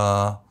তোমাৰ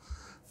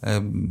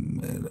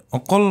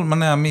অকল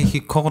মানে আমি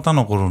শিক্ষকতা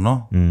নকৰোঁ ন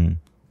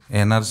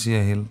NRC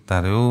আহিল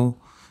তাৰেও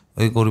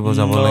এই কৰিব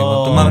যাব লাগিব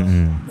তোমাৰ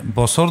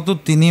বছৰটো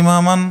 3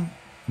 মাহমান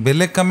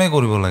বেলেগ কামে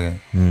কৰিব লাগে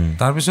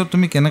তাৰপিছত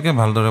তুমি কেনেকৈ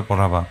ভালদৰে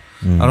পঢ়াবা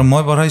আৰু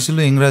মই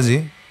পঢ়াইছিলোঁ ইংৰাজী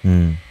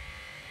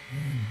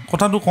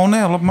কথাটো কওঁনে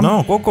অলপমান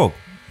কওক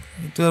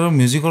এইটো আৰু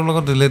মিউজিকৰ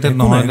লগত ৰিলেটেড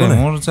নহয়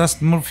মোৰ জাষ্ট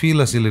মোৰ ফিল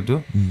আছিল এইটো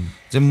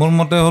যে মোৰ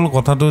মতে হ'ল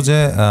কথাটো যে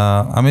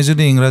আমি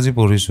যদি ইংৰাজী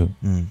পঢ়িছোঁ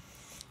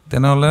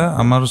তেনেহ'লে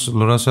আমাৰ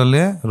ল'ৰা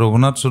ছোৱালীয়ে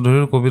ৰঘুনাথ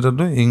চৌধুৰীৰ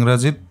কবিতাটো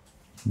ইংৰাজীত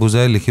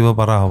বুজাই লিখিব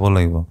পৰা হ'ব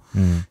লাগিব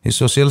এই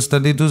ছ'চিয়েল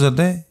ষ্টাডিটো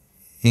যাতে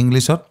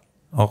ইংলিছত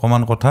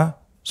অকণমান কথা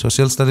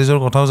ছ'চিয়েল ষ্টাডিজৰ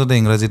কথাও যাতে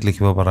ইংৰাজীত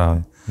লিখিব পৰা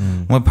হয়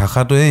মই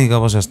ভাষাটোৱে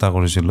শিকাব চেষ্টা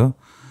কৰিছিলোঁ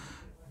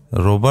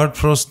Robert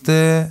ফ্ৰষ্টে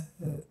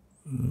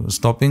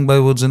stopping by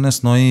Woods in a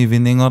স্ন'ই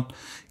ইভিনিঙত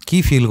কি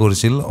ফিল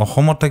কৰিছিল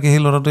অসমত থাকি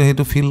সেই ল'ৰাটোৱে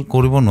সেইটো ফিল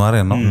কৰিব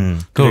নোৱাৰে ন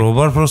তো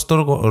ৰবাৰ্ট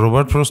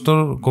ফ্ৰষ্টৰ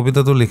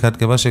কবিতাটো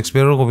লিখাতকৈ বা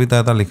শ্বেক্সপিয়াৰৰ কবিতা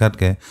এটা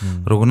লিখাতকৈ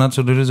ৰঘুনাথ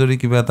চৌধুৰী যদি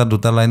কিবা এটা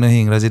 2টা লাইনো সি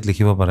ইংৰাজীত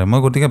লিখিব পাৰে মই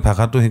গতিকে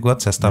ভাষাটো শিকোৱাত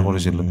চেষ্টা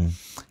কৰিছিলোঁ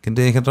কিন্তু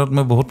এই ক্ষেত্ৰত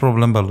মই বহুত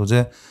প্ৰব্লেম পালোঁ যে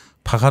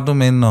ভাষাটো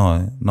মেইন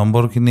নহয়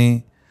নম্বৰখিনি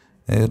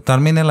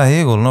টাৰ্মিনেল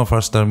আহিয়ে গ'ল ন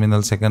ফাৰ্ষ্ট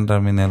টাৰ্মিনেল ছেকেণ্ড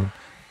টাৰ্মিনেল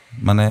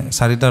মানে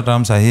 4টা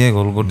টাৰ্মছ আহিয়ে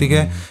গ'ল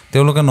গতিকে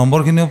তেওঁলোকে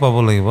নম্বৰখিনিও পাব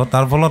লাগিব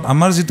তাৰ ফলত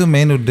আমাৰ যিটো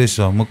মেইন উদ্দেশ্য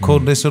মুখ্য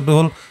উদ্দেশ্যটো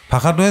হ'ল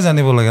ভাষাটোৱে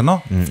জানিব লাগে ন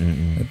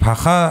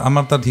ভাষা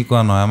আমাৰ তাত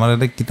শিকোৱা নহয় আমাৰ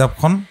এটা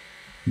কিতাপখন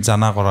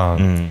জানা কৰা হয়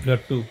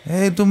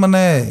এইটো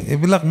মানে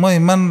এইবিলাক মই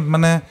ইমান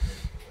মানে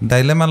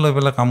ডাইলেমা লৈ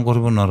পেলাই কাম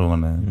কৰিব নোৱাৰোঁ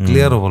মানে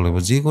ক্লিয়াৰ হ'ব লাগিব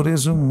যি কৰি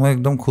আছোঁ মই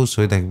একদম খুচ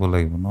হৈ থাকিব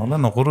লাগিব নহ'লে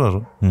নকৰোঁ আৰু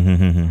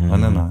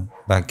হয়নে নহয়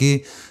বাকী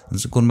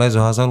কোনোবাই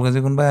জহা চাউল কেজি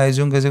কোনোবাই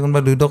আইজোং কেজি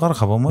কোনোবাই 2 টকাৰ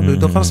খাব মই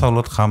 2 টকাৰ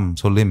চাউলত খাম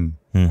চলিম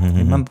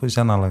ইমান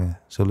পইচা নালাগে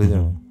চলি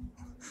যাব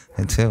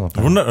সেইটোৱে কথা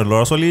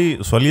ল'ৰা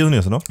ছোৱালী এজনী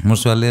আছে ন মোৰ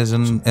ছোৱালী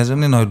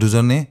এজনী নহয়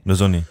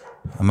দুজনী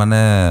মানে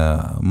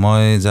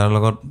মই যাৰ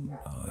লগত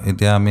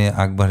এতিয়া আমি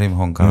আগবাঢ়িম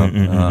সংসাৰত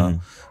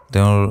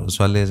তেওঁৰ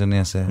ছোৱালী এজনী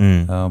আছে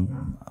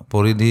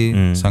পৰিধি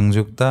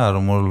সংযুক্তা আৰু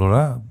মোৰ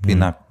ল'ৰা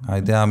পিনাক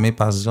এতিয়া আমি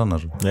 5জন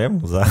আৰু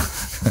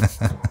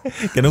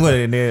কেনেকুৱা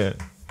এনে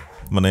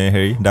মানে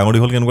হেৰি ডাঙৰ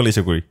দীঘল কেনেকুৱা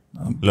লাগিছে কৰি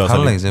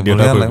ভাল লাগিছে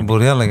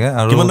বঢ়িয়া লাগে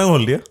আৰু কিমান ডাঙৰ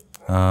হ'ল দিয়া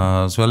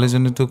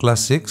ছোৱালীজনীটো ক্লাছ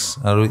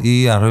 6 আৰু ই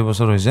 2.5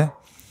 বছৰ হৈছে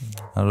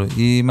আৰু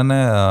ই মানে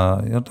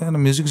ইহঁতে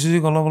মিউজিক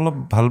চিউজিক অলপ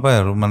ভাল পায়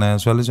আৰু মানে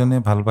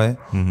ছোৱালীজনীয়ে ভাল পায়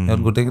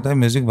ইহঁত গোটেইকেইটাই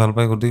মিউজিক ভাল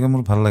পায় গতিকে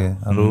মোৰ ভাল লাগে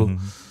আৰু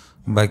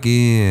বাকী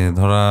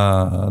ধৰা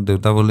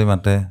দেউতা বুলি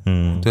মাতে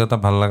এইটো এটা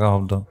ভাল লগা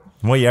শব্দ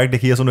মই ইয়াক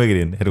দেখি আছো নহয়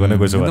এইকেইদিন সেইটো কাৰণে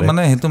কৈছো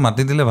মানে সেইটো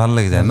মাতি দিলে ভাল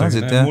লাগি যায় ন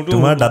যেতিয়া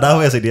তোমাৰ দাদা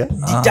হৈ আছে এতিয়া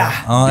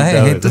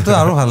সেইটোতো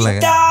আৰু ভাল লাগে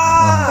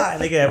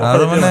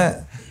আৰু মানে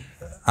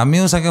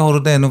আমিও চাগে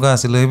সৰুতে এনেকুৱা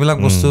আছিলোঁ সেইবিলাক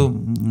বস্তু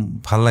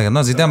ভাল লাগে ন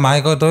যেতিয়া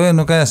মায়ে কয় তই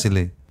এনেকুৱাই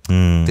আছিলি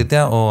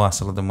তেতিয়া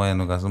আচলতে মই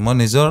এনেকুৱা আছিলোঁ মই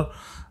নিজৰ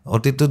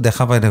অতীতটো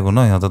দেখা পাই থাকোঁ ন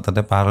সিহঁতৰ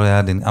তাতে পাৰ হৈ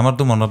অহা দিন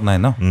আমাৰতো মনত নাই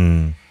ন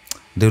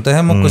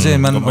দেউতাহে মোক কৈছে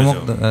ইমান অমুক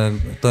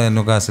তই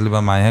এনেকুৱা আছিলি বা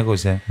মায়েহে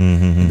কৈছে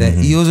এতিয়া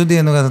ইও যদি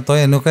এনেকুৱা আছে তই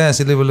এনেকুৱাই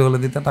আছিলি বুলি ক'লে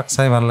তেতিয়া তাক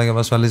চাই ভাল লাগে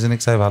বা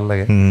ছোৱালীজনীক চাই ভাল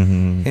লাগে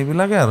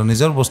সেইবিলাকে আৰু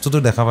নিজৰ বস্তুটো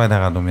দেখা পাই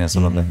থাকা তুমি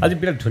আচলতে আজি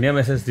বিৰাট ধুনীয়া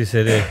মেছেজ দিছে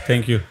দে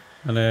থেংক ইউ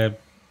মানে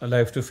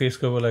লাইফটো ফেচ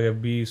কৰিব লাগে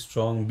বি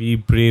ষ্ট্ৰং বি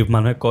ব্ৰেভ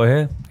মানুহে কয়হে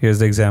হিয়াৰ ইজ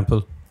দ্য এক্সাম্পল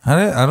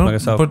আৰু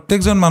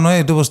প্ৰত্যেকজন মানুহে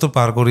এইটো বস্তু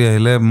পাৰ কৰি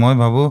আহিলে মই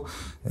ভাবোঁ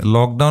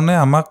লকডাউনে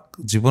আমাক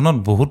জীৱনত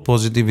বহুত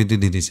পজিটিভিটি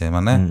দি দিছে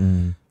মানে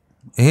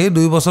সেই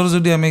 2 বছৰ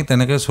যদি আমি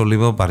তেনেকৈ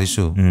চলিব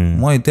পাৰিছোঁ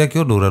মই এতিয়া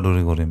কিয়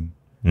দৌৰাদৌৰি কৰিম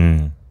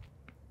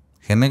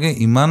সেনেকৈ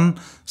ইমান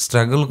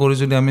ষ্ট্ৰাগল কৰি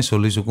যদি আমি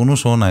চলিছোঁ কোনো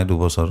শ্ব' নাই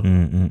 2 বছৰ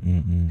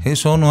সেই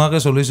শ্ব' নোহোৱাকৈ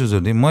চলিছোঁ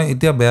যদি মই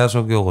এতিয়া বেয়া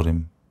শ্ব' কিয় কৰিম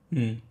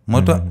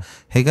মইতো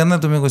সেইকাৰণে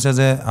তুমি কৈছা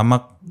যে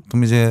আমাক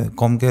তুমি যে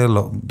কমকৈ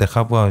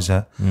দেখা পোৱা হৈছা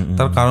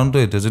তাৰ কাৰণটো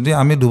এইটো যদি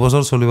আমি 2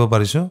 বছৰ চলিব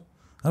পাৰিছোঁ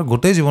আৰু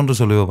গোটেই জীৱনটো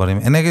চলিব পাৰিম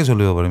এনেকৈ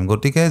চলিব পাৰিম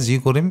গতিকে যি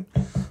কৰিম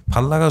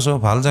ভাল লগা শ্ব'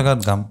 ভাল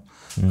জেগাত গাম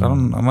কাৰণ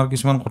আমাৰ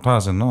কিছুমান কথা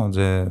আছে ন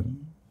যে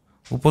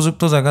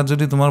উপযুক্ত জেগাত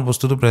যদি তোমাৰ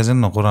বস্তুটো প্ৰেজেণ্ট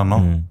নকৰা ন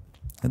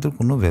এইটো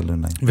কোনো ভেলু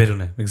নাই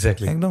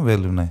এক্সেক্টলি একদম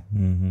ভেলু নাই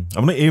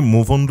আপোনাৰ এই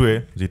মুভ অনটোৱে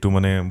যিটো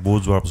মানে বৌ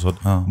যোৱাৰ পিছত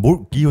বোৰ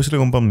কি হৈছিলে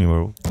গম পাম নি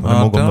বাৰু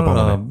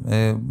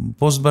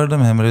পষ্ট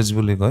বাৰ্টাম হেমাৰেজ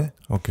বুলি কয়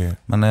অ'কে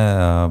মানে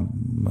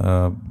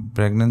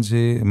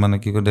প্ৰেগনেঞ্চি মানে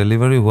কি কয়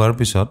ডেলিভাৰী হোৱাৰ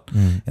পিছত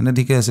এনে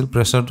ঠিকে আছিল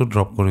প্ৰেছাৰটো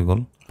ড্ৰপ কৰি গ'ল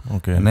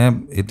এনে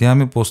এতিয়া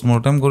আমি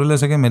পষ্টমৰ্টেম কৰিলে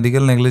চাগে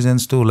মেডিকেল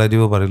নেগলিজেঞ্চটো ওলাই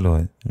দিব পাৰিলোঁ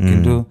হয়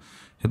কিন্তু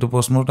সেইটো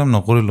পষ্টমৰ্টেম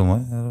নকৰিলোঁ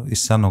মই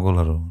ইচ্ছা নগ'ল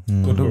আৰু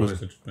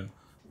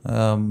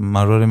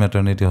মাৰোৱাৰী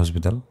মেটাৰনিটি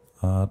হস্পিটেল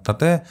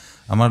তাতে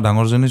আমাৰ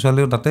ডাঙৰজনী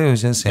ছোৱালীও তাতে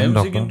হৈছে চেম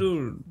ডক্টৰ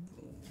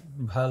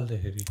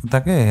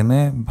তাকে এনে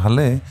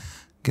ভালেই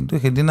কিন্তু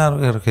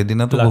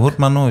সেইদিনাতো বহুত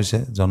মানুহ হৈছে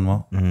জন্ম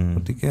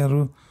গতিকে আৰু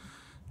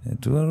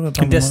এইটো আৰু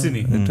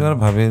এইটো আৰু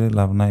ভাবি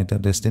লাভ নাই এতিয়া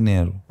ডেষ্টিনি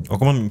আৰু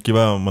অকণমান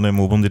কিবা মানে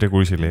মুভ অন যেতিয়া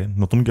কৰিছিলে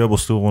নতুন কিবা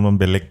বস্তু অকণমান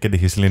বেলেগকৈ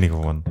দেখিছিলে নেকি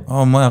অকণমান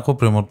মই আকৌ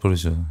প্ৰেমত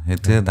পৰিছোঁ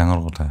সেইটোৱে ডাঙৰ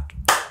কথা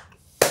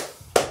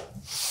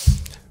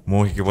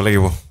মই শিকিব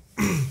লাগিব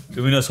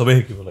তুমি চবেই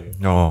শিকিব লাগে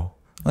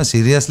মই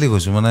চিৰিয়াছলি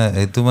কৈছো মানে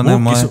এইটো মানে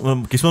মই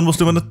কিছুমান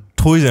বস্তু মানে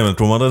থৈ যায় মানে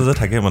ট্ৰমাটা যে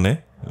থাকে মানে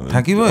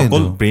থাকিবই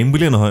অকল প্ৰেম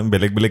বুলিয়ে নহয়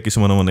বেলেগ বেলেগ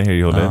কিছুমানৰ মানে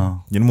হেৰি হ'লে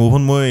কিন্তু মুভ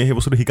অন মই সেই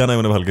বস্তুটো শিকা নাই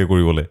মানে ভালকে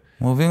কৰিবলৈ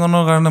মুভিং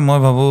অনৰ কাৰণে মই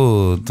ভাবো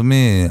তুমি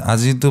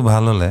আজিটো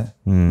ভাল হ'লে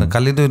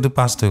কালিতো এইটো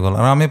পাষ্ট হৈ গ'ল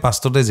আৰু আমি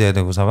পাষ্টতে জীয়াই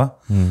থাকো চাবা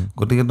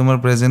গতিকে তোমাৰ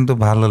প্ৰেজেণ্টটো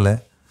ভাল হ'লে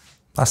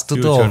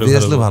পাষ্টটো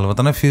অবভিয়াছলি ভাল হ'ব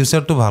তাৰমানে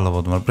ফিউচাৰটো ভাল হ'ব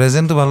তোমাৰ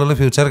প্ৰেজেণ্টটো ভাল হ'লে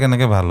ফিউচাৰ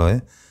কেনেকৈ ভাল হয়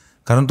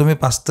কাৰণ তুমি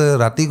পাষ্ট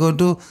ৰাতি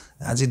গৈতো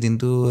আজি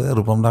দিনটো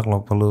ৰূপম দাক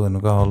লগ পালোঁ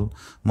এনেকুৱা হ'ল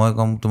মই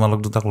ক'ম তোমালোক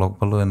দুটাক লগ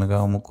পালোঁ এনেকুৱা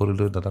অমুক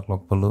কৰিলোঁ দাদাক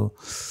লগ পালোঁ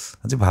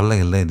আজি ভাল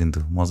লাগিল দেই দিনটো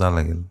মজা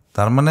লাগিল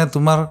তাৰমানে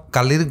তোমাৰ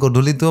কালিৰ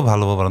গধূলিটোও ভাল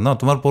হ'ব পাৰে ন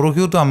তোমাৰ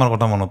পৰহিওতো আমাৰ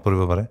কথা মনত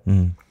পৰিব পাৰে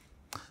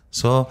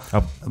চ'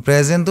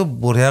 প্ৰেজেণ্টটো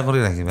বঢ়িয়া কৰি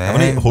ৰাখিবা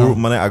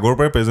মানে আগৰ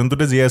পৰাই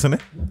প্ৰেজেণ্টটোতে জীয়াই আছেনে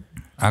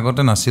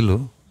আগতে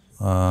নাছিলোঁ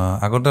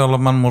আগতে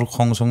অলপমান মোৰ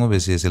খং চঙো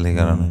বেছি আছিল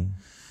সেইকাৰণে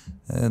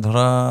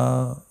ধৰা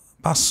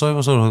 5-6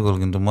 বছৰ হৈ গ'ল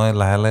কিন্তু মই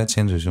লাহে লাহে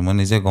চেঞ্জ হৈছোঁ মই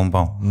নিজে গম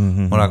পাওঁ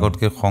মোৰ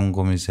আগতকৈ খং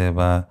কমিছে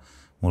বা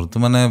মোৰতো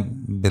মানে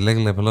বেলেগ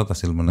লেভেলত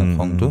আছিল মানে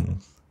খংটো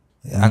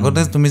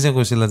আগতে তুমি যে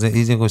কৈছিলা যে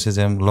এই যে কৈছে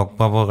যে লগ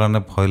পাবৰ কাৰণে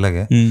ভয়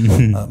লাগে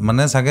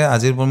মানে চাগে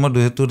আজিৰ পৰা মই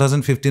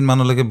 2015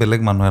 মানলৈকে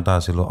বেলেগ মানুহ এটা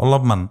আছিলোঁ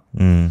অলপমান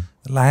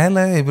লাহে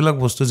লাহে এইবিলাক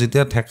বস্তু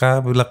যেতিয়া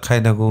ঠেকাবিলাক খাই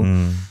থাকোঁ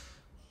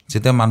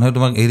যেতিয়া মানুহে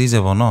তোমাক এৰি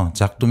যাব ন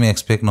যাক তুমি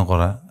এক্সপেক্ট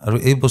নকৰা আৰু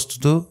এই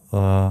বস্তুটো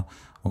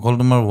অকল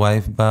তোমাৰ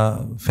ৱাইফ বা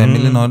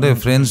ফেমিলি নহয় দেই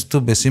ফ্ৰেণ্ডছটো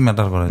বেছি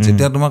মেটাৰ কৰে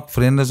যেতিয়া তোমাক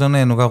ফ্ৰেণ্ড এজনে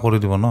এনেকুৱা কৰি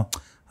দিব ন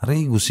আৰে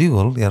ই গুচি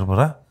গ'ল ইয়াৰ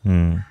পৰা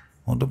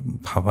মইতো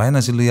ভাবাই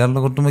নাছিলোঁ ইয়াৰ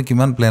লগততো মই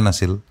কিমান প্লেন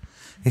আছিল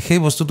সেই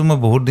বস্তুটো মই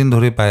বহুত দিন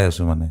ধৰি পাই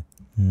আছোঁ মানে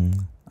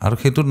আৰু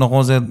সেইটোত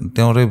নকওঁ যে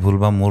তেওঁৰে ভুল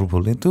বা মোৰ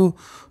ভুল এইটো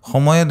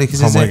সময়ে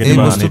দেখিছে যে এই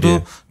বস্তুটো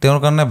তেওঁৰ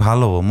কাৰণে ভাল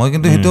হ'ব মই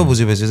কিন্তু সেইটোও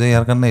বুজি পাইছোঁ যে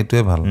ইয়াৰ কাৰণে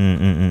এইটোৱে ভাল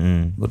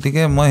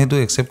গতিকে মই সেইটো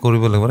একচেপ্ট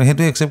কৰিব লাগিব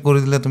সেইটো একচেপ্ট কৰি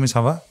দিলে তুমি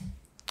চাবা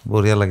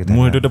বঢ়িয়া লাগি থাকে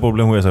মোৰ এইটো এটা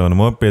প্ৰব্লেম হৈ আছে মানে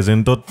মই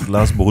প্ৰেজেণ্টত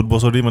লাষ্ট বহুত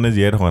বছৰ দি মানে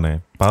জীয়াই থকা নাই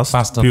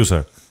পাষ্ট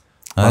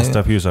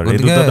ফিউচাৰ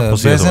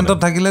প্ৰেজেণ্টত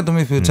থাকিলে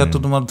তুমি ফিউচাৰটো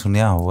তোমাৰ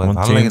ধুনীয়া হ'ব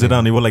ভাল লাগি যেটা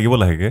আনিব লাগিব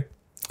লাহেকে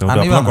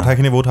আপোনাৰ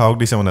কথাখিনি বহুত সাহস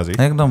দিছে মানে আজি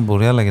একদম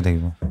বঢ়িয়া লাগি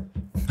থাকিব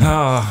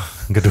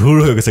গধুৰ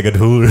হৈ গৈছে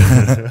গধুৰ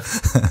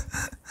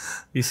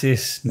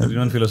ইস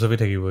নতুন ফিলচফি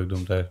থাকিব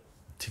একদম তাৰ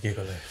ঠিকেই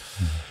ক'লে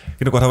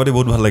কিন্তু কথা পাতি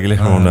বহুত ভাল লাগিলে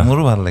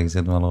মোৰো ভাল লাগিছে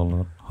তোমালোকৰ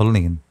লগত হ'ল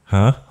নেকি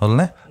হা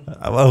হ'লনে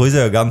আবাৰ হৈ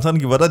যায় গান চান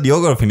কিবা এটা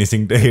দিয়ক আৰু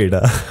ফিনিচিংটা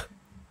এটা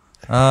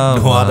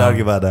ধোঁৱাদাৰ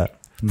কিবা এটা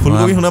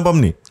ফুলকবি শুনা পাম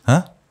নি হা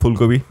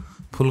ফুলকবি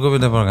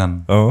টাইপৰ গান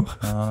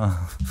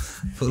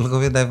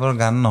ফুলকবি টাইপৰ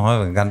গান নহয়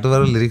গানটো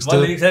বাৰু লিৰিক্সটো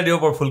দিব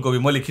পাৰোঁ ফুলকবি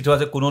মই লিখি থোৱা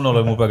আছে কোনো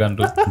নলয় মোৰ পৰা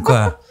গানটো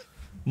কোৱা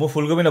মোৰ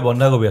ফুলকবি না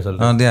বন্ধাকবি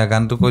আচলতে দিয়া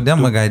গানটো কৈ দিয়া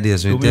মই গাই দি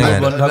আছোঁ এতিয়া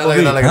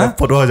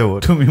ফটো হৈ যাব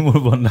তুমি মোৰ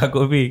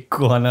বন্ধাকবি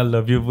কোৱা না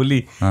লাভ ইউ বুলি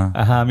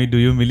আহা আমি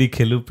দুয়ো মিলি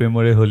খেলোঁ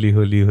প্ৰেমৰে হলি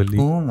হলি হলি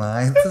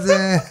এইটো যে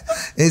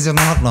এই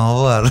জন্মত নহ'ব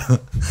আৰু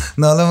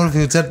নহ'লে মোৰ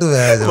ফিউচাৰটো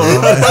বেয়া হৈ যাব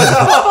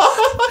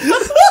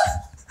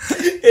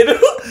এইটো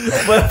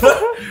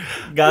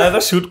গান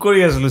এটা শ্বুট কৰি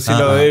আছিলোঁ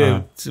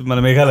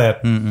মানে মেঘালয়ত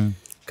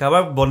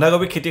কাৰোবাৰ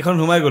বন্ধাকবি খেতিখন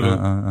সোমাই গ'লোঁ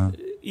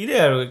ইৰে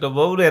আৰু একদম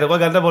বোলো এনেকুৱা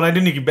গান এটা বনাই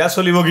দিওঁ নেকি বেয়া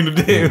চলিব কিন্তু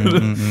দেই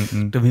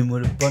তুমি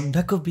মোৰ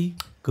বন্ধাকবি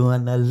কোৱা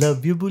না লাভ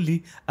ইউ বুলি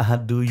আহা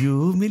দুয়ো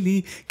মিলি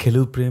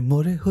খেলোঁ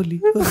প্ৰেমৰে হলি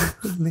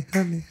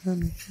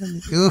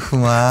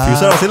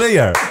ফিউচাৰ আছিলে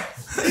ইয়াৰ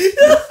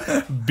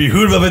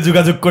বিহুৰ বাবে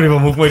যোগাযোগ কৰিব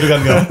মোক মই এইটো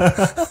গান গাম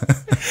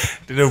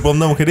তেতিয়া ৰূপম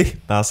দা মুখেদি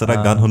তাৰ এটা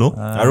গান শুনো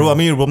আৰু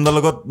আমি ৰূপম দাৰ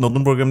লগত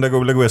নতুন প্ৰগ্ৰেম এটা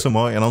কৰিবলৈ গৈ আছোঁ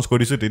মই এনাউন্স কৰি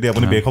দিছোঁ তেতিয়া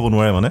আপুনি বেক হ'ব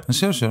নোৱাৰে মানে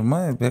চিয়'ৰ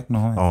মই বেক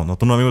নহয়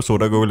নতুন আমি শ্ব'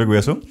 এটা কৰিবলৈ গৈ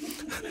আছোঁ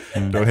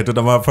তো সেইটোত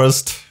আমাৰ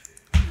ফাৰ্ষ্ট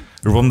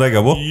ৰূপম দাই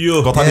গাব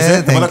কথা দিছে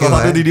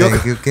কথাটো দি দিয়ক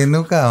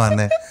কেনেকুৱা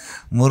মানে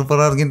মোৰ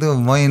পৰা কিন্তু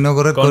মই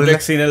ইন'গ্ৰেট কৰিলে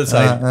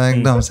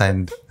একদম চাইন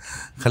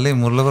খালি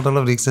মোৰ লগত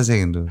অলপ ৰিক্স আছে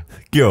কিন্তু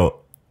কিয়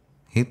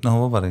হিট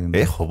নহ'ব পাৰে কিন্তু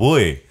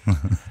হ'বই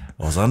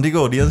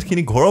অজান্তিকৰ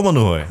অডিয়েঞ্চখিনি ঘৰৰ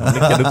মানুহ হয়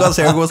কেনেকুৱা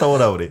শ্বেয়াৰ কৰিব চাব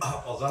আপুনি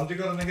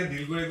অজান্তিকৰ এনেকৈ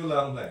ডিল কৰি একো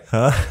লাভ নাই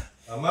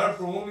আমাৰ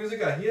প্ৰমো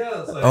মিউজিক আহিয়ে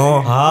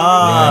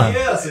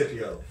আছে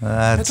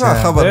আচ্ছা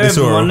আশাবাদ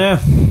দিছোঁ মানে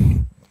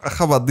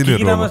আশাবাদ দিলোঁ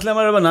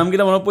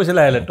নামকেইটা মনত পৰিছে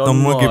লাহে লাহে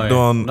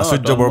কীৰ্তন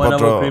আশ্চৰ্য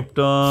বৰপাত্ৰ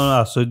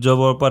আশ্চৰ্য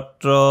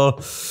বৰপাত্ৰ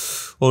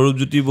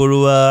অৰূপজ্যোতি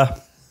বৰুৱা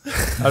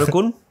আৰু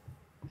কোন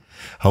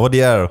হ'ব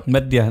দিয়া আৰু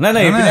বাদ দিয়া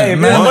নাই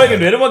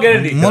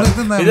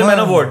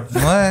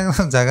মই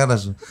জাগাত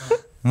আছোঁ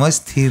মই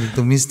স্থিৰ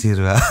তুমি স্থিৰ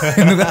হোৱা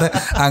এনেকুৱা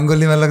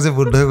আংগুলি মালক যে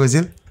বুদ্ধই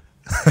কৈছিল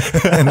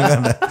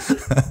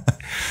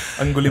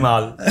আংগুলি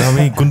মাল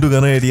আমি কোনটো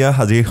গানে এতিয়া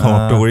আজি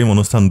সমাপ্ত কৰিম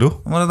অনুষ্ঠানটো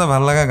মোৰ এটা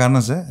ভাল লগা গান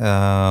আছে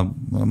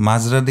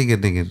মাজৰাতি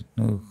কেতেকীৰ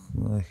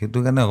সেইটো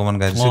কাৰণে অকণমান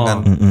গাইছোঁ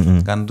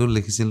গানটো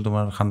লিখিছিল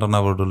তোমাৰ শান্তনা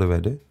বৰদলৈ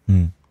বাইদেউ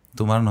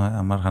তোমাৰ নহয়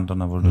আমাৰ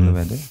শান্তনা বৰদলৈ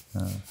বাইদেউ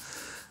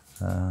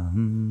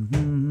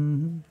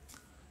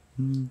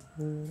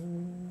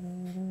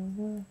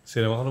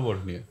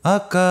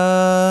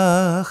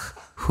আকাশ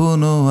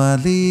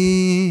সোণোৱালী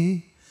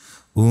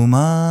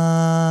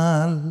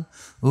উমাল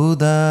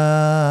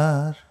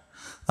উদাৰ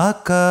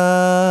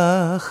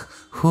আকাশ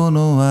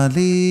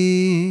সোণোৱালী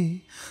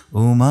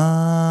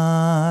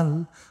উমাল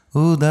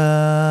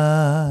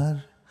উদাৰ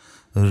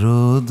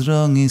ৰ'দ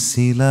ৰঙি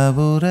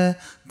চিলাবোৰে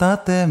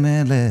তাতে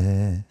মেলে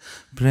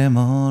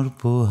প্ৰেমৰ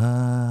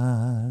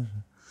পোহাৰ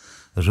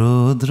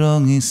ৰ'দ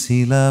ৰঙি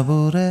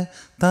চিলাবোৰে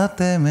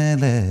তাতে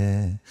মেলে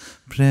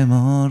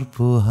প্ৰেমৰ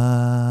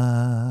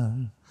পোহাৰ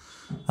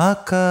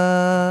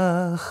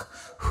আকাশ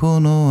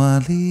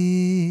সোণোৱালী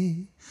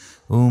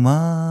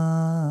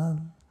উমাল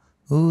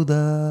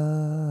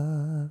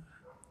উদাৰ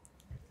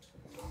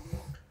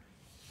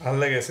ভাল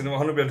লাগে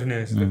চিনেমাখনো বিৰাট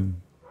ধুনীয়া হৈছিলে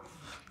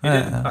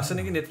আছে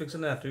নেকি নেটফ্লিক্সত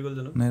নে আঁতৰি গ'ল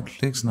জানো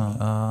নেটফ্লিক্স নহয়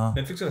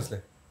নেটফ্লিক্সত আছিলে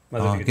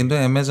কিন্তু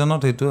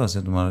এমেজনত সেইটো আছে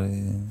তোমাৰ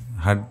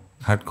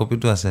হাৰ্ড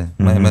কপিটো আছে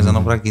মই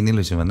এমেজনৰ পৰা কিনি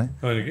লৈছোঁ মানে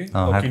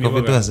হাৰ্ড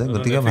কপিটো আছে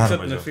গতিকে ভাল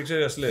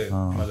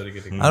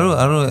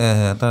আৰু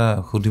এটা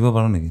সুধিব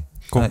পাৰোঁ নেকি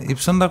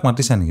ইপছন দাক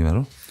মাতিছা নেকি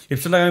বাৰু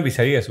ইপছন দাক আমি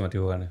বিচাৰি আছোঁ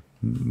মাতিবৰ কাৰণে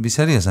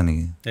বিচাৰি আছা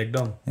নেকি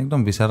একদম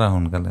বিচাৰা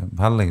সোনকালে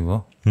ভাল লাগিব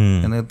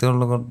এনে তেওঁৰ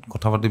লগত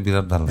কথা পাতি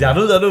বিৰাট ভাল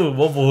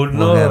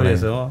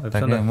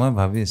তাকে মই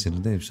ভাবি আছিলোঁ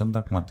দেই ইপছন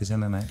দাক মাতিছে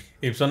নে নাই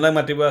ইপছন দাক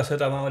মাতিব আছে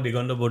তাৰ আমাৰ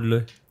দিগন্ত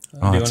বৰদলৈ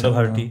দিগন্ত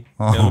ভাৰতী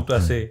তেওঁলোকতো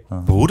আছে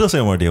বহুত আছে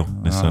আমাৰ দিয়ক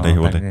নিশ্চয়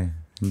আহিবতে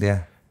দিয়া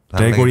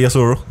ট্ৰাই কৰি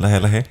আছোঁ আৰু লাহে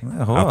লাহে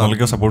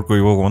আপোনালোকেও ছাপোৰ্ট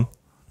কৰিব অকণমান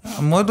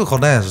মইতো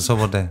সদায় আছোঁ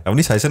চবতে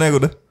আপুনি চাইছে নাই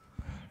আগতে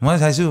মই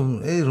চাইছোঁ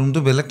এই ৰুমটো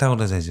বেলেগ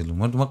থাকোঁতে চাইছিলোঁ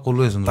মই তোমাক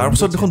ক'লোৱেচোন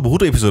তাৰপিছত দেখোন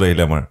বহুত এপিছ'ড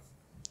আহিলে আমাৰ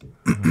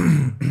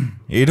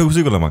এইটো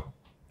গুচি গ'ল আমাক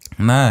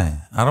নাই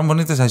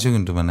আৰম্ভণিতে চাইছোঁ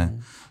কিন্তু মানে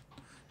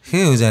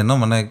সেই হৈ যায় ন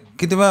মানে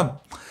কেতিয়াবা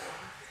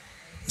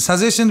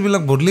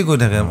ছাজেশ্যনবিলাক বদলি গৈ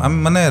থাকে আমি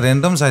মানে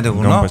ৰেণ্ডম চাই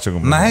থাকোঁ ন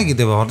নাহে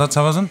কেতিয়াবা হঠাৎ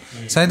চাবাচোন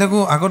চাই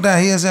থাকোঁ আগতে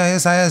আহি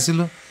চাই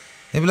আছিলোঁ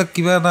এইবিলাক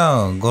কিবা এটা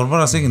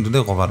গড়বড় আছে কিন্তু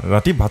দেই ক'ৰবাত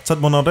ৰাতি ভাত চাত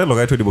বনাওঁতে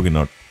লগাই থৈ দিব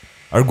কিনাৰত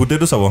আৰু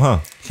গোটেইটো চাব হা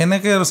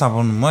সেনেকৈ আৰু চাব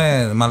মই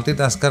মাল্টি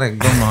টাস্কাৰ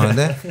একদম নহয়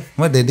দে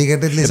মই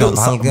ডেডিকেটেডলি চাওঁ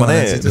ভালকৈ মানে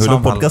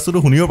পডকাষ্টটো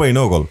শুনিব পাৰি ন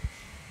অকল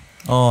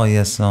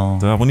য়েছ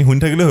আপুনি শুনি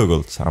থাকিলে হৈ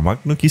গ'ল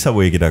আমাকনো কি চাব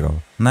এইকেইটা গাঁও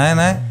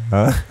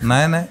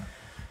নাই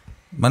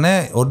মানে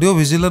অডিঅ'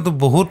 ভিজুৱেলতো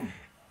বহুত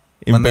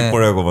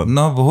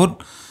বহুত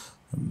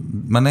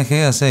মানে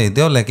সেই আছে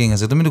এতিয়াও লেকিং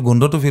আছে তুমিতো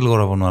গোন্ধটো ফিল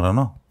কৰাব নোৱাৰা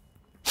ন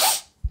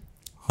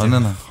হয়নে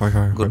নহয়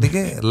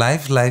গতিকে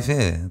লাইফে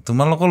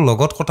তোমালোকৰ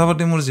লগত কথা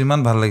পাতি মোৰ যিমান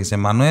ভাল লাগিছে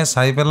মানুহে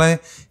চাই পেলাই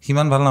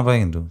সিমান ভাল নাপায়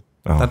কিন্তু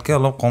তাতকৈ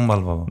অলপ কম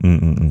ভাল পাব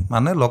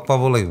মানুহে লগ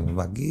পাব লাগিব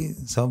বাকী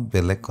চব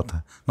বেলেগ কথা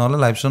নহ'লে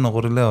লাইভ শ্ব'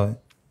 নকৰিলে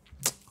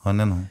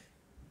হয়নে নহয়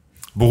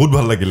বহুত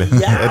ভাল লাগিলে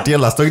এতিয়া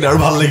লাষ্টৰ আৰু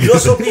ভাল লাগিলে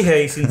ফিল'ছফি হে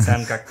ইস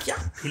ইনসান কা কি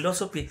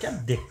ফিল'ছফি কি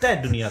দেখতা হে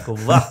দুনিয়া কো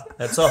বাহ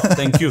দ্যাটস অল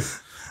থ্যাংক ইউ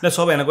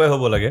সব এনেকৈ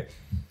হ'ব লাগে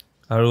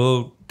আৰু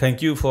thank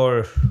U for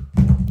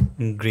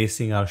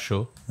গ্ৰেচিং hour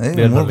show'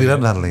 মোৰ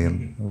বিৰাট ভাল লাগিল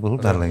বহুত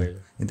ভাল লাগিল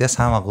এতিয়া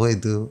চাম আকৌ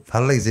এইটো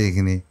ভাল লাগিছে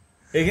এইখিনি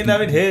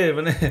আমি ঢেৰ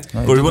মানে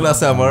কৰিবলৈ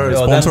আছে আমাৰ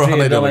স্পন্সৰ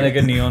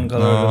এনেকৈ নিয়ন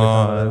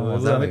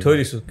কালাৰ আমি থৈ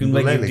দিছোঁ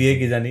কোনোবাই গিফ্ট দিয়ে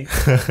কিজানি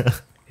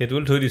সেইটো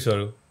থৈ দিছোঁ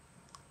আৰু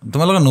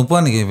তোমালোকে নোপোৱা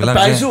নেকি এইবিলাক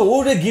পাইছোঁ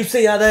গিফ্ট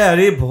ইয়াদ আহে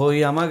আৰে ভই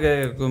আমাক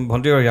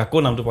ভণ্টি আকৌ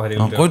নামটো পাহৰি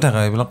গ'ল কৈ থাকা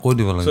এইবিলাক কৈ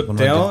দিব লাগে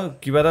তেওঁ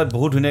কিবা এটা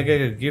বহুত ধুনীয়াকৈ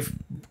গিফ্ট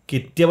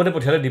কেতিয়াবাতে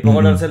পঠিয়ালে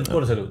দীপকৰ আছিল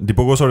ক'ত আছিল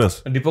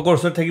দীপকৰ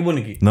ওচৰত থাকিব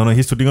নেকি নহয়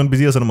সি শ্বুটিঙত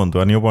বিজি আছে ন মানুহটো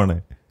আনিব পৰা নাই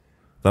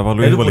তাৰপৰা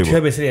লৈ আহিব লাগিব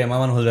বেছি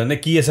এমাহমান হ'ল জানে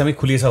কি আছে আমি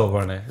খুলি চাব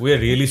পৰা নাই উই আৰ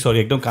ৰিয়েলি চৰি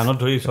একদম কাণত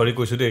ধৰি চৰি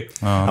কৈছোঁ দেই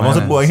আমাৰ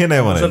ওচৰত পোৱাহে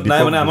নাই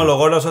মানে আমাৰ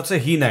লগৰ ওচৰত আছে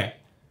সি নাই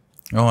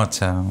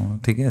আচ্ছা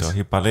ঠিকে আছে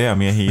সি পালে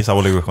আমি আহি চাব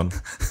লাগিব এখন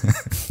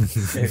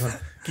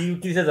কি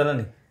দিছে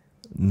জানানি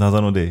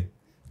নাজানো দেই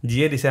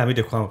যিয়ে দিছে আমি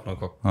দেখুৱাম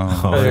আপোনালোকক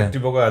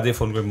দীপকক আজি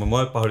ফোন কৰিম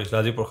মই পাহৰিছোঁ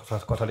আজি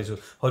কথা দিছোঁ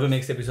হয়তো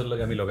নেক্সট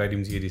এপিছডলৈকে আমি লগাই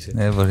দিম যিয়ে দিছে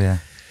বঢ়িয়া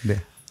দে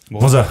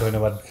মজা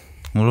ধন্যবাদ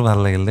মোৰো ভাল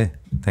লাগিল দেই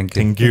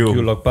থেংক ইউ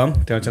লগ পাম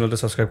তেওঁৰ চেনেলটো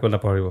ছাবস্ক্ৰাইব কৰিব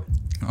নাপাহৰিব